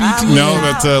Valley PTA. No,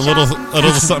 that's a little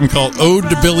something called Ode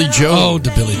to Billy Joe. Oh,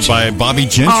 to Billy Joe. By Bobby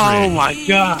Gentry. Oh, my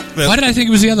God. Why did I think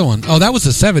it was the other one? Oh, that was the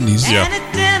 70s. Yeah.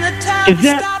 Is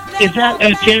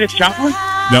that Janis Joplin?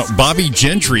 No, Bobby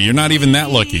Gentry. You're not even that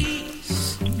lucky.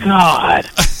 God.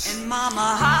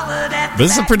 But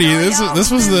this is a pretty.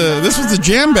 This was the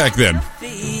jam back then.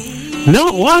 No,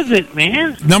 it wasn't,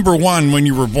 man. Number one when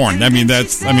you were born. I mean,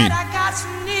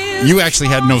 you actually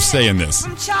had no say in this.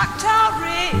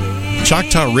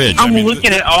 Choctaw Ridge. I'm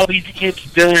looking at all these kids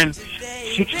during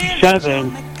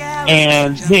 67,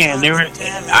 and man,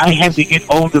 I had to get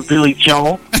old to Billy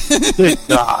Joel. Good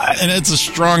God. And it's a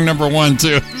strong number one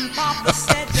too.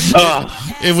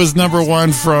 It was number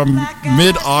one from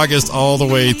mid-August all the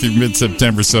way through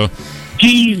mid-September. So,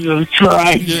 Jesus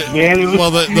Christ, man! It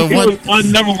was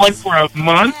number one for a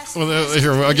month. Well,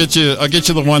 here I'll get you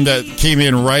the one that came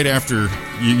in right after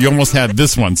you almost had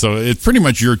this one. So it's pretty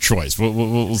much your choice.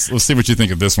 We'll see what you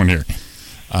think of this one here.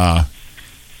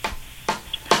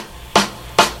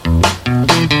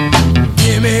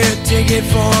 Give me a ticket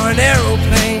for an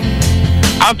aeroplane.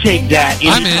 I'll take that.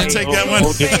 I'm in. I'll take that one.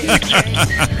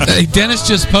 Hey, Dennis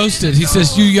just posted. He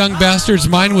says, "You young bastards,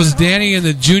 mine was Danny and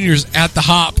the Juniors at the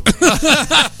Hop."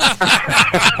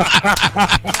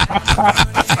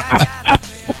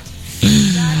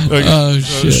 Oh,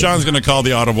 shit. Sean's going to call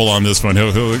the audible on this one.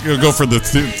 He'll go for the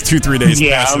 2-3 days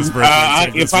past his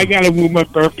birthday. If I got to move my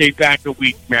birthday back a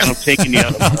week, man, I'm taking the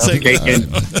other one.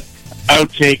 I'll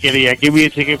take it. Yeah, give me a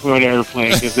ticket for an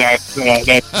airplane because that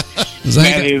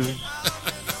is.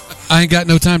 I ain't got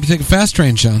no time to take a fast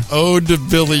train, Sean. Ode to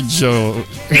Billy Joe.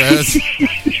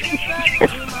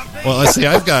 Well, let's see.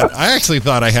 I actually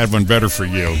thought I had one better for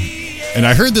you, and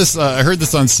I heard this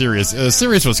on Sirius.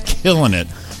 Sirius was killing it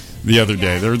the other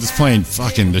day. They were just playing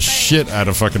fucking the shit out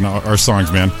of fucking our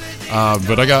songs, man.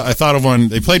 But I thought of one.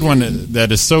 They played one that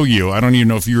is so you. I don't even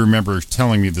know if you remember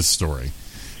telling me this story,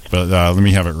 but let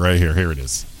me have it right here. Here it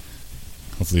is.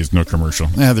 Hopefully, there's no commercial.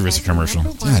 There is a commercial.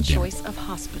 God damn it.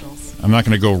 I'm not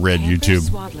going to go red,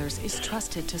 YouTube.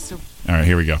 All right,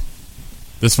 here we go.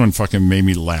 This one fucking made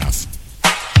me laugh.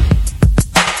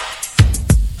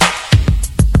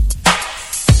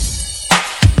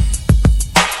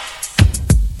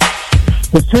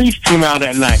 The Freeze came out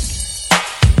at night.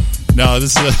 No,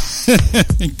 this is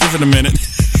give it a minute.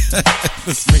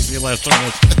 This makes me laugh so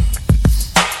much.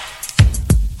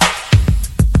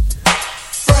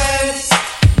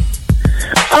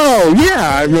 Oh,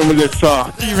 yeah, I remember this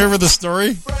song. Do you remember the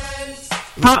story?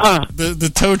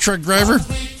 The tow truck driver?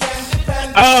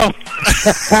 Oh.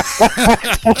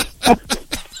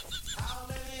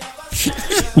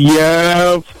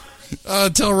 Yep.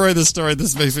 Tell Roy the story.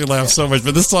 This makes me laugh so much.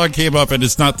 But this song came up, and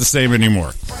it's not the same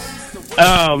anymore.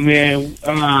 Oh, man.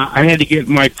 I had to get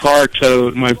my car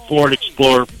towed. My Ford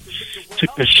Explorer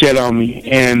took the shit on me,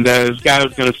 and this guy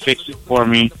was going to fix it for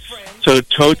me. So the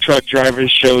tow truck driver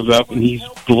shows up, and he's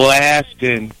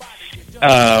blasting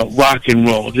rock and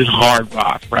roll, just hard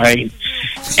rock, right?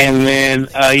 And then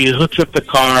he hooks up the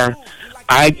car.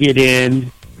 I get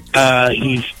in.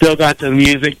 He's still got the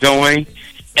music going,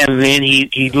 and then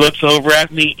he looks over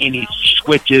at me, and he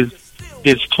switches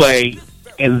his play,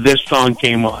 and this song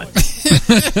came on.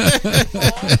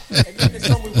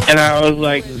 And I was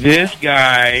like, this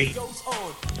guy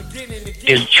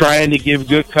is trying to give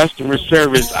good customer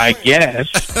service, I guess.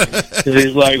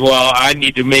 He's like, well, I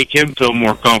need to make him feel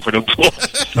more comfortable.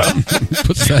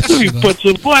 So he put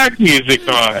some black music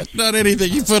on. Not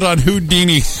anything. You put on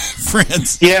Houdini,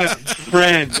 Friends. Yeah,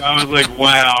 Friends. I was like,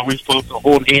 wow, are we supposed to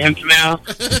hold hands now?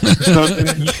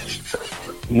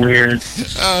 Weird.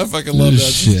 Oh, I fucking love that.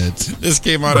 Shit. This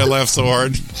came out, I laughed so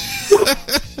hard.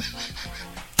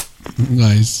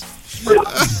 Nice.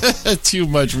 Too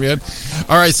much, man.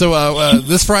 All right, so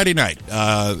this Friday night,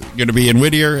 going to be in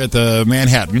Whittier at the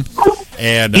Manhattan,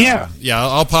 and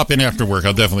I'll pop in after work.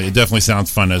 It definitely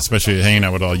sounds fun, especially hanging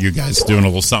out with all you guys, doing a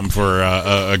little something for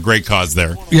a great cause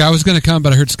there. Yeah, I was going to come,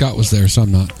 but I heard Scott was there, so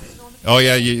I'm not. Oh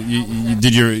yeah,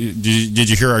 did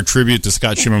you hear our tribute to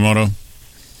Scott Shimamoto?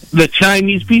 The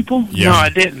Chinese people? Yeah. No, I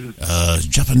didn't.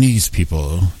 Japanese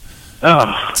people.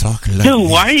 Oh, talk like dude,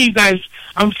 why are you guys?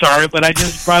 I'm sorry, but I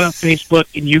just brought up Facebook,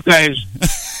 and you guys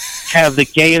have the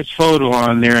gayest photo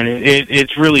on there, and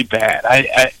it's really bad.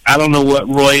 I don't know what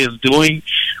Roy is doing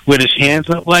with his hands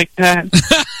up like that.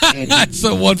 That's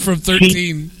the one from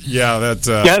 13. Yeah, that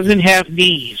doesn't have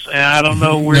knees, and I don't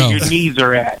know where your knees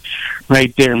are at.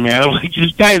 Right there, man. I'm like,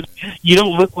 this guy, you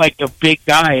don't look like a big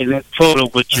guy in that photo,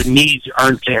 but your knees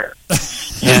aren't there,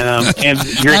 and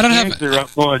your hands are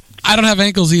up going. I don't have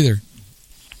ankles either.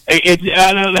 I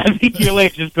think your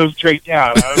legs just go straight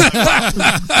down.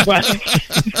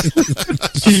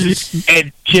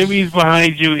 And Jimmy's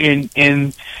behind you,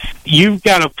 and you've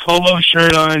got a polo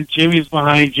shirt on. Jimmy's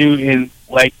behind you in,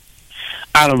 like,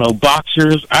 I don't know,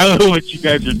 boxers. I don't know what you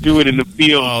guys are doing in the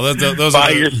field those by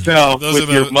yourself with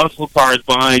your muscle cars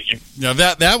behind you. Now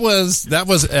that was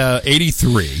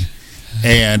 83.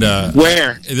 And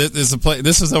where this is a place?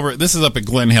 This is up at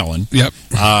Glen Helen. Yep.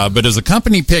 But it's a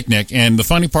company picnic, and the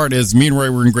funny part is, me and Roy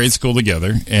were in grade school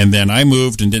together, and then I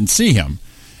moved and didn't see him,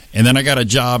 and then I got a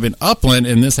job in Upland,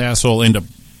 and this asshole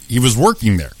he was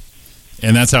working there,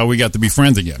 and that's how we got to be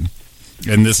friends again.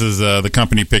 And this is the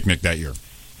company picnic that year.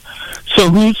 So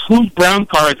whose brown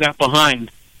car is that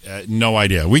behind? No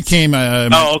idea. We came.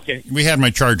 Okay. We had my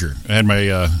Charger. I had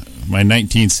my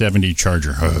 1970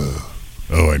 Charger.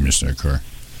 Oh, I missed that car.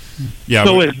 Yeah.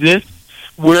 So is this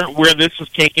where this was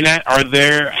taken at? Are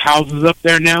there houses up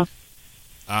there now?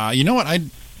 You know what?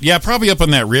 Probably up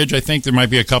on that ridge. I think there might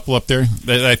be a couple up there.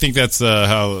 I think that's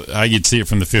how you'd see it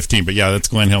from the 15. But yeah, that's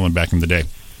Glen Helen back in the day.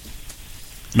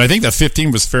 And I think that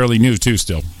 15 was fairly new too.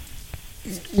 Still.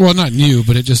 Well, not new,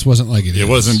 but it just wasn't like it is. It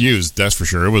wasn't used. That's for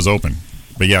sure. It was open.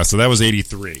 But yeah, so that was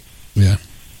 83. Yeah.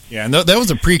 Yeah, and that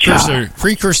was a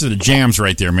precursor to jams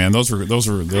right there, man. Those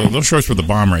shorts were the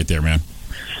bomb right there, man.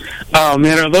 Oh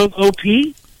man, are those OP?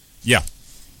 Yeah.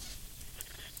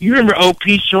 You remember OP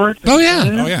shorts? Oh yeah,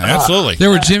 absolutely.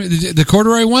 There were the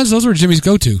corduroy ones. Those were Jimmy's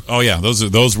go-to. Oh yeah,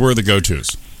 those were the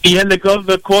go-tos. You had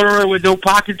the corduroy with no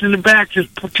pockets in the back, just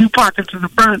two pockets in the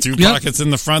front. Two pockets in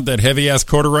the front, that heavy ass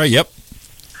corduroy. Yep.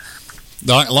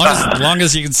 Long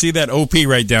as you can see that OP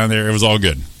right down there, it was all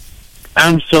good.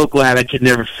 I'm so glad I could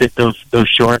never fit those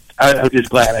shorts. I'm just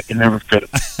glad I could never fit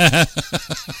them.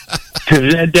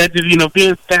 Because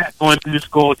being fat going through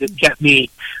school just kept me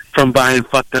from buying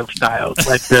fucked up styles,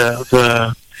 like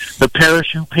the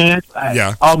parachute pants.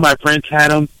 All my friends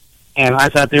had them, and I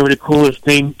thought they were the coolest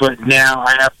thing. But now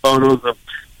I have photos of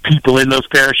people in those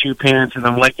parachute pants, and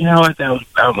I'm like, you know what?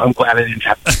 I'm glad I didn't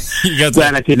have them.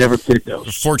 Glad I could never fit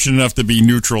those. Fortunate enough to be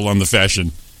neutral on the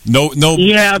fashion. No old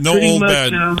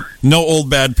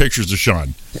bad pictures of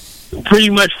Sean.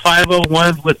 Pretty much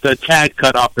 501s with the tag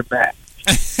cut off the back.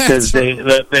 Because they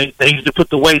used to put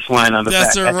the waistline on the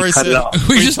back. That's right.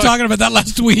 We were just talking about that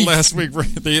last week.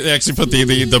 They actually put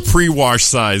the pre-wash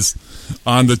size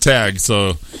on the tag.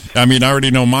 So, I mean, I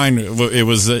already know mine. It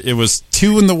was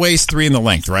 2 in the waist, 3 in the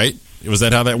length, right? Was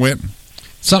that how that went?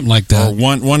 Something like that. Or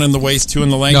one in the waist, 2 in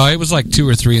the length? No, it was like 2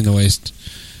 or 3 in the waist.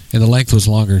 And the length was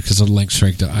longer because of the length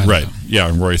shrinked. Right. Yeah,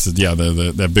 and Roy said,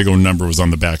 that big old number was on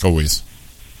the back always.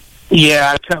 Yeah,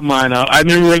 I cut mine off. I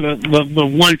remember the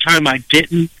one time I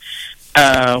didn't.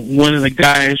 One of the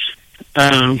guys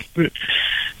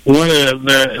One of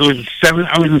the, it was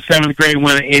I was in 7th grade.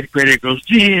 One of the 8th grader goes,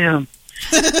 "Damn,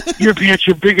 your pants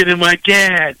are bigger than my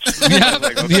dad's." Yep.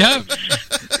 Like, okay, Yep.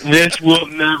 this will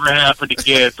never happen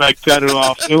again. So I cut it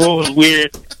off. So what was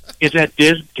weird is that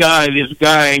this guy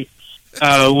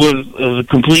was a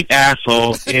complete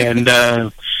asshole. And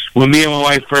when me and my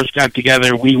wife first got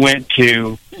together, we went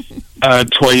to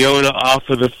Toyota off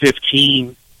of the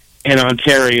 15 in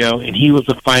Ontario, and he was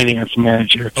the finance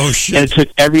manager. Oh shit! And it took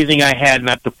everything I had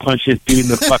not to punch this dude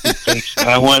in the fucking face. And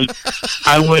I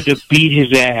wanted to beat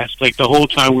his ass. Like the whole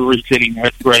time we were sitting there, I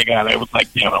swear to God, I was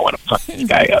like, damn, I want to fuck this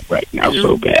guy up right now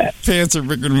so bad. Pants are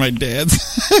bigger than my dad's.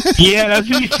 Yeah, that's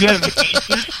what he said.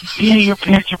 Yeah, your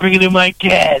pants are bigger than my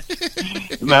dad's.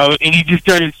 And he just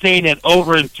started saying that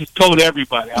over and just told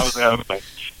everybody. I was like,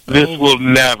 this will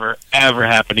never, ever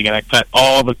happen again. I cut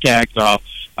all the tags off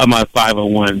of my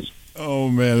 501s. Oh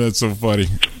man, that's so funny.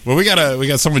 Well, we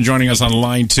got someone joining us on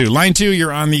line 2. Line 2,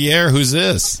 you're on the air. Who's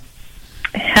this?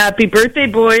 Happy birthday,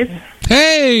 boys.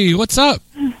 Hey, what's up?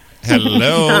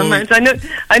 Hello. Not much.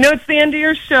 I know it's the end of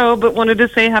your show, but wanted to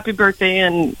say happy birthday,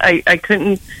 and I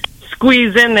couldn't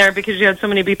squeeze in there because you had so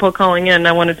many people calling in.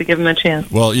 I wanted to give them a chance.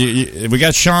 Well, we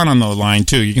got Sean on the line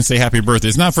too. You can say happy birthday.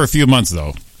 It's not for a few months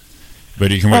though,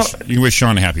 but you can wish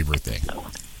Sean a happy birthday.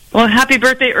 Well, happy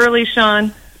birthday early,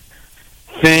 Sean.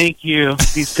 Thank you.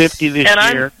 He's 50 this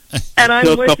year. I'm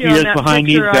Still a with couple you on years that behind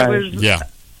picture. these guys. Yeah.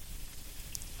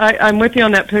 I'm with you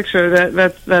on that picture.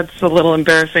 That's a little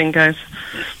embarrassing, guys.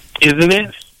 Isn't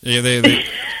it? Yeah,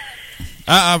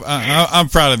 I'm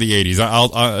proud of the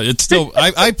 '80s. It's still.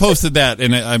 I posted that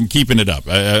and I'm keeping it up.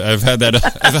 I've had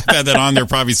that on there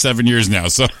probably 7 years now.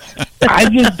 So I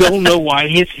just don't know why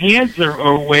his hands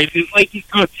are waving. It's like he's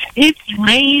going, "It's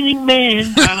raining,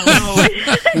 man." I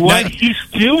don't know what he's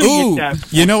doing. Ooh, at that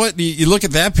point. you know what? You look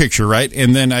at that picture, right?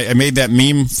 And then I made that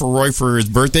meme for Roy for his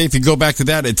birthday. If you go back to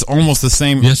that, it's almost the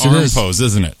same arm pose,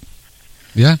 isn't it?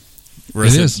 Yeah, Where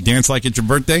it is. Dance like it's your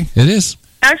birthday. It is.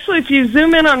 Actually, if you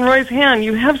zoom in on Roy's hand,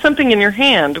 you have something in your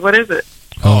hand. What is it?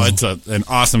 Oh, it's an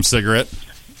awesome cigarette.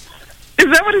 Is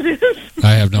that what it is?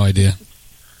 I have no idea.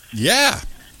 Yeah.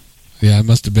 Yeah, it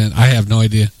must have been. I have no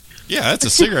idea. Yeah, that's a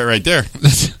cigarette right there.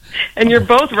 And you're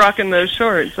both rocking those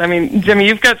shorts. I mean, Jimmy,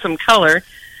 you've got some color.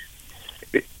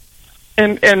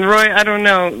 And Roy, I don't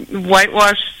know,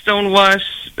 whitewash, stonewash,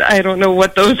 I don't know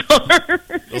what those are.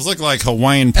 Those look like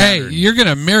Hawaiian pattern. Hey, you're going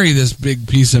to marry this big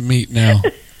piece of meat now.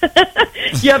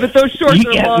 Yeah, but those shorts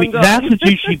are long gone. That's what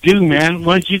you should do, man.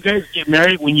 Once you guys get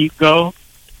married, when you go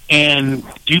and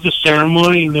do the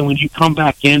ceremony, and then when you come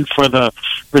back in for the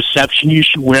reception, you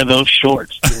should wear those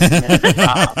shorts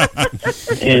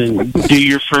and do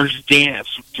your first dance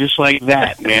just like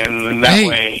that, man. And that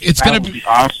way, it's going to be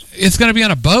awesome. It's going to be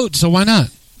on a boat, so why not?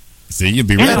 See, you'd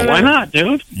be Yeah, ready. why not,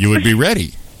 dude? You would be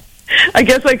ready. I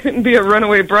guess I couldn't be a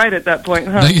runaway bride at that point,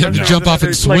 huh? Now you have to jump off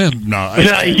and swim. No, Well,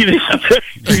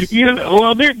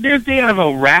 they have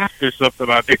a raft or something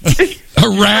out there. A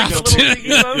raft.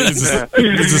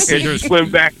 Just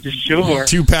swim back to shore.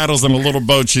 2 paddles in a little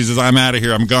boat. She says, "I'm out of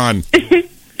here. I'm gone."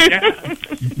 Yeah.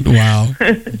 Wow.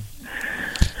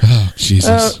 Oh,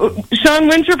 Jesus. Sean,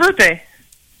 when's your birthday?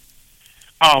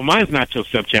 Oh, mine's not till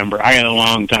September. I got a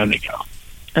long time to go.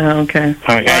 Oh, okay.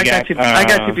 I got you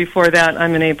before that.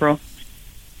 I'm in April.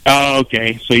 Oh,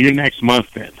 okay. So you're next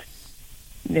month then.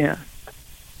 Yeah.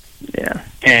 Yeah.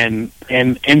 And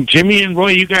Jimmy and Roy,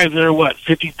 you guys are what,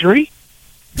 53?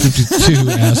 52,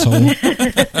 asshole.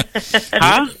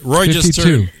 Huh? Roy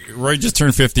 52. just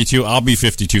turned 52. I'll be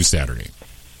 52 Saturday.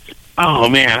 Oh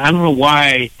man, I don't know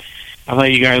why I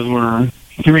thought you guys were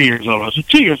 3 years old. So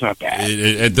 2 years not bad.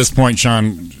 At this point,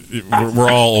 Sean, we're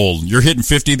all old. You're hitting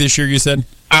 50 this year, you said?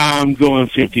 I'm going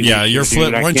 50. Yeah, you're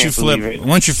flip. Once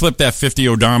you flip that 50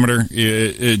 odometer,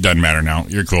 it doesn't matter now.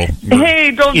 You're cool.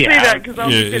 Hey, don't say that because I'll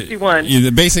be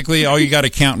 51. Basically, all you got to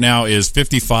count now is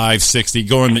 55, 60.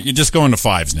 You're just going to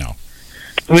fives now.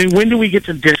 I mean, when do we get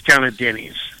to discounted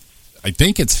Denny's? I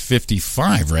think it's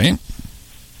 55, right?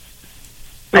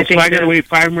 So I got to wait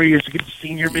 5 more years to get the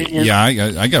senior menu? Yeah,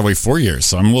 I got to wait 4 years,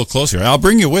 so I'm a little closer. I'll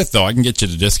bring you with, though. I can get you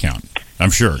the discount. I'm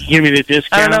sure. Give me the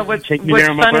discount. I don't know. What's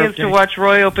funny is to watch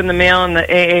Roy open the mail and the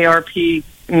AARP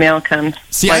mail comes.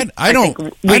 See, I don't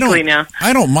weekly now.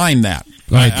 I don't mind that.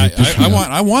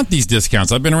 I want these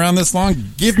discounts. I've been around this long.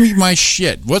 Give me my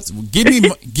shit.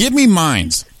 Give me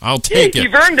mines. I'll take it.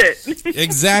 You've earned it.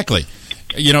 Exactly.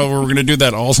 You know, we're going to do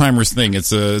that Alzheimer's thing.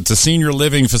 It's a senior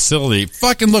living facility.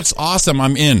 Fucking looks awesome.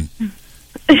 I'm in.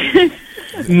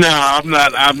 No,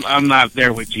 I'm not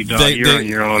there with you, dog. You're on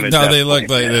your own. No, they look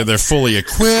like they're fully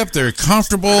equipped. They're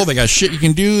comfortable. They got shit you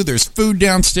can do. There's food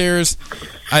downstairs.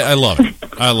 I love it.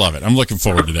 I love it. I'm looking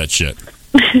forward to that shit.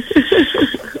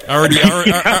 I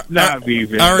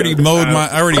already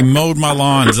mowed my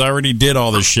lawns. I already did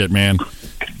all this shit, man.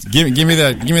 Give me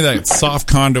that soft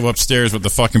condo upstairs with the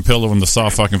fucking pillow and the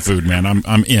soft fucking food, man.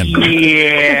 I'm in.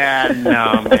 Yeah,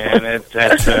 no, man.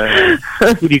 That's who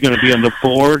are you going to be on the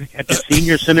board at the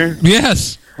senior center?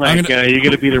 Yes. Like you're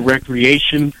going to be the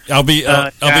recreation. I'll be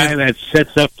guy that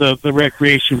sets up the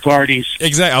recreation parties.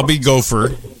 Exactly. I'll be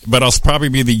gopher, but I'll probably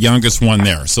be the youngest one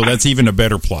there, so that's even a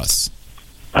better plus.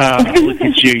 Look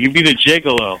at you. You'd be the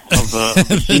gigolo of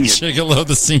the seniors. The gigolo of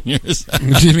the seniors.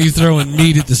 Jimmy throwing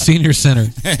meat at the senior center.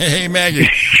 Hey, Maggie.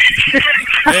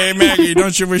 Hey, Maggie,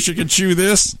 don't you wish you could chew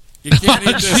this? You can't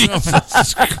eat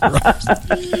this.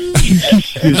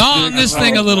 Gnaw on this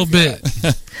thing a little bit.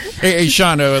 Hey,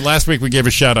 Sean, last week we gave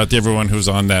a shout-out to everyone who's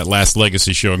on that last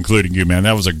Legacy show, including you, man.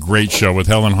 That was a great show with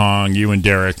Helen Hong, you and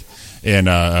Derek, and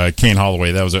Kane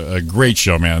Holloway. That was a great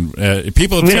show, man.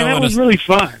 People have that was really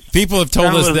fun. People have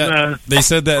told us that they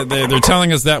said that they're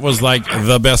telling us that was like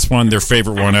the best one, their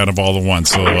favorite one out of all the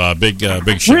ones. So big shout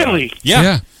really?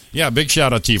 out. Yeah, big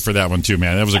shout out to you for that one too,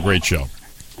 man. That was a great show.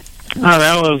 Oh,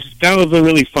 that was a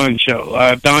really fun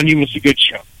show. Don, you was a good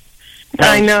show.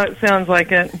 I know, it sounds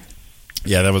like it.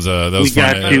 Yeah, that was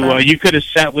fun. You could have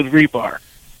sat with Rebar.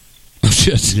 Oh,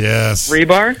 shit. Yes.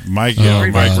 Rebar? Mike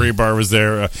Rebar was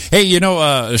there. Hey,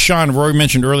 Sean, Roy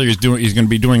mentioned earlier he's going to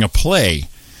be doing a play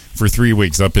for 3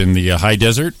 weeks up in the high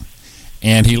desert,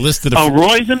 and he listed.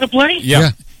 Roy's in the play?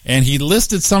 Yeah. And he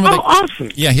listed some of the. Awesome.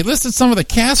 Yeah, he listed some of the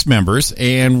cast members,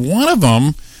 and one of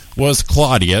them was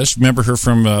Claudia. Remember her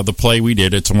from the play we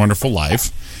did, It's a Wonderful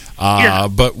Life.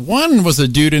 But one was a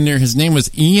dude in there. His name was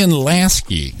Ian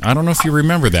Lasky. I don't know if you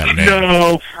remember that name.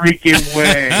 No freaking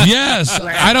way. Yes,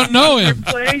 I don't know him.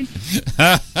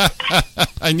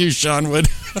 I knew Sean would.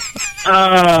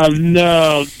 Oh,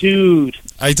 no, dude.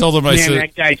 I told him, said,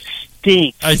 that guy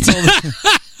stinks.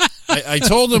 I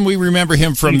told him we remember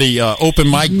him from the open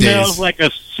mic days. Smells like a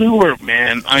sewer,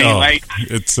 man.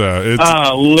 It's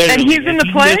literally. And he's in the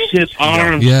play? He lifts his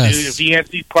arms, Yes. dude. If he has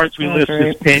these parts, we lift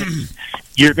his pants.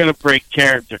 You're going to break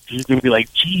character. You're going to be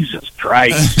like, Jesus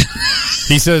Christ.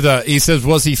 He says,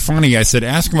 was he funny? I said,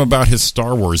 ask him about his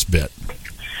Star Wars bit.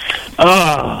 Dude,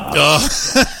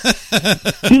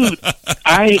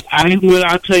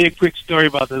 I'll tell you a quick story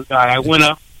about this guy. I went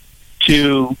up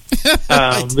to,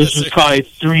 this was probably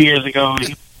 3 years ago.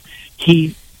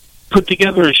 He put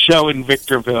together a show in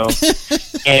Victorville,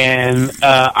 and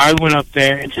I went up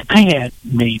there, and I had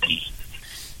maybe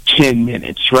 10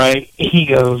 minutes, right? He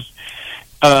goes,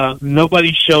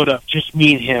 nobody showed up, just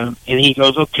me and him. And he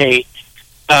goes, okay.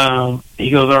 He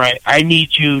goes, all right, I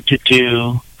need you to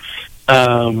do,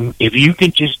 if you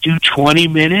can just do 20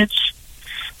 minutes,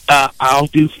 I'll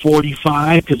do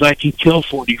 45 because I can kill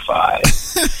 45.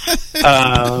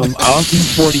 I'll do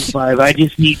 45. I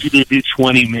just need you to do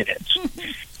 20 minutes.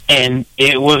 And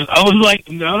I was like,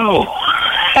 no.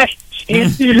 I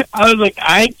was like,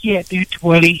 I can't do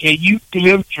 20, and you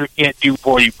damn sure can't do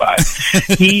 45.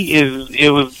 He is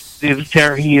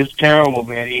terrible,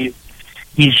 man.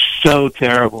 He's so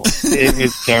terrible. It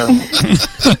is terrible.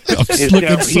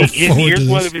 Here's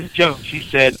one of his jokes. He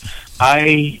said,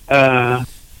 I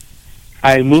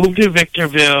moved to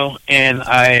Victorville, and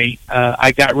I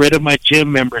got rid of my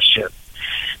gym membership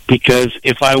because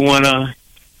if I want to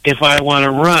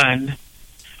run,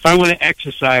 if I want to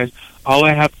exercise, all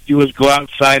I have to do is go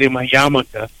outside in my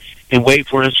yarmulke and wait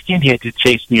for a skinhead to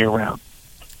chase me around.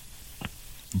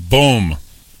 Boom.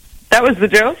 That was the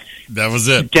joke? That was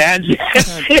it.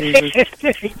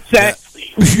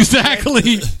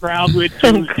 Exactly. Proud with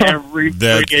you every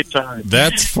friggin' time.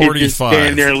 That's 45. Just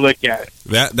stand there and look at it.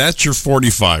 That's your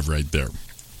 45 right there.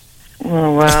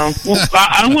 Oh, wow. Well,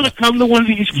 I want to come to one of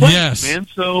these plays, man.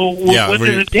 So what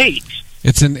are the dates?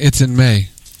 It's in May.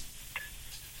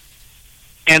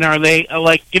 And are they,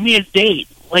 give me a date.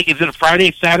 Like, is it a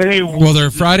Friday, Saturday? Well,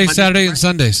 they're Friday, Saturday, and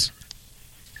Sundays.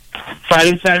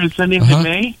 Friday, Saturday, Sundays in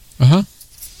May? Uh-huh.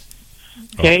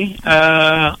 Okay.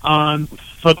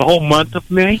 For the whole month of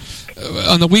May?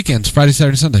 On the weekends, Friday,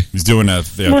 Saturday, Sunday. He's doing that.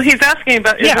 Well, he's asking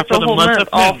about for the whole month,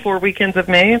 all 4 weekends of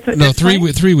May? No, three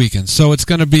weekends. So it's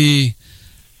going to be,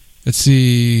 let's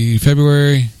see,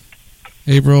 February,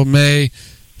 April, May.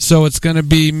 So it's going to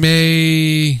be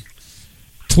May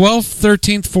 12th,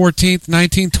 13th, 14th,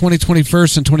 19th, 20th,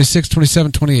 21st, and 26th,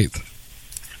 27th, 28th.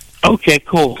 Okay,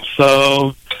 cool.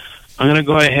 So I'm going to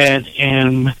go ahead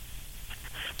and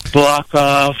block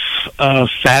off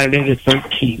Saturday the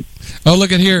 13th. Oh,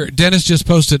 look at here. Dennis just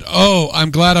posted, oh,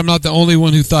 I'm glad I'm not the only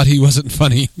one who thought he wasn't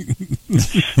funny.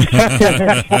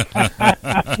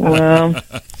 Well,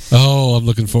 Oh, I'm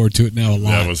looking forward to it now a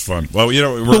lot. That was fun. Well, you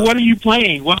know, So what are you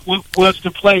playing? What's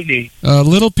the play name? A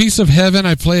Little Piece of Heaven.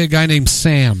 I play a guy named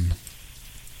Sam.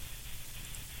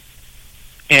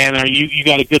 And are you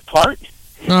got a good part?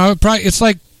 Probably it's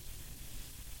like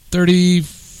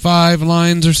 35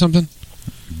 lines or something.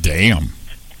 damn.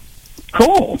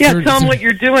 Cool. Yeah, tell them what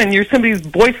you're doing. You're somebody's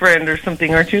boyfriend or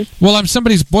something, aren't you? Well, I'm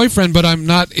somebody's boyfriend, but I'm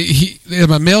not.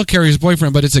 I'm a mail carrier's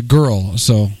boyfriend, but it's a girl.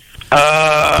 So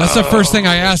that's the first thing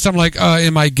I asked. I'm like,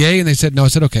 "Am I gay?" And they said no. I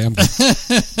said, "Okay, I'm good."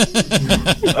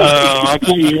 I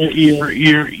thought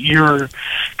you're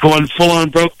going full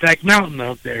on Brokeback Mountain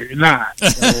out there. You're not.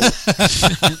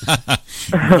 So.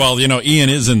 Well, you know, Ian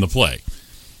is in the play.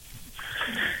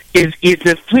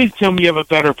 Please tell me you have a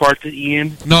better part than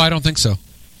Ian. No, I don't think so.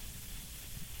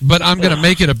 But I'm going to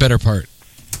make it a better part.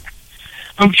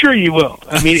 I'm sure you will.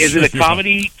 I mean, is it a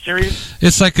comedy series?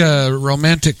 It's like a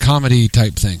romantic comedy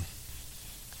type thing.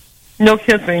 No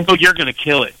kissing. Oh, you're going to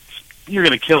kill it. You're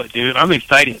going to kill it, dude. I'm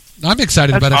excited. I'm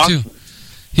excited That's about awesome. it, too.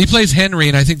 He plays Henry,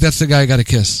 and I think that's the guy I got to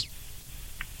kiss.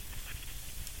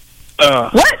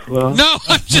 What? Well, No,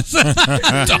 I'm just...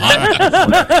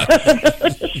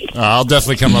 I'll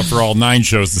definitely come up for all 9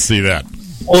 shows to see that.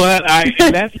 well,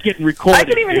 that's getting recorded. I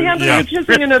can even handle Yeah. you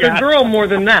kissing another girl more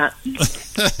than that.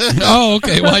 Oh,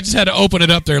 okay. Well, I just had to open it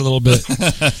up there a little bit.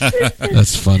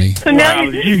 That's funny. So now Wow,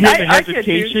 you, did you hear the I get you.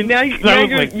 hesitation? Now, I was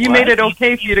like, you what? made it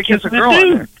okay for you to kiss a girl.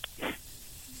 Dude. out there.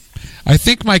 I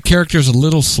think my character's a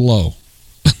little slow.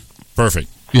 Perfect.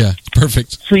 Yeah,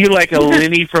 perfect. So you're like a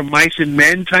Lenny from Mice and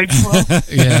Men type slow?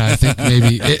 Yeah, I think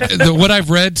maybe. What I've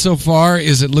read so far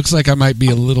is it looks like I might be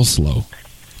a little slow.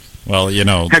 Well, you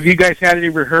know, Have you guys had any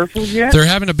rehearsals yet? They're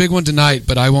having a big one tonight,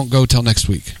 but I won't go till next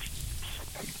week.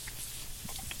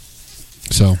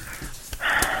 So,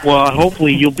 Well,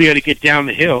 hopefully you'll be able to get down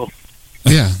the hill.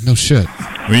 yeah, no shit.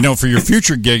 well, you know, for your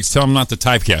future gigs, tell them not to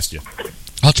typecast you.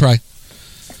 I'll try.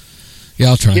 Yeah,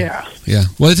 I'll try. Yeah. Yeah.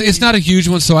 Well, it's not a huge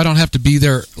one, so I don't have to be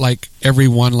there like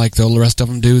everyone like the rest of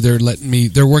them do.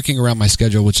 They're working around my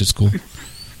schedule, which is cool.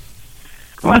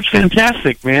 Well, that's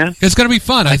fantastic, man. It's going to be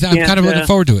fun. I'm kind of looking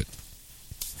forward to it.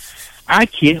 I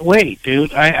can't wait,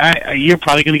 dude. You're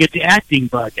probably going to get the acting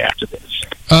bug after this.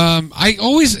 I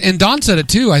always, and Don said it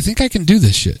too, I think I can do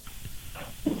this shit.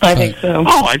 I think so.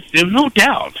 Oh, there's no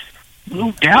doubt.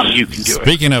 No doubt you can do it.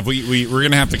 Speaking of, we're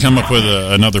going to have to come up with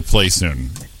another play soon.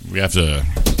 We're going to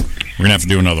have to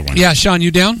do another one. Yeah, Sean, you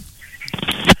down?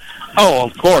 Oh,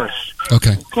 of course.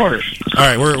 Okay. Of course. All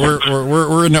right,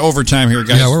 we're in the overtime here,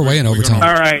 guys. Yeah, we're way in overtime.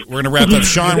 All right. We're going to wrap up.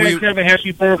 Sean, You guys have a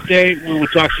happy birthday. We will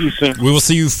talk to you soon. we will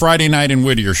see you Friday night in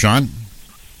Whittier, Sean.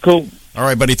 Cool. All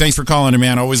right, buddy. Thanks for calling in,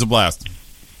 man. Always a blast.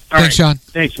 All Thanks, right. Sean.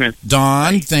 Thanks, man.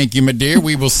 Don, thank you, my dear.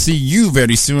 We will see you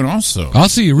very soon also. I'll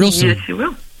see you real soon. Yes, you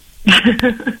will.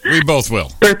 We both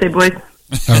will. Birthday boys.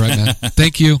 All right, man.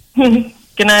 Thank you.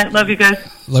 Good night. Love you guys.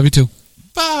 Love you too.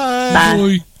 Bye.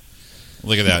 Bye.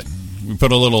 Look at that. We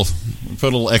put a little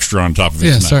extra on top of it.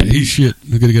 Yeah, tonight. sorry. Eat shit. I'm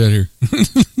going to get out of here.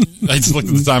 I just looked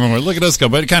at the time and went, look at us go.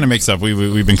 But it kind of makes up.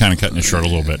 We've been kind of cutting it short a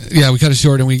little bit. Yeah, we cut it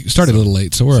short and we started a little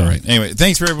late, so we're all right. Anyway,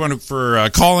 thanks for everyone for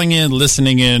calling in,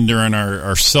 listening in during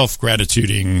our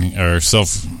self-gratituding,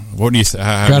 what do you say?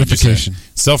 Gratification.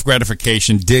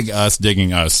 Self-gratification,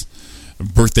 digging us.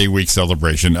 Birthday week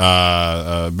celebration.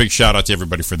 Big shout out to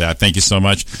everybody for that. Thank you so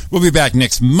much. We'll be back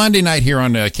next Monday night here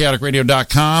on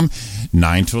chaoticradio.com,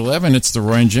 9 to 11. It's the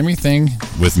Roy and Jimmy thing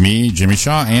with me, Jimmy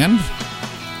Shaw, and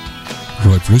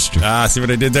Roy Brewster. see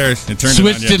what I did there? It turned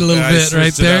Switched it on you. it a little I bit switched right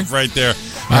it there. up right there.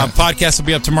 Podcast will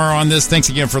be up tomorrow on this. Thanks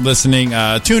again for listening.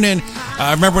 Tune in.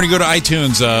 Remember when you go to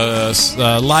iTunes,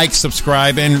 like,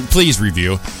 subscribe, and please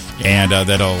review. And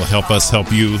that'll help us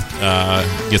help you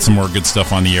get some more good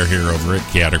stuff on the air here over at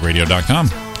chaoticradio.com.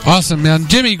 Awesome, man.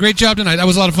 Jimmy, great job tonight. That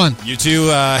was a lot of fun. You too.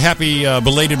 Happy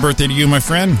belated birthday to you, my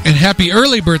friend. And happy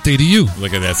early birthday to you.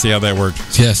 Look at that. See how that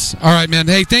worked? Yes. All right, man.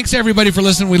 Hey, thanks everybody for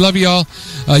listening. We love you all.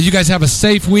 You guys have a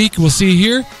safe week. We'll see you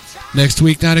here next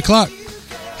week, 9 o'clock.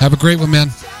 Have a great one, man.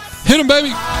 Hit 'em, baby.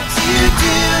 What you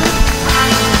do